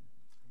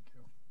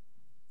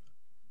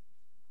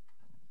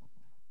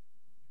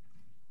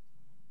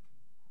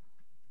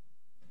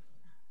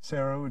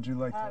 Sarah, would you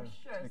like to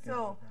Sure. take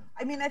So,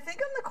 it? I mean, I think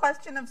on the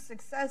question of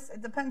success,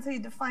 it depends how you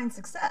define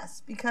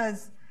success.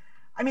 Because,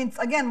 I mean,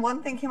 again,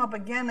 one thing came up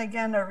again,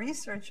 in our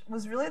research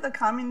was really the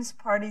Communist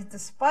parties,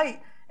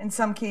 despite, in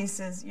some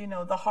cases, you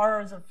know, the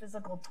horrors of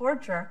physical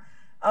torture,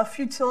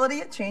 futility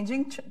at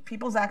changing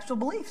people's actual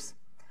beliefs.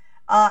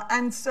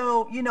 And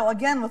so, you know,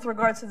 again, with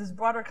regards to this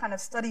broader kind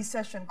of study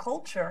session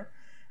culture,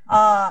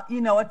 you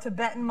know, a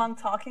Tibetan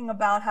monk talking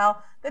about how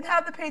they'd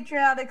have the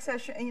patriotic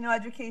session, you know,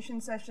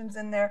 education sessions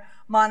in their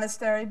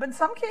monastery, but in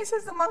some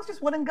cases the monks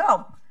just wouldn't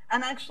go.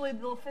 And actually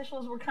the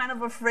officials were kind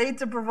of afraid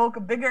to provoke a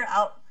bigger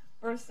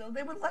outburst, so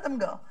they would let them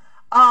go.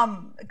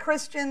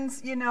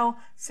 Christians, you know,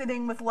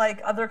 sitting with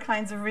like other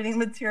kinds of reading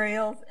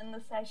materials in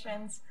the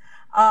sessions.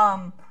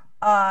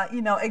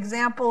 You know,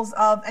 examples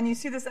of, and you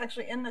see this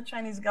actually in the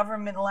Chinese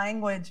government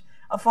language,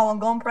 of Falun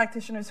Gong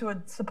practitioners who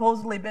had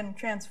supposedly been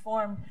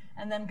transformed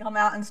and then come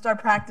out and start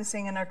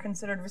practicing and are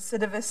considered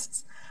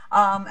recidivists,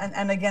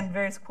 and again,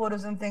 various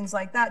quotas and things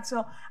like that.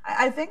 So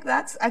I think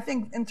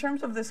in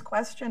terms of this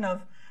question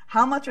of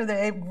how much are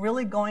they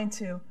really going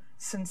to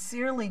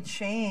sincerely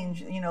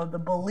change, you know, the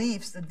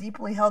beliefs, the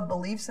deeply held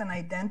beliefs and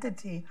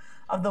identity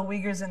of the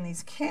Uyghurs in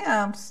these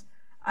camps,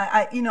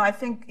 I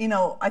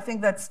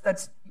think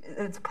that's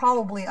it's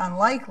probably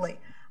unlikely.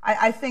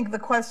 I think the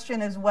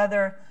question is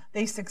whether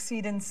they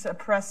succeed in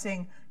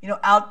suppressing, you know,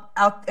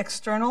 out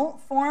external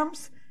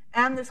forms,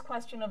 and this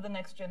question of the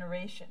next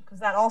generation, because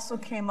that also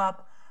came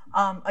up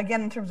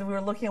again in terms of we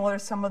were looking at what are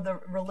some of the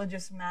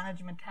religious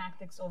management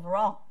tactics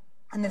overall,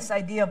 and this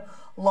idea of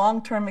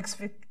long-term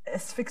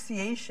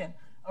asphyxiation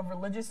of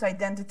religious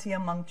identity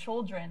among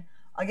children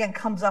again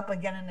comes up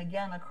again and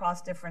again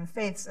across different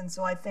faiths, and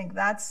so I think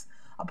that's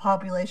a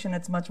population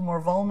that's much more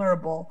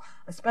vulnerable,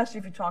 especially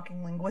if you're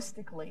talking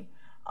linguistically.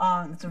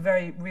 It's a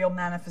very real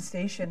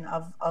manifestation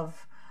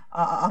of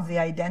the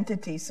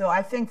identity. So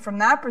I think from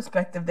that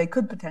perspective, they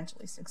could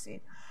potentially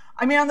succeed.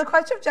 I mean, on the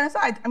question of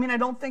genocide, I mean, I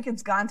don't think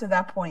it's gone to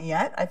that point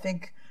yet. I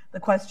think the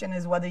question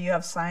is whether you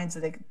have signs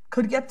that it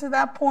could get to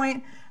that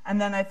point. And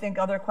then I think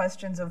other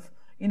questions of,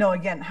 you know,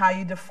 again, how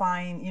you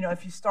define, you know,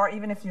 if you start,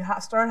 even if you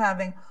start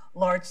having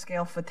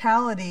large-scale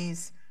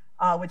fatalities,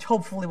 which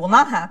hopefully will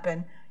not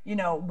happen, you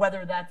know,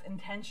 whether that's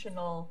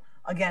intentional,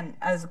 again,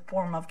 as a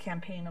form of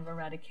campaign of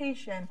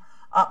eradication,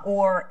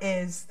 or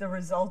is the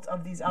result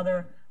of these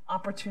other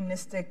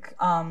opportunistic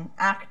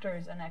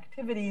actors and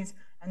activities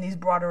and these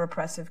broader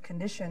oppressive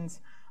conditions.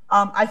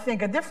 I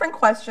think a different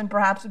question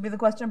perhaps would be the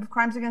question of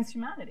crimes against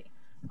humanity.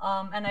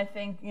 And I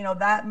think, you know,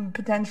 that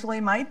potentially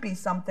might be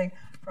something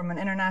from an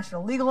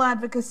international legal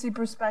advocacy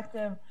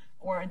perspective,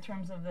 or in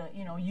terms of the,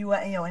 you know,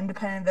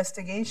 independent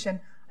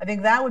investigation. I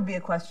think that would be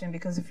a question,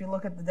 because if you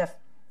look at the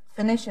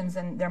definitions,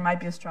 then there might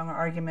be a stronger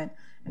argument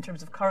in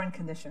terms of current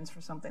conditions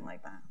for something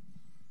like that.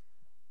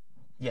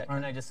 Yeah,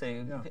 can I just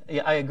say,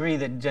 yeah, I agree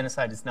that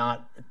genocide does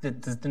not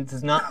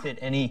fit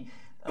any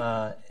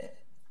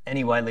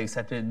widely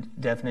accepted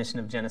definition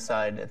of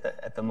genocide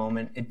at the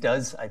moment. It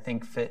does, I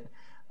think, fit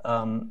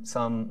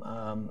some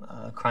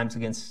crimes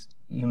against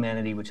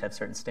humanity, which have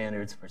certain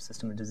standards for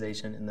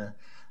systematization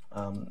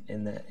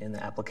in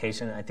the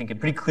application. I think it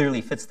pretty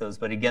clearly fits those.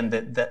 But again,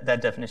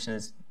 that definition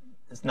is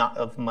not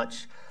of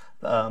much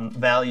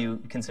value,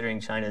 considering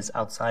China is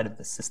outside of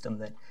the system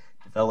that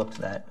developed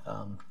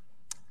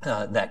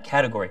that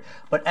category.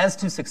 But as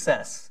to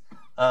success,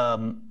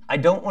 I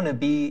don't want to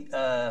be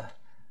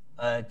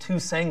too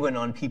sanguine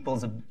on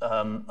people's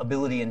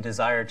ability and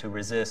desire to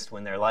resist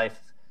when their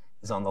life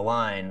is on the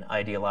line.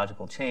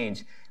 Ideological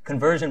change,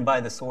 conversion by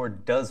the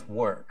sword does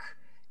work.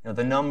 You know,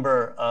 the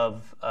number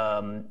of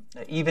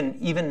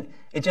even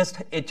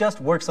it just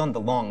works on the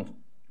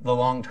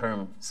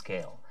long-term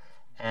scale,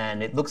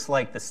 and it looks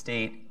like the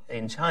state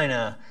in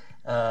China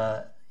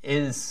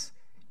is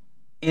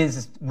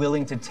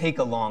willing to take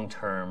a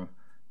long-term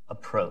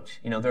approach.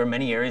 You know, there are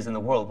many areas in the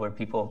world where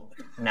people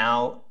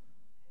now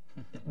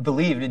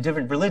believe in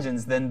different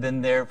religions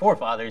than their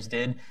forefathers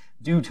did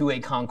due to a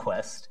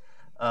conquest,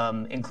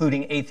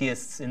 including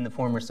atheists in the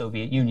former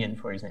Soviet Union,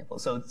 for example.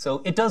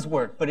 So it does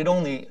work, but it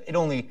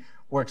only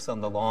works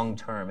on the long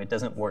term. It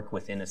doesn't work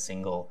within a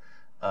single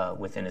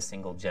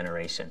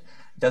generation.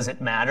 Does it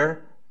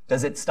matter?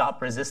 Does it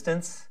stop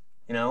resistance?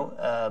 You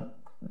know,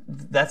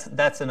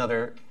 that's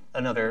another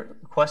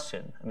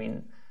question. I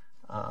mean,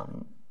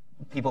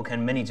 people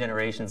can many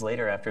generations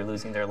later, after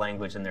losing their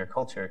language and their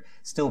culture,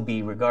 still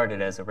be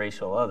regarded as a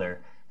racial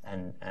other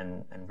and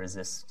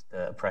resist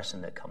the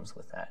oppression that comes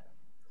with that.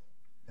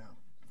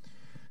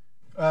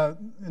 Yeah.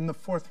 In the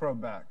fourth row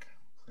back,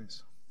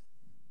 please.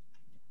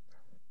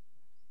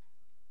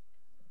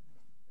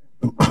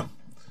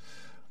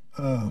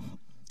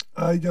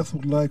 I just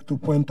would like to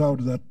point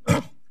out that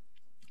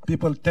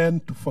people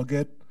tend to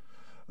forget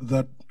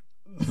that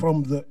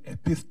from the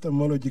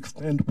epistemologic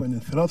standpoint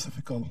and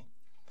philosophical,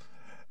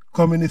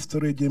 communist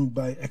regime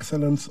by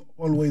excellence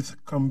always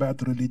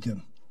combat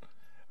religion.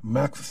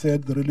 Marx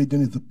said the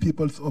religion is the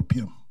people's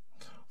opium.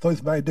 So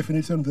it's by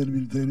definition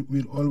they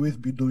will always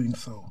be doing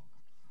so.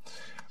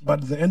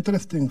 But the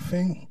interesting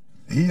thing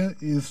here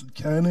is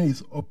China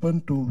is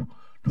open to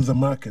the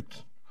market,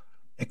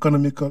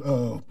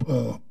 economical,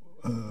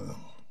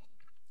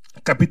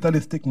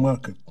 capitalistic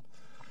market.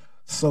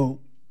 So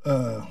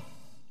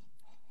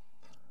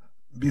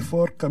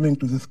before coming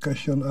to this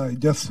question, I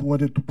just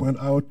wanted to point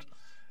out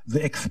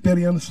the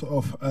experience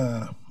of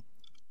a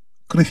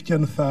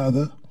Christian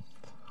father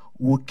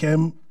who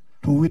came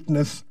to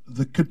witness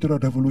the Cultural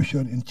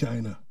Revolution in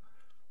China,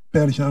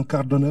 Père Jean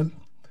Cardinal.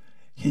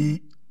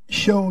 He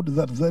showed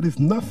that there is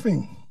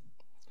nothing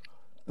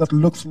that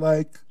looks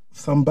like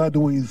somebody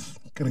who is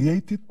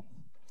created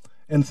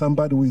and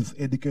somebody who is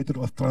educated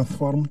or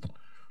transformed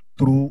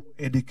through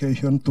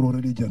education, through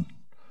religion.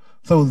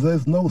 So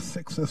there's no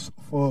success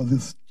for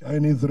this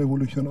Chinese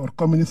revolution or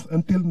communist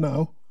until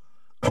now.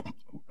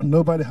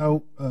 Nobody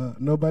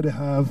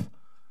have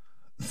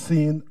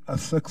seen a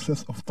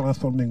success of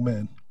transforming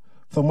man.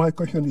 So my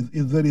question is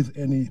if there is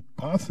any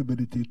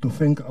possibility to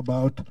think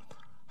about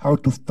how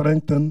to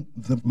strengthen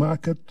the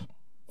market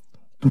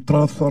to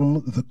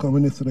transform the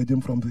communist regime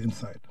from the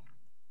inside.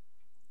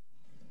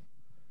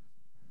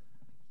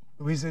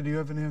 Louisa, do you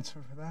have an answer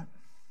for that?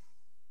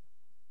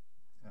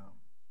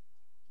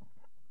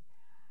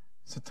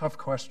 It's a tough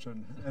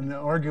question, and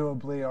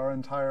arguably our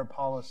entire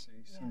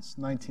policy since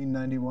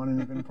 1991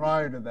 and even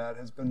prior to that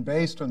has been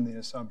based on the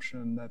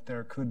assumption that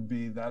there could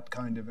be that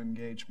kind of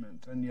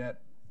engagement, and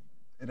yet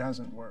it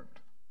hasn't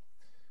worked.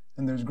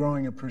 And there's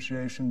growing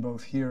appreciation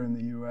both here in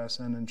the US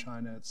and in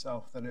China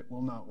itself that it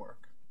will not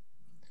work.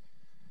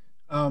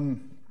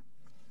 Ma'am,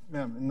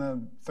 in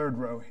the third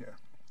row here.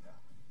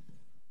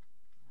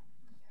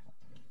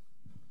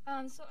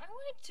 So I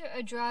wanted to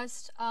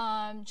address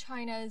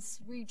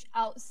China's reach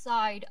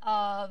outside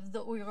of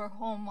the Uyghur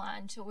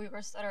homeland to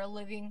Uyghurs that are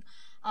living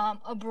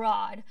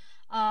abroad.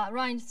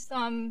 Ryan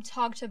Thum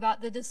talked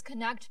about the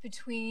disconnect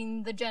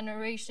between the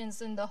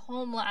generations in the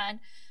homeland,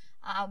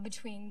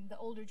 between the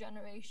older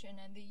generation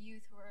and the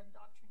youth who are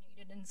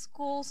indoctrinated in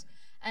schools.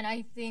 And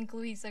I think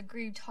Louisa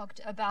Grieve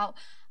talked about,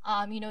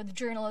 the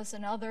journalists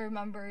and other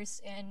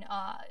members in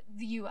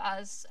the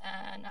U.S.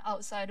 and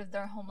outside of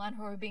their homeland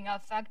who are being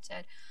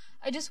affected.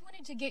 I just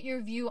wanted to get your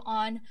view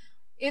on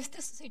if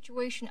this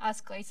situation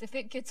escalates, if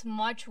it gets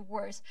much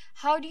worse,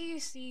 how do you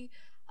see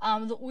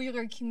the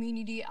Uyghur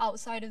community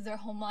outside of their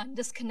homeland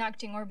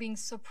disconnecting or being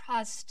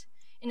suppressed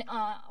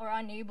or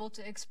unable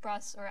to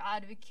express or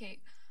advocate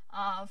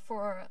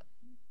for,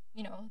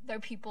 their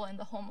people in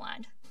the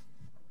homeland?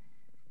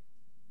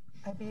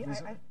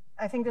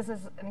 I think this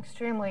is an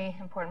extremely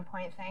important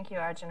point. Thank you,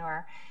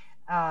 Arjanur.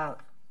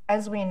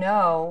 As we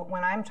know,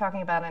 when I'm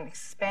talking about an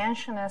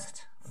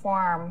expansionist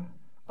form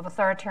of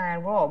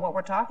authoritarian rule, what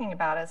we're talking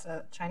about is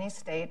a Chinese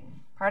state,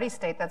 party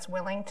state, that's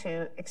willing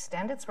to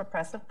extend its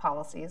repressive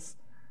policies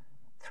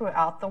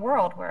throughout the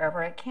world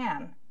wherever it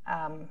can.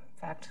 In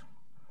fact,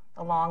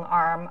 the long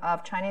arm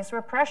of Chinese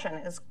repression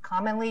is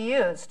commonly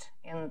used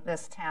in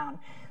this town.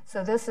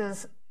 So this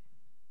is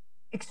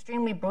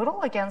extremely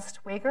brutal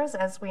against Uyghurs,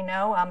 as we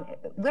know.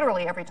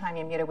 Literally every time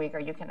you meet a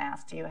Uyghur, you can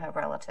ask, do you have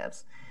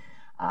relatives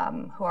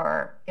who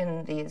are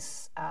in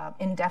these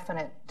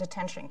indefinite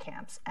detention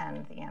camps?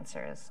 And the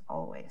answer is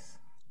always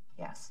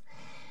yes.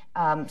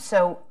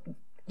 So,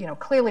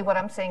 clearly what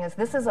I'm saying is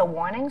this is a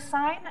warning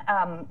sign,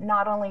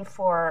 not only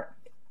for,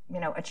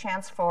 a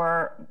chance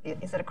for,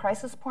 is it a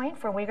crisis point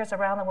for Uyghurs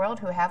around the world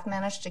who have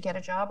managed to get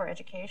a job or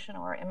education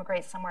or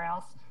immigrate somewhere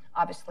else?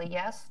 Obviously,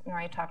 yes.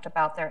 Nuri talked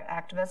about their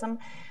activism.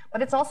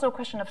 But it's also a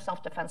question of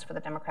self-defense for the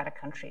democratic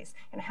countries.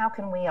 And how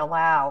can we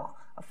allow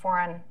a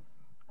foreign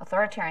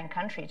authoritarian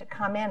country to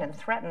come in and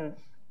threaten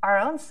our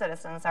own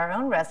citizens, our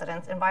own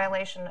residents, in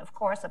violation, of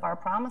course, of our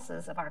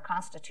promises, of our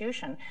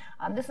Constitution?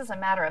 This is a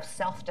matter of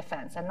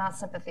self-defense and not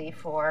sympathy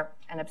for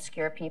an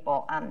obscure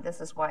people.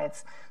 This is why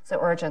it's so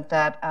urgent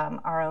that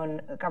our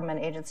own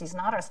government agencies,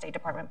 not our State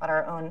Department, but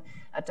our own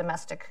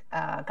domestic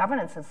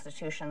governance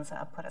institutions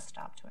put a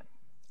stop to it.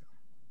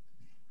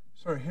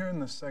 Sorry, here in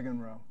the second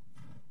row,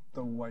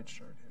 the white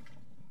shirt here.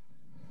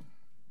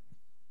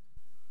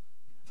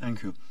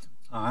 Thank you.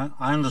 I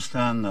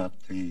understand that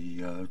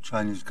the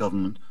Chinese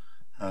government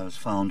has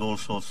found all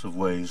sorts of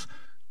ways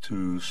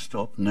to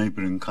stop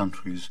neighboring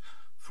countries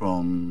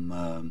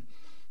from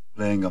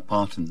playing a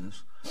part in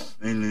this,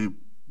 mainly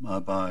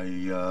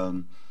by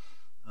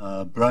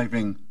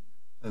bribing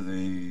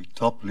the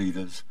top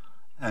leaders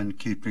and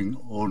keeping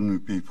ordinary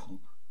people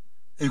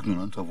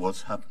ignorant of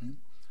what's happening.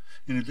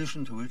 In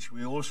addition to which,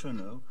 we also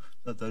know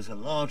that there's a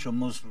larger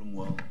Muslim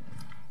world,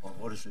 or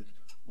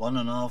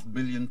 1.5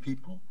 billion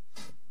people?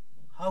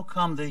 How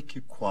come they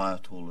keep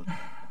quiet all the time?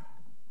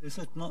 Is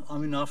it not,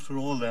 after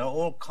all, there are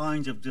all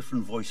kinds of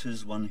different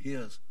voices one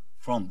hears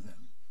from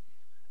them.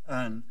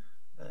 And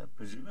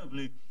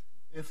presumably,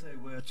 if they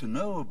were to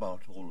know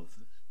about all of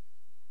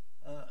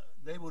this,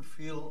 they would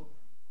feel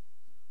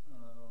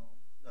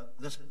that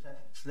this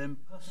attacks them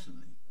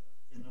personally.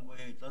 In a way,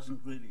 it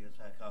doesn't really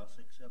attack us,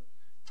 except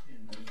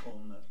in the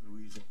form that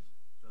Louisa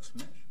just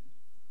mentioned.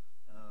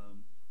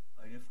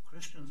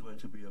 Christians were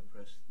to be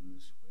oppressed in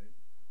this way,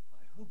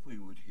 I hope we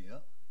would hear,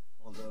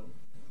 although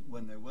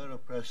when they were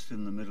oppressed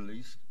in the Middle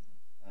East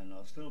and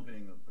are still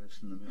being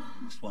oppressed in the Middle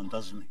East, one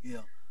doesn't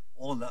hear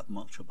all that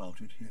much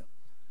about it here.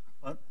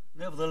 But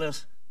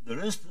nevertheless,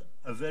 there is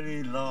a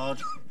very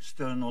large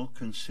external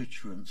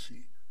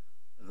constituency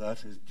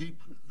that is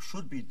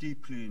should be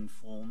deeply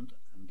informed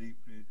and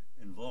deeply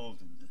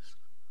involved in this.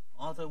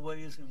 Are there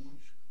ways in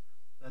which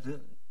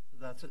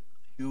that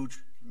huge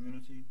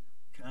community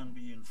can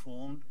be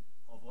informed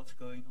of what's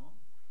going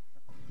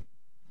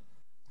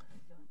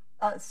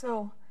on?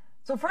 So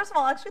first of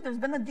all, actually, there's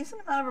been a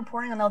decent amount of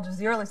reporting on Al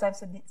Jazeera. At least I've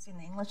seen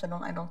the English.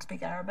 I don't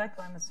speak Arabic,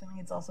 but I'm assuming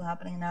it's also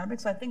happening in Arabic.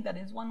 So I think that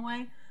is one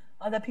way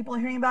that people are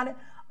hearing about it.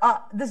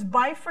 This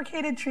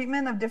bifurcated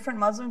treatment of different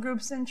Muslim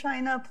groups in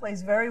China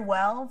plays very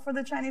well for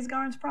the Chinese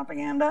government's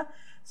propaganda.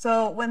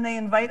 So when they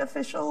invite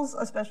officials,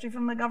 especially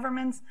from the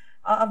governments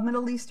of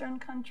Middle Eastern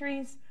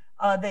countries,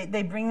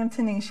 they bring them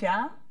to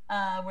Ningxia,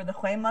 where the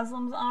Hui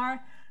Muslims are.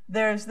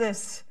 There's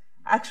this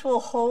actual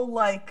whole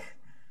like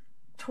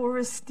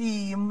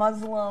touristy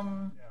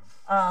Muslim,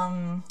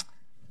 not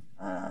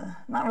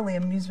really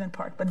amusement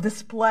park, but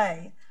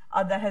display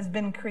that has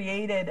been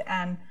created,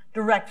 and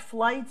direct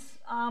flights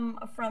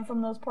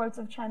from those parts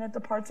of China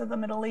to parts of the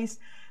Middle East.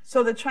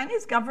 So the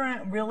Chinese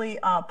government really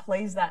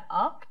plays that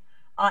up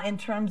in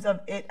terms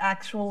of it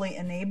actually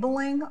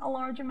enabling a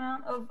large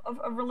amount of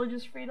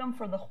religious freedom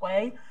for the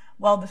Hui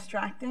while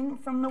distracting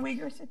from the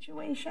Uyghur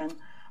situation.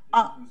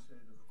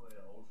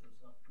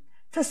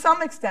 To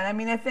some extent, I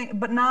mean, I think,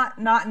 but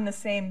not in the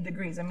same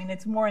degrees. I mean,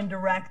 it's more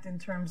indirect in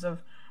terms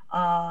of,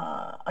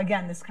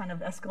 again, this kind of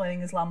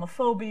escalating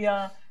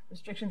Islamophobia,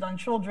 restrictions on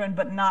children,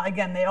 but not,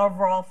 again, they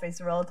overall face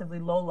a relatively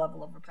low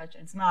level of repression.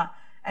 It's not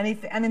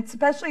anything, and it's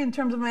especially in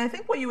terms of, I mean, I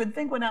think what you would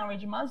think would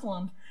outrage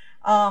Muslims,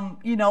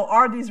 you know,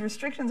 are these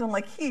restrictions on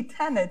like key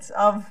tenets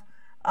of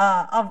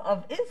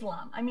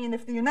Islam. I mean,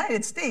 if the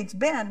United States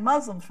banned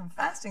Muslims from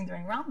fasting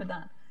during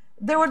Ramadan,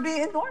 there would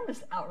be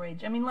enormous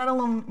outrage. I mean, let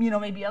alone, you know,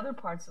 maybe other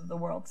parts of the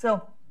world.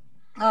 So,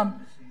 I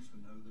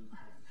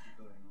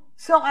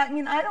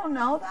mean, I don't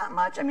know that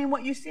much. I mean,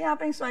 what you see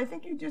happening, so I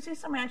think you do see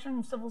some reaction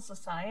from civil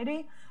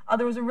society.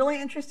 There was a really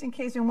interesting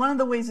case, and one of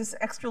the ways this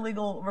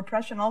extra-legal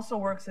repression also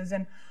works is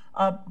in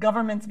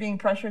governments being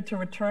pressured to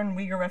return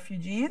Uyghur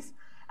refugees.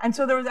 And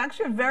so there was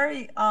actually a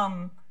very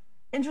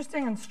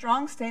interesting and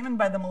strong statement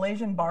by the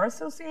Malaysian Bar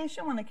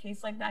Association when a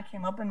case like that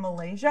came up in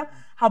Malaysia,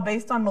 how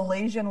based on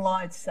Malaysian law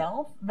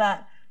itself,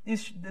 that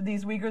these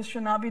Uyghurs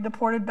should not be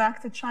deported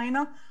back to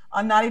China,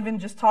 not even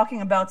just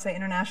talking about, say,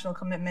 international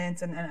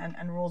commitments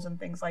and rules and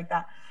things like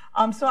that.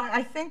 So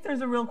I think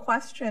there's a real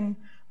question,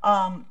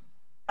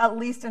 at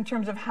least in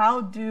terms of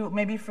how do,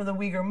 maybe for the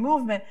Uyghur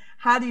movement,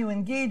 how do you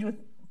engage with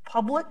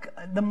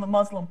the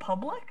Muslim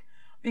public?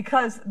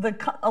 Because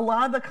a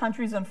lot of the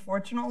countries,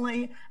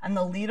 unfortunately, and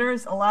the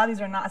leaders, a lot of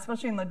these are not,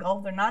 especially in the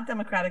Gulf, they're not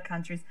democratic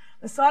countries.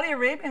 The Saudi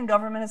Arabian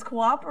government has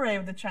cooperated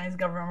with the Chinese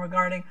government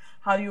regarding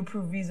how you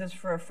approve visas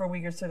for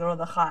Uyghurs to go to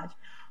the Hajj.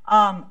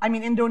 I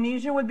mean,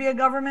 Indonesia would be a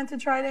government to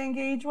try to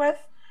engage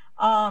with,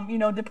 you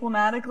know,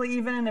 diplomatically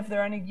even, and if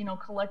there are any, you know,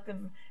 collective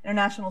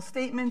international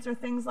statements or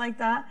things like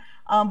that.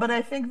 But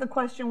I think the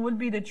question would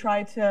be to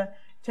try to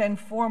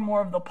inform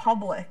more of the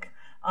public,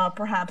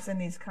 perhaps in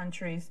these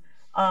countries,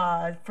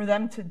 for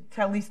them to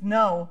at least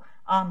know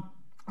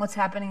what's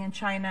happening in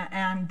China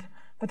and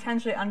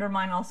potentially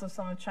undermine also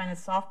some of China's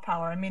soft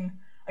power. I mean,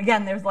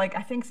 again, there's like,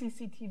 I think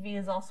CCTV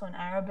is also in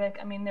Arabic.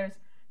 I mean, there's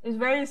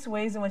various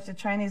ways in which the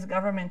Chinese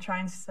government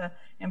tries to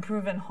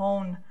improve and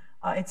hone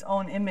its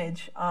own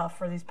image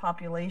for these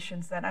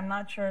populations that I'm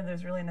not sure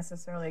there's really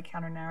necessarily a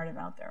counter narrative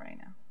out there right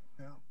now.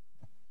 Yeah.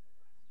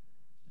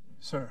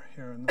 Sir,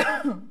 here in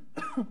the...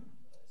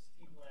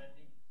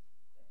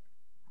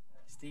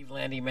 Steve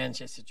Landy,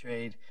 Manchester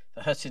Trade.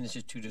 The Hudson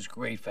Institute is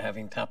great for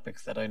having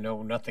topics that I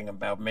know nothing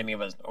about. Many of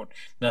us know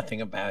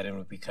nothing about and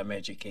will become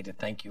educated.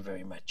 Thank you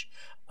very much.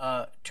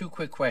 Two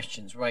quick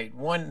questions, right?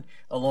 One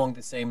along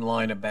the same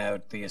line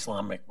about the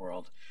Islamic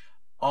world.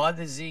 Are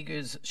the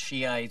Uyghurs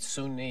Shiite,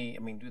 Sunni? I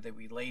mean, do they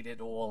relate at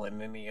all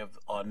in any of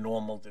our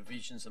normal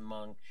divisions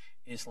among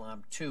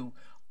Islam? Two,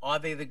 are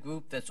they the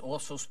group that's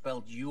also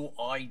spelled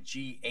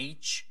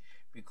U-I-G-H?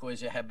 Because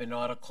there have been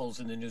articles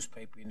in the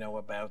newspaper, you know,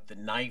 about the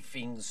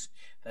knifings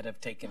that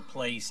have taken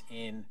place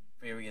in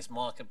various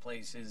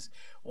marketplaces.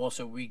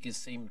 Also, Uyghurs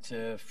seem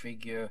to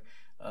figure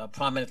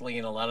prominently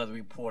in a lot of the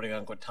reporting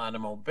on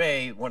Guantanamo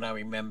Bay. When I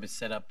remember,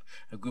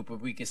 a group of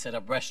Uyghurs set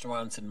up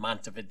restaurants in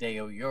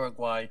Montevideo,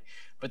 Uruguay.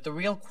 But the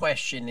real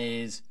question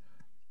is,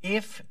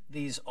 if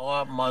these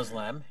are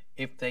Muslim,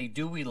 if they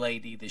do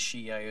relate either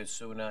Shia or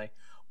Sunni,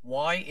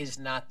 why is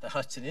not the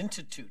Hudson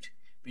Institute?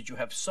 Because you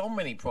have so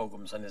many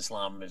programs on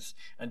Islam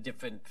and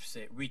different,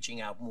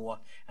 reaching out more.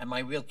 And my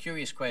real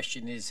curious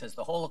question is, has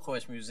the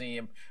Holocaust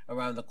Museum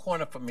around the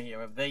corner from here,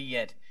 have they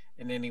yet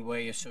in any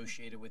way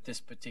associated with this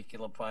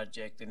particular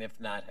project? And if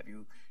not, have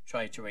you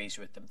tried to raise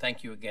with them?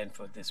 Thank you again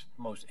for this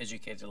most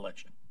educated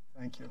lecture.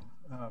 Thank you.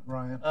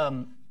 Brian?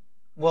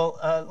 Well,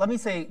 let me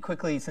say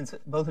quickly, since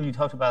both of you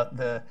talked about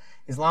the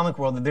Islamic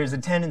world, that there's a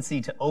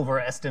tendency to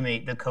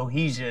overestimate the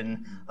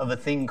cohesion of a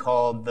thing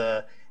called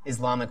the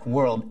Islamic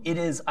world. It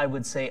is, I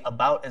would say,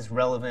 about as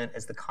relevant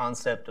as the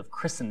concept of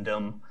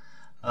Christendom.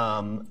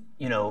 I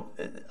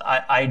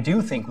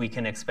do think we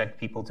can expect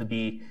people to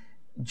be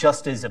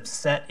just as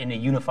upset in a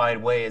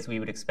unified way as we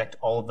would expect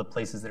all of the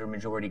places that are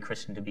majority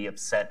Christian to be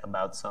upset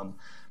about some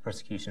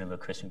persecution of a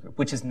Christian group,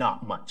 which is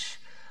not much.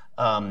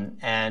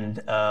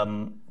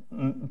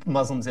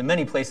 Muslims in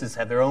many places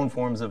have their own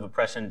forms of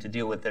oppression to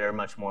deal with that are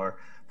much more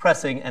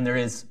pressing, and there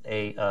is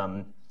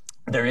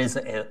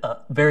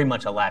very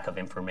much a lack of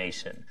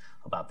information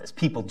about this.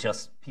 People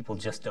just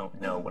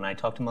don't know. When I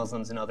talk to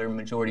Muslims in other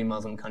majority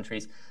Muslim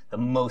countries, the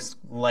most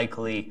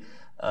likely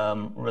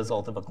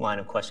result of a line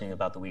of questioning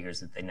about the Uyghurs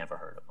is that they never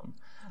heard of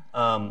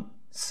them.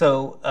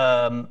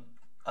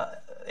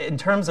 In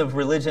terms of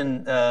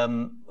religion,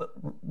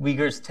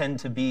 Uyghurs tend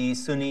to be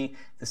Sunni.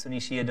 The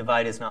Sunni-Shia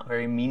divide is not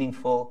very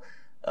meaningful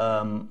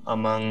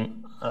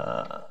among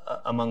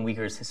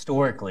Uyghurs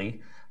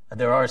historically.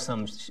 There are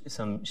some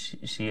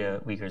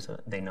Shia Uyghurs.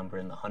 They number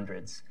in the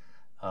hundreds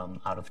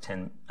out of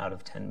 10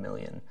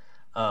 million.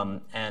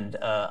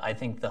 I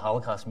think the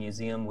Holocaust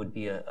Museum would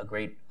be a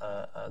great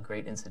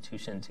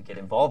institution to get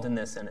involved in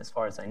this. And as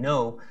far as I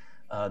know,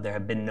 there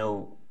have been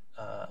no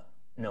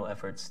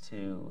efforts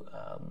to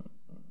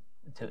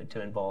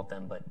involve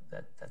them. But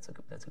that's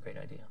a great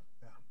idea.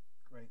 Yeah,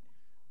 great.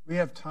 We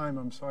have time,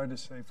 I'm sorry to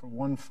say, for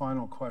one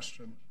final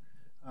question.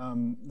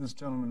 This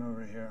gentleman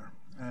over here,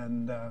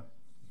 and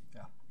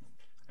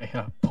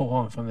yeah. Paul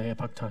Wong from the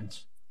Epoch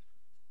Times.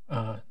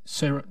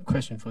 Sarah,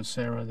 question for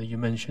Sarah, that you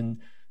mentioned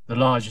the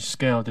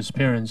large-scale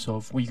disappearance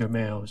of Uyghur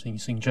males in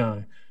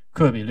Xinjiang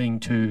could be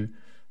linked to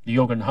the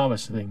organ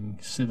harvesting,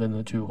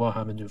 similar to what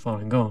happened to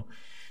Falun Gong.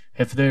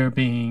 Have there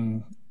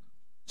been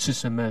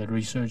systematic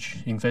research,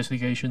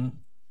 investigation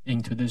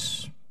into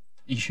this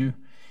issue?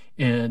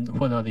 And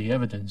what are the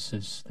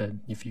evidences that,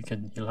 if you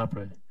can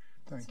elaborate?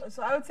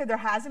 So I would say there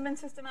hasn't been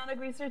systematic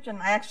research,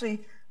 and I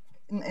actually,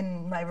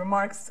 in my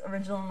remarks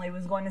originally,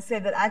 was going to say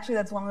that actually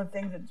that's one of the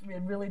things that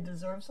really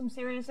deserves some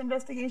serious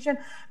investigation,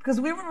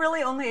 because we were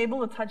really only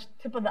able to touch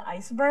the tip of the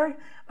iceberg.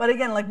 But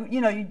again, like,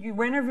 you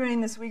were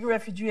interviewing this Uyghur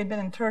refugee who had been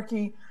in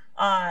Turkey,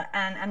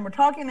 and we're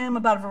talking to him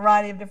about a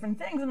variety of different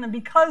things, and then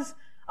because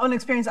of an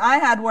experience I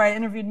had where I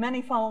interviewed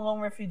many Falun Gong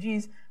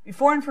refugees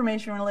before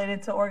information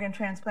related to organ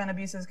transplant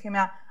abuses came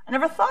out, I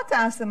never thought to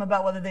ask them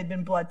about whether they'd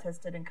been blood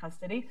tested in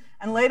custody,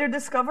 and later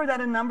discovered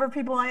that a number of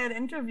people I had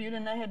interviewed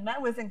and I had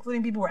met with,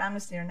 including people who were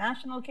Amnesty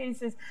International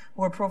cases,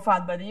 who were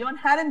profiled by the UN,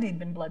 had indeed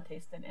been blood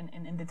tested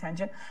in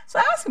detention. So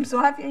I asked him,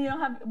 so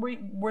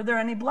were there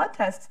any blood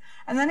tests?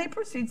 And then he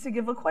proceeds to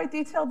give a quite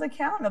detailed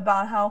account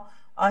about how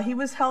he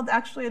was held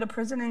actually at a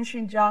prison in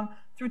Xinjiang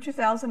through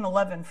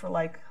 2011 for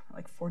like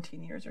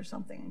 14 years or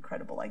something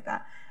incredible like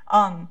that.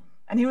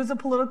 And he was a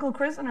political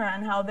prisoner,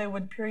 and how they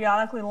would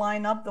periodically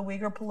line up the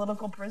Uyghur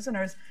political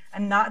prisoners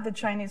and not the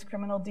Chinese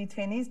criminal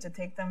detainees to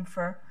take them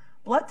for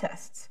blood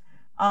tests.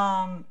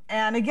 And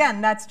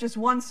again, that's just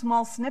one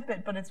small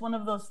snippet, but it's one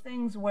of those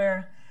things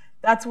where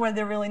that's where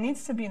there really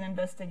needs to be an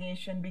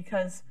investigation,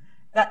 because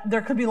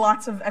there could be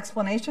lots of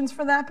explanations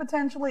for that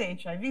potentially,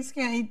 HIV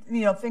scan,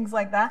 things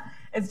like that.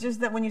 It's just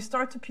that when you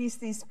start to piece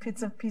these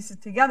pieces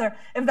together,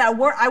 if that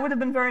were, I would have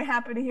been very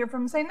happy to hear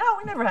from him say, no,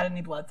 we never had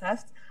any blood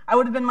tests. I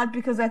would have been much,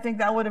 because I think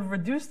that would have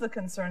reduced the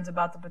concerns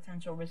about the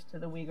potential risk to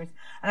the Uyghurs.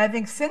 And I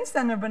think since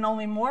then there have been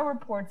only more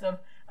reports of,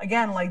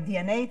 again, like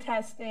DNA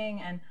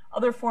testing and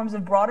other forms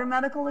of broader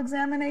medical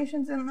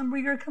examinations in the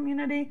Uyghur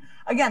community.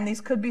 Again, these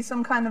could be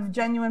some kind of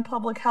genuine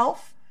public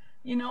health,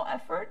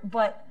 effort,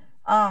 but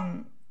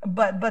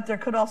there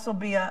could also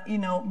be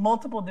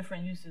multiple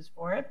different uses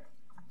for it,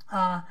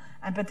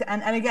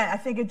 and again, I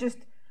think it just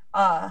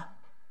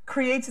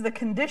creates the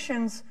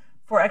conditions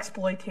for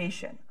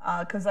exploitation,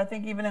 because I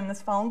think even in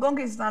this Falun Gong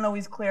case, it's not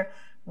always clear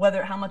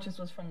how much this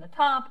was from the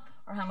top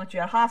or how much you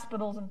had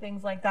hospitals and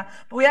things like that.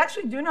 But we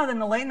actually do know that in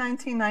the late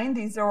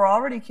 1990s, there were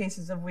already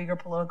cases of Uyghur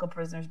political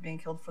prisoners being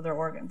killed for their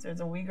organs.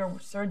 There's a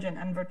Uyghur surgeon,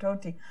 Enver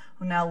Toti,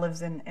 who now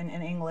lives in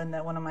England,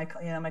 that one of my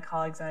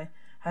colleagues I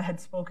had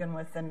spoken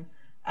with, and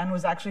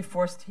was actually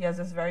forced. He has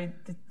this very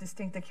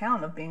distinct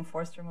account of being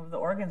forced to remove the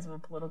organs of a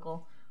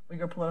Uyghur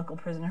political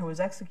prisoner who was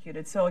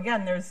executed. So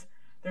again, there's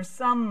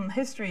some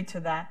history to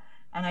that,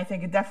 and I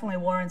think it definitely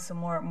warrants some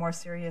more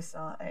serious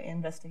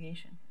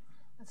investigation.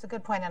 That's a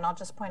good point, and I'll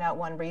just point out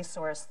one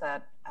resource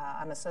that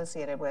I'm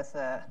associated with: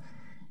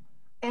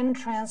 In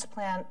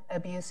Transplant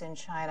Abuse in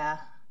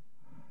China.org.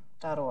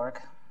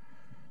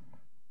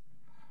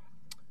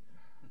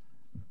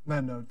 On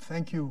that note,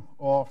 thank you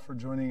all for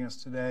joining us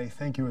today.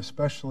 Thank you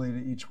especially to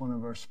each one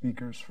of our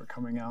speakers for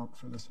coming out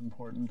for this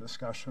important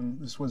discussion.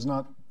 This was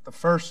not the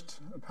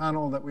first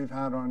panel that we've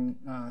had on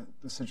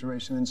the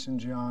situation in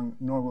Xinjiang,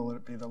 nor will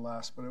it be the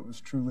last, but it was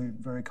truly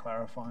very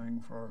clarifying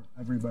for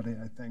everybody,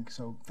 I think.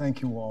 So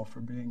thank you all for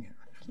being here.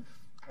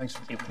 Thanks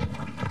for keeping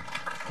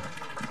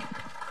it.